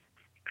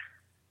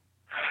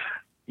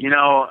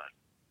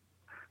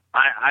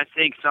 I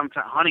think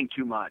sometimes hunting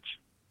too much,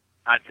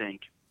 that's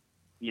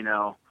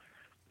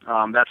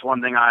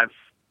one thing I've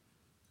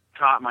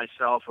taught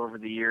myself over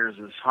the years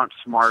is hunt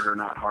smarter,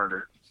 not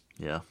harder.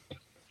 Yeah.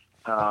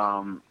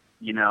 And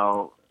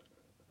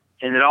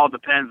it all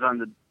depends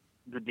on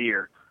the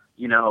deer.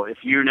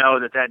 If you know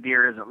that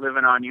deer isn't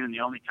living on you and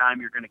the only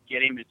time you're going to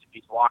get him is if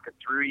he's walking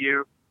through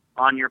you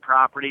on your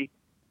property,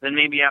 then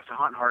maybe you have to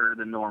hunt harder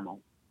than normal.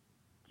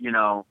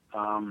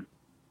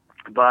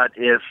 But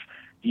if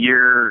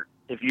you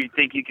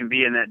think you can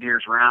be in that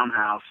deer's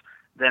roundhouse,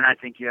 then I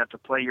think you have to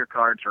play your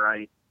cards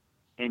right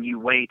and you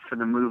wait for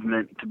the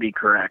movement to be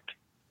correct.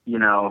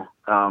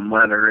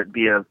 Whether it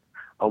be a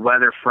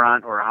weather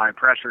front or a high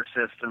pressure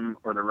system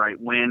or the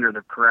right wind or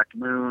the correct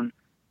moon,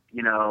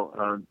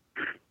 a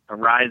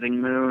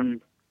rising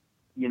moon,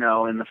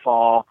 in the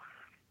fall,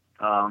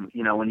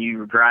 when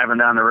you're driving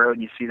down the road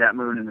and you see that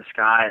moon in the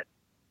sky at,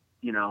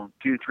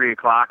 2-3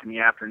 o'clock in the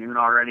afternoon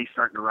already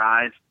starting to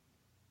rise,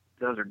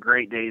 those are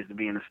great days to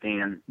be in a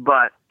stand.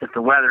 But if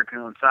the weather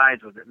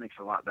coincides with it, it makes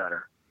it a lot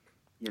better,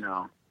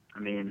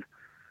 and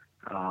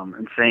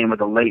same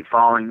with a late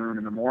falling moon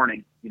in the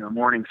morning.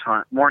 Morning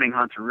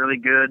hunts are really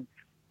good.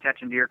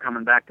 Catching deer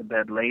coming back to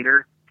bed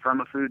later from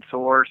a food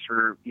source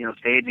or,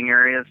 staging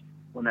areas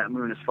when that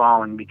moon is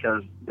falling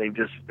because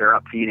they're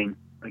up feeding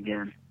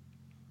again.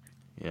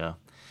 Yeah.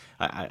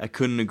 I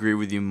couldn't agree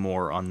with you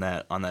more on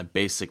that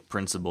basic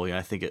principle.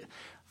 I think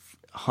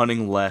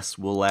hunting less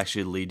will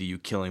actually lead to you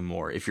killing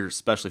more.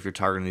 Especially if you're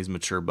targeting these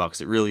mature bucks,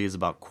 it really is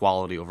about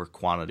quality over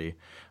quantity.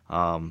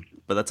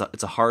 But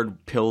it's a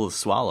hard pill to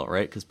swallow,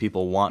 right? Because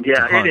people want to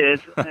hunt. Yeah, it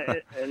is,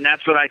 and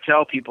that's what I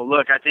tell people.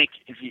 Look, I think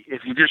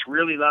if you just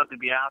really love to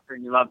be out there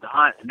and you love to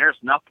hunt, and there's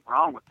nothing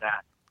wrong with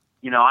that.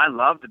 I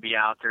love to be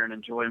out there and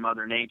enjoy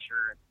Mother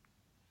Nature,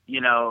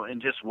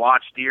 and just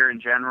watch deer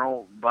in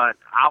general. But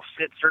I'll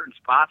sit certain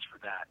spots for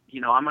that.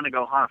 I'm going to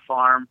go hunt a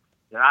farm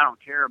that I don't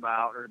care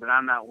about or that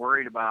I'm not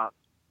worried about.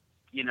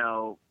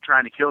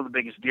 Trying to kill the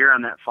biggest deer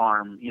on that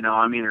farm.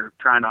 I'm either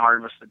trying to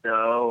harvest a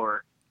doe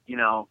or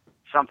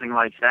something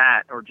like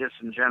that, or just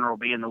in general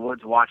be in the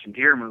woods watching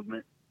deer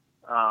movement.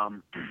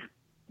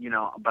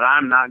 But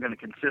I'm not going to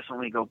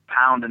consistently go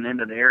pounding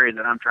into the area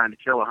that I'm trying to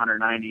kill a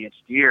 190-inch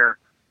deer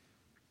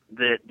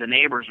that the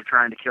neighbors are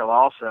trying to kill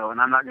also, and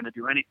I'm not going to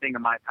do anything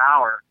in my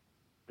power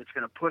that's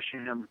going to push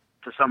him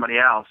to somebody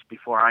else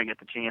before I get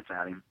the chance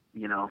at him.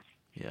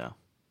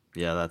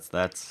 Yeah, that's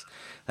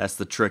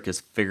the trick, is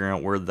figuring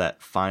out where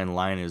that fine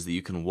line is that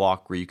you can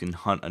walk, where you can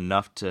hunt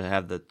enough to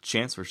have the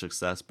chance for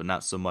success, but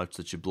not so much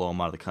that you blow them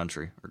out of the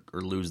country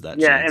or lose that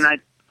chance. Yeah, and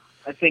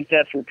I think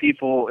that's where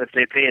people, if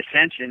they pay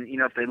attention,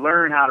 if they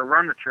learn how to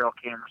run the trail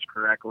cameras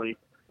correctly,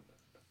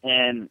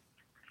 and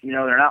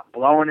they're not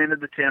blowing into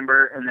the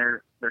timber, and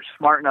they're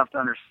smart enough to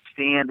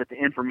understand that the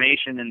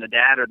information and the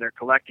data they're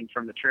collecting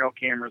from the trail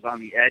cameras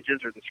on the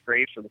edges or the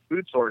scrapes or the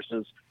food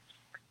sources,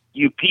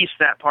 you piece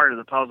that part of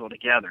the puzzle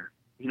together.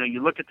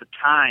 You look at the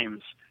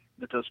times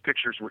that those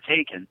pictures were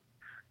taken.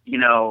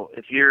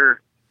 If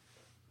you're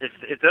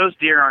if those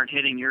deer aren't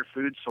hitting your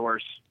food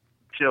source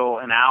till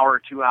an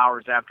hour, 2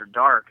 hours after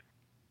dark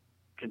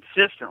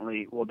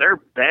consistently, well, they're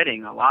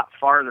bedding a lot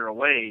farther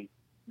away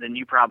than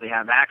you probably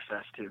have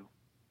access to,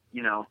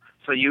 you know.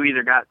 So you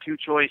either got two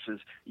choices.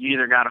 You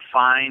either got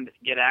to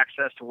get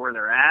access to where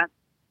they're at,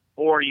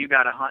 or you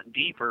got to hunt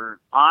deeper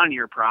on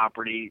your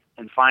property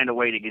and find a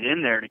way to get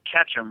in there to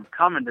catch them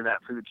coming to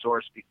that food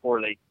source before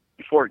it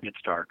gets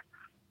dark,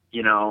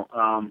 you know.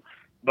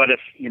 But if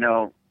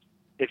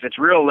it's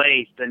real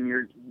late, then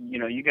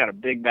you got a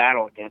big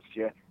battle against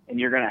you, and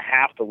you're going to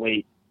have to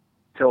wait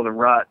till the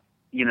rut,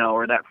 you know,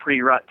 or that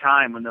pre-rut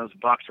time when those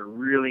bucks are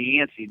really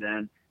antsy.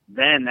 Then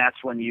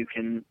that's when you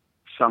can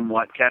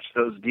somewhat catch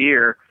those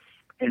deer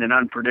in an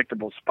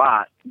unpredictable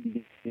spot,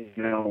 you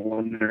know,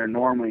 when they're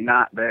normally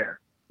not there.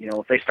 You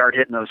know, if they start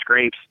hitting those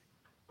scrapes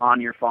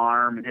on your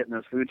farm and hitting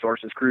those food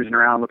sources, cruising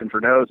around looking for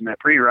does in that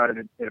pre-rut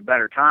at a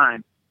better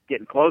time,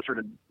 getting closer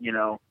to, you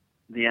know,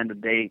 the end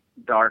of day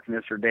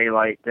darkness or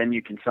daylight, then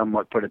you can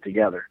somewhat put it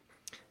together.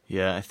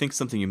 Yeah, I think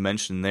something you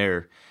mentioned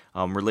there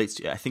relates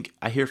to, I think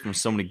I hear from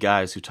so many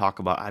guys who talk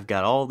about, I've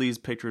got all these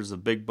pictures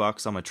of big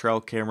bucks on my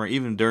trail camera,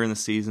 even during the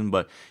season,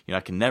 but you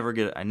know,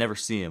 I never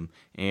see them.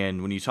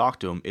 And when you talk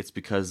to them, it's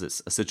because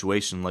it's a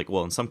situation like,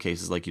 well, in some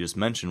cases, like you just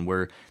mentioned,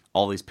 where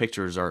all these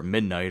pictures are at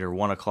midnight or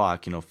 1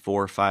 o'clock, you know,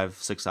 4, 5,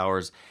 6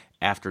 hours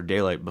after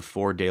daylight,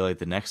 before daylight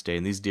the next day.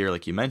 And these deer,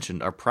 like you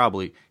mentioned, are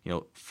probably, you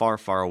know, far,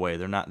 far away.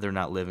 They're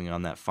not living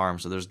on that farm.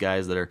 So there's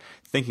guys that are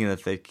thinking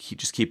that they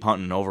just keep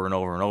hunting over and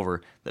over and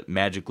over, that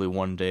magically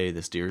one day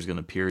this deer is going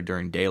to appear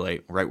during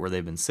daylight right where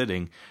they've been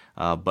sitting.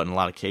 But in a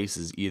lot of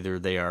cases, either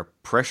they are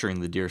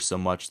pressuring the deer so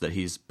much that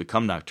he's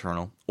become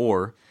nocturnal,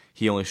 or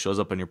he only shows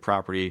up on your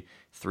property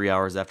 3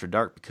 hours after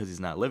dark because he's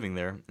not living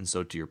there. And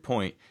so to your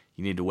point,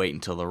 you need to wait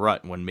until the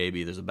rut when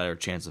maybe there's a better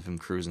chance of him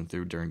cruising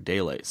through during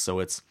daylight. So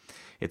it's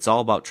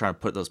all about trying to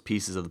put those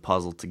pieces of the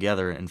puzzle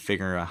together and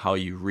figuring out how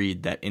you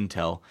read that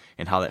intel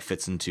and how that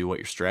fits into what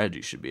your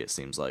strategy should be, it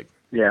seems like.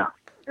 Yeah,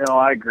 you know,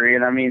 I agree.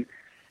 And I mean,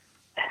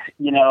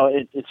 you know,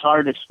 it's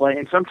hard to explain.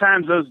 And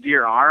sometimes those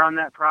deer are on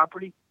that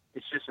property.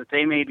 It's just that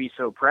they may be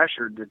so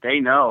pressured that they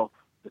know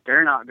that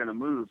they're not going to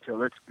move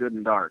till it's good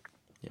and dark.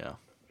 Yeah.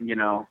 You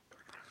know,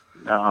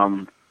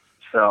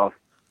 so.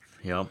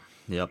 Yep.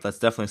 That's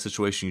definitely a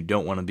situation you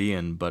don't want to be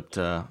in, but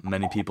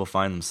many people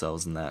find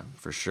themselves in that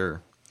for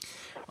sure.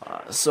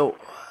 So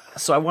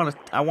I want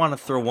to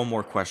throw one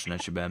more question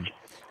at you, Ben.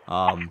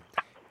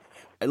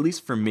 At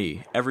least for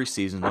me, every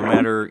season,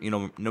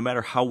 no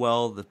matter how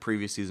well the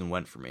previous season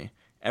went for me,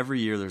 every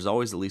year there's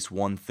always at least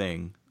one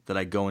thing that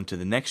I go into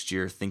the next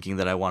year thinking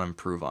that I want to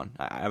improve on.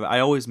 I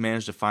always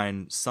manage to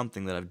find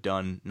something that I've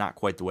done not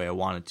quite the way I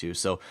wanted to.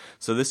 So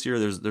this year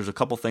there's a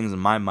couple things in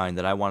my mind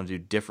that I want to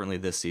do differently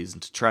this season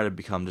to try to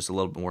become just a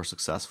little bit more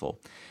successful.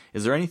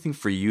 Is there anything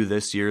for you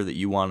this year that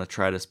you want to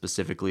try to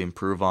specifically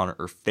improve on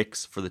or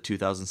fix for the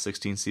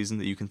 2016 season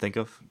that you can think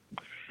of?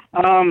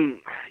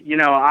 You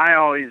know, I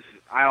always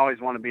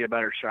want to be a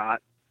better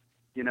shot,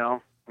 you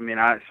know. I mean,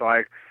 I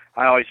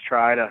always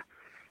try to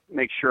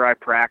make sure I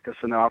practice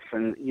enough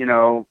and, you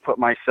know, put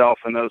myself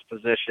in those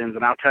positions.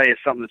 And I'll tell you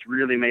something that's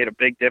really made a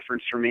big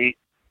difference for me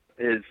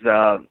is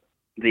the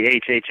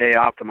HHA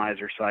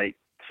optimizer sight,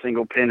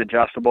 single pin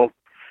adjustable.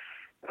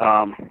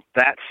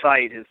 That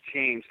sight has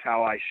changed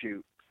how I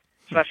shoot,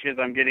 especially as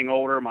I'm getting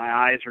older. My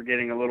eyes are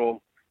getting a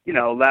little, you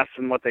know, less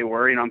than what they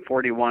were. You know, I'm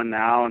 41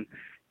 now, and,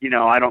 you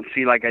know, I don't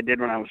see like I did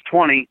when I was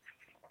 20,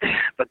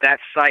 but that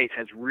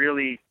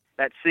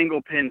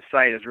single pin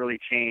sight has really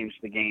changed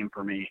the game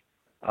for me.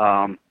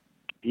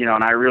 You know,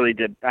 and I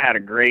had a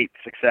great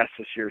success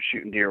this year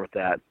shooting deer with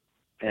that.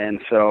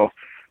 And so,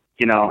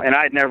 you know, and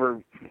I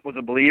never was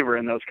a believer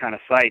in those kind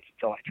of sights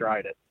until I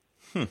tried it.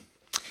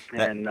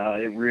 And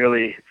it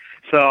really,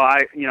 so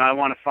I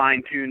want to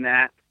fine tune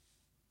that,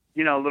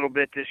 you know, a little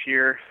bit this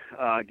year,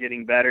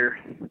 getting better,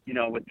 you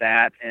know, with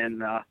that.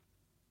 And,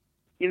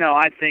 you know,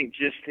 I think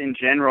just in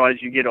general, as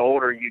you get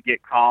older, you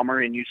get calmer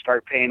and you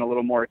start paying a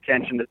little more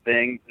attention to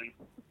things.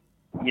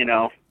 And, you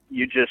know,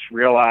 you just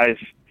realize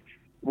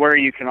where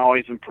you can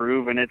always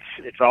improve. And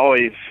it's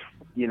always,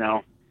 you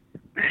know,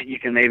 you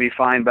can maybe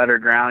find better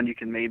ground. You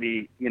can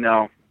maybe, you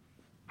know,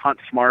 hunt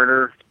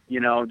smarter, you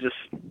know, just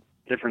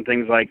different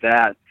things like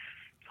that.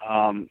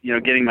 You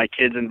know, getting my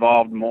kids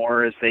involved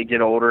more as they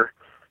get older,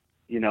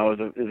 you know,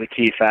 is a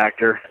key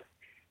factor.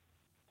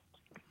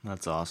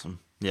 That's awesome.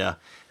 Yeah.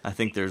 I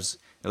think there's,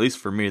 at least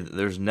for me,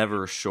 there's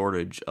never a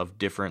shortage of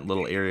different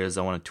little areas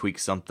I want to tweak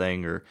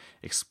something or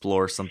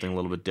explore something a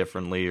little bit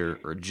differently or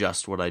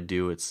adjust what I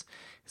do. It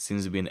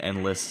seems to be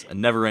a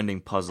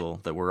never-ending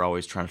puzzle that we're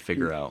always trying to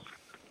figure out.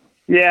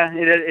 Yeah,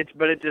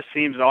 but it just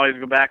seems to always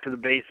go back to the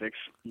basics,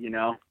 you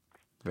know.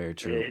 Very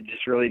true. It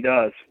just really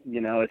does.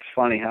 You know, it's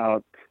funny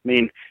how, I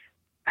mean,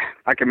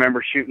 I can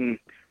remember shooting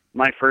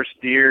my first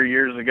deer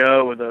years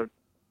ago with a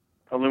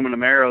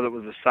aluminum arrow that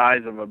was the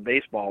size of a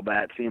baseball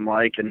bat, seemed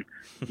like, and,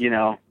 you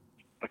know,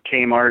 a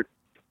Kmart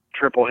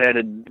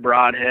triple-headed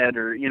broadhead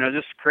or, you know,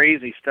 just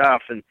crazy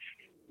stuff. And,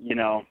 you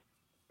know,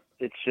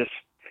 it's just,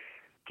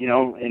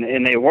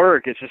 and they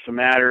work. It's just a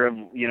matter of,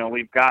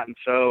 we've gotten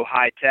so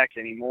high tech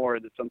anymore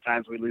that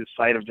sometimes we lose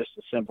sight of just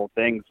the simple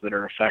things that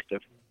are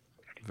effective.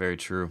 Very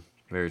true.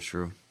 Very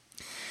true.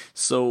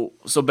 So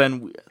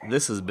Ben,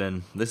 this has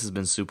been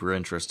super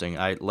interesting.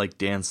 Like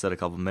Dan said a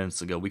couple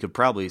minutes ago, we could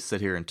probably sit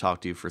here and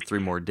talk to you for 3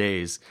 more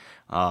days,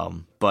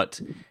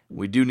 but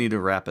we do need to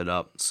wrap it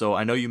up. So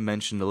I know you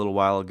mentioned a little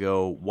while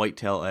ago,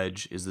 Whitetail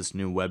Edge is this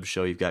new web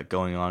show you've got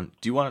going on.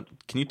 Can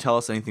you tell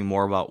us anything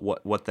more about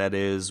what that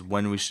is,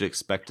 when we should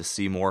expect to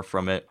see more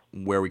from it,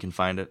 where we can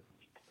find it?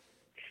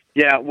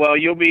 Yeah, well,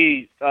 you'll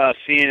be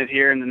seeing it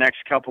here in the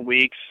next couple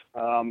weeks.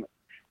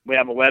 We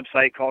have a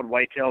website called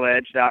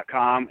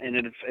whitetailedge.com, and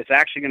it's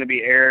actually going to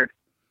be aired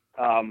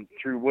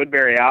through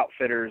Woodbury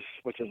Outfitters,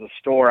 which is a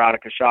store out of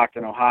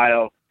Coshocton,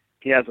 Ohio.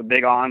 He has a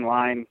big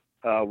online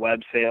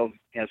web sales.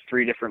 He has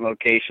 3 different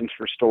locations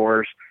for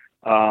stores.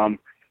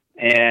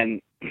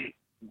 And,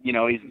 he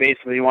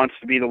wants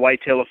to be the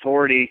whitetail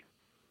authority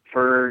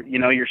for,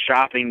 your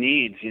shopping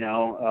needs,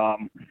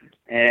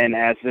 and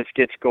as this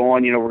gets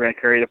going, we're going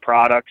to carry the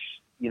products.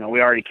 He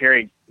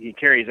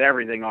carries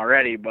everything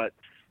already, but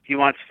he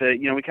wants to,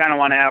 we kind of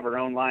want to have our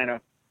own line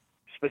of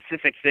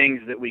specific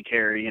things that we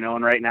carry,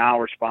 and right now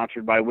we're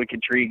sponsored by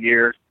Wicked Tree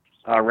Gear,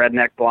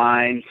 Redneck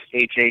Blinds,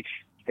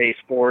 HHA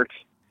Sports,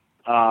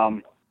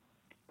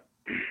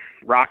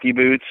 Rocky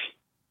Boots,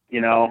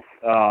 so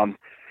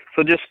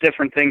just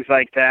different things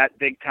like that.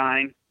 Big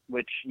Tine,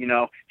 which,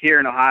 here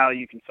in Ohio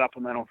you can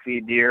supplemental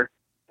feed deer,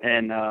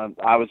 and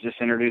I was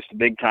just introduced to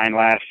Big Tine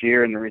last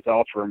year, and the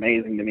results were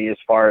amazing to me as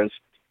far as,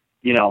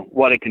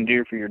 what it can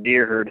do for your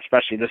deer herd,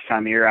 especially this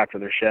time of year after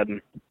they're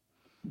shedding.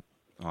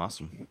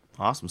 Awesome.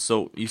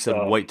 So you said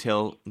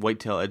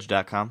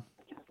whitetailedge.com?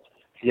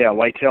 Yeah,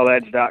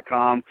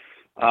 whitetailedge.com.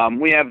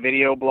 We have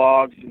video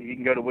blogs. You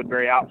can go to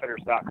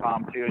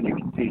woodburyoutfitters.com too, and you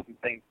can see some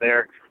things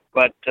there.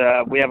 But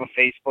we have a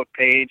Facebook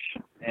page,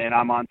 and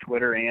I'm on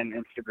Twitter and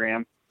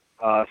Instagram.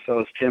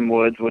 So is Tim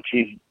Woods, which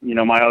he's,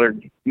 my other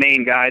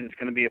main guy that's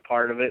going to be a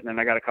part of it. And then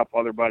I got a couple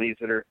other buddies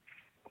that are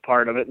a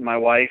part of it, and my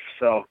wife.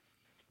 So,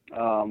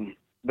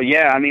 but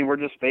yeah, we're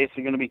just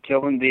basically going to be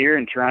killing deer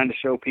and trying to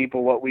show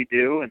people what we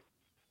do. And,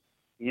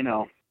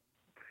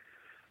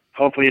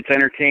 hopefully it's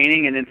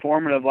entertaining and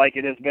informative like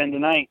it has been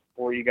tonight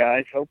for you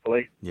guys,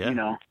 hopefully.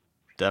 Yeah,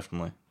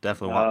 definitely.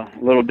 A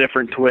little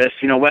different twist.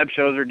 Web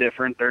shows are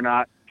different. They're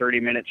not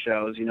 30-minute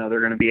shows. They're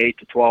going to be 8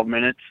 to 12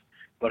 minutes,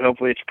 but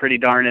hopefully it's pretty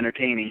darn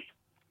entertaining.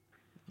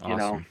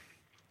 Awesome.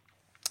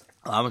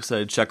 I'm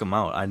excited to check them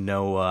out. I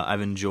know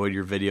I've enjoyed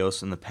your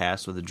videos in the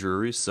past with the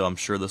Drurys, so I'm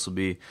sure this will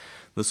be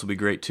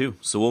great too.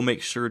 So we'll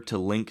make sure to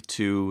link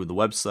to the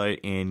website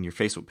and your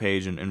Facebook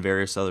page and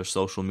various other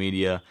social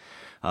media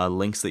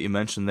links that you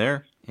mentioned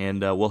there,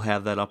 and we'll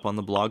have that up on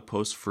the blog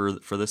post for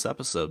this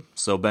episode.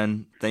 So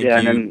Ben, thank you. Yeah,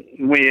 and then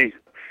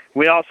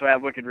we also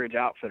have Wicked Ridge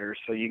Outfitters,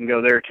 so you can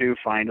go there too.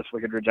 Find us,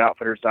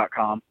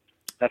 wickedridgeoutfitters.com.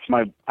 That's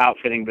my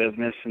outfitting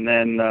business. And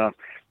then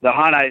the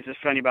hunt I was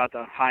just telling you about,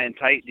 the high and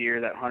tight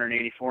deer, that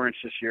 184 inch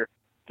this year,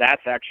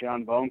 that's actually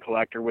on Bone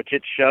Collector, which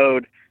it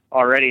showed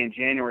already in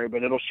January,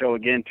 but it'll show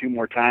again 2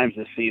 more times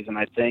this season,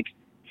 I think.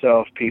 So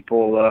if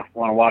people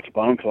want to watch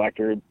Bone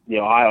Collector, the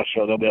Ohio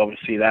show, they'll be able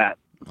to see that.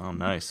 Oh,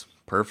 nice.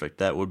 Perfect.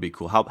 That would be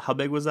cool. How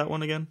big was that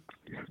one again?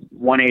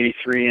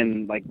 183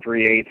 and like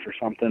 3/8 or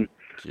something.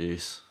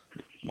 Jeez.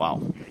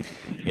 Wow.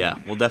 Yeah,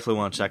 we'll definitely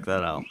want to check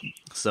that out.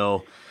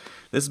 So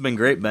this has been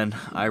great, Ben.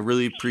 I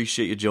really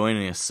appreciate you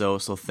joining us. So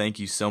thank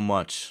you so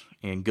much,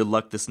 and good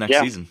luck this next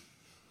season.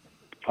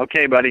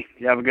 Okay, buddy.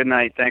 You have a good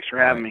night. Thanks for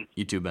having me.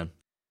 You too, Ben.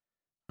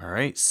 All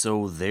right,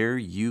 so there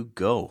you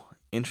go.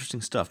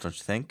 Interesting stuff, don't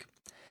you think?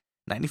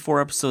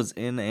 94 episodes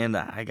in, and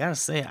I gotta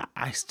say,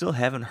 I still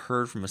haven't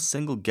heard from a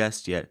single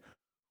guest yet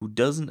who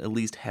doesn't at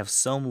least have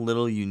some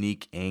little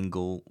unique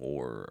angle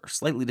or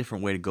slightly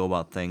different way to go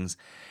about things.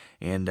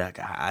 And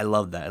I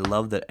love that. I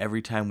love that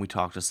every time we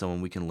talk to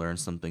someone, we can learn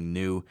something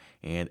new,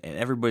 and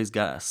everybody's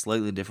got a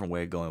slightly different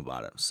way of going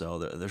about it. So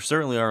there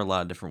certainly are a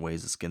lot of different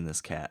ways to skin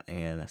this cat,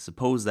 and I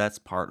suppose that's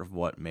part of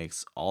what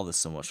makes all this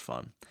so much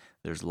fun.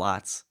 There's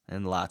lots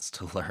and lots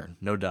to learn,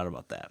 no doubt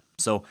about that.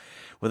 So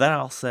with that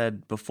all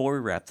said, before we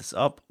wrap this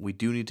up, we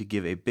do need to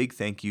give a big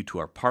thank you to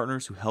our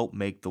partners who help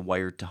make the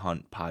Wired to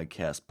Hunt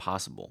podcast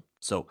possible.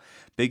 So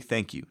big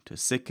thank you to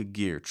Sitka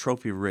Gear,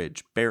 Trophy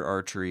Ridge, Bear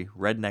Archery,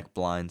 Redneck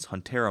Blinds,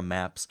 Huntera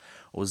Maps,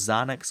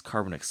 Ozonics,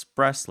 Carbon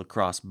Express,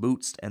 Lacrosse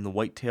Boots, and the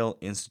Whitetail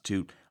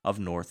Institute of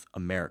North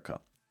America.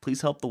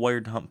 Please help the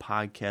Wired to Hunt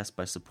podcast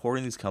by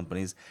supporting these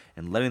companies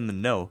and letting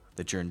them know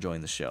that you're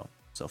enjoying the show.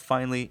 So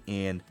finally,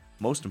 and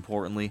most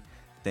importantly,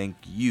 thank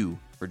you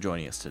for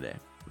joining us today.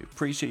 We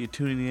appreciate you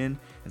tuning in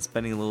and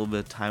spending a little bit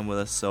of time with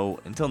us. So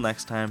until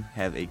next time,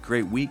 have a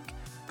great week,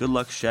 good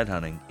luck shed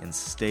hunting, and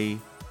stay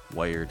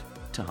wired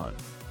to hunt.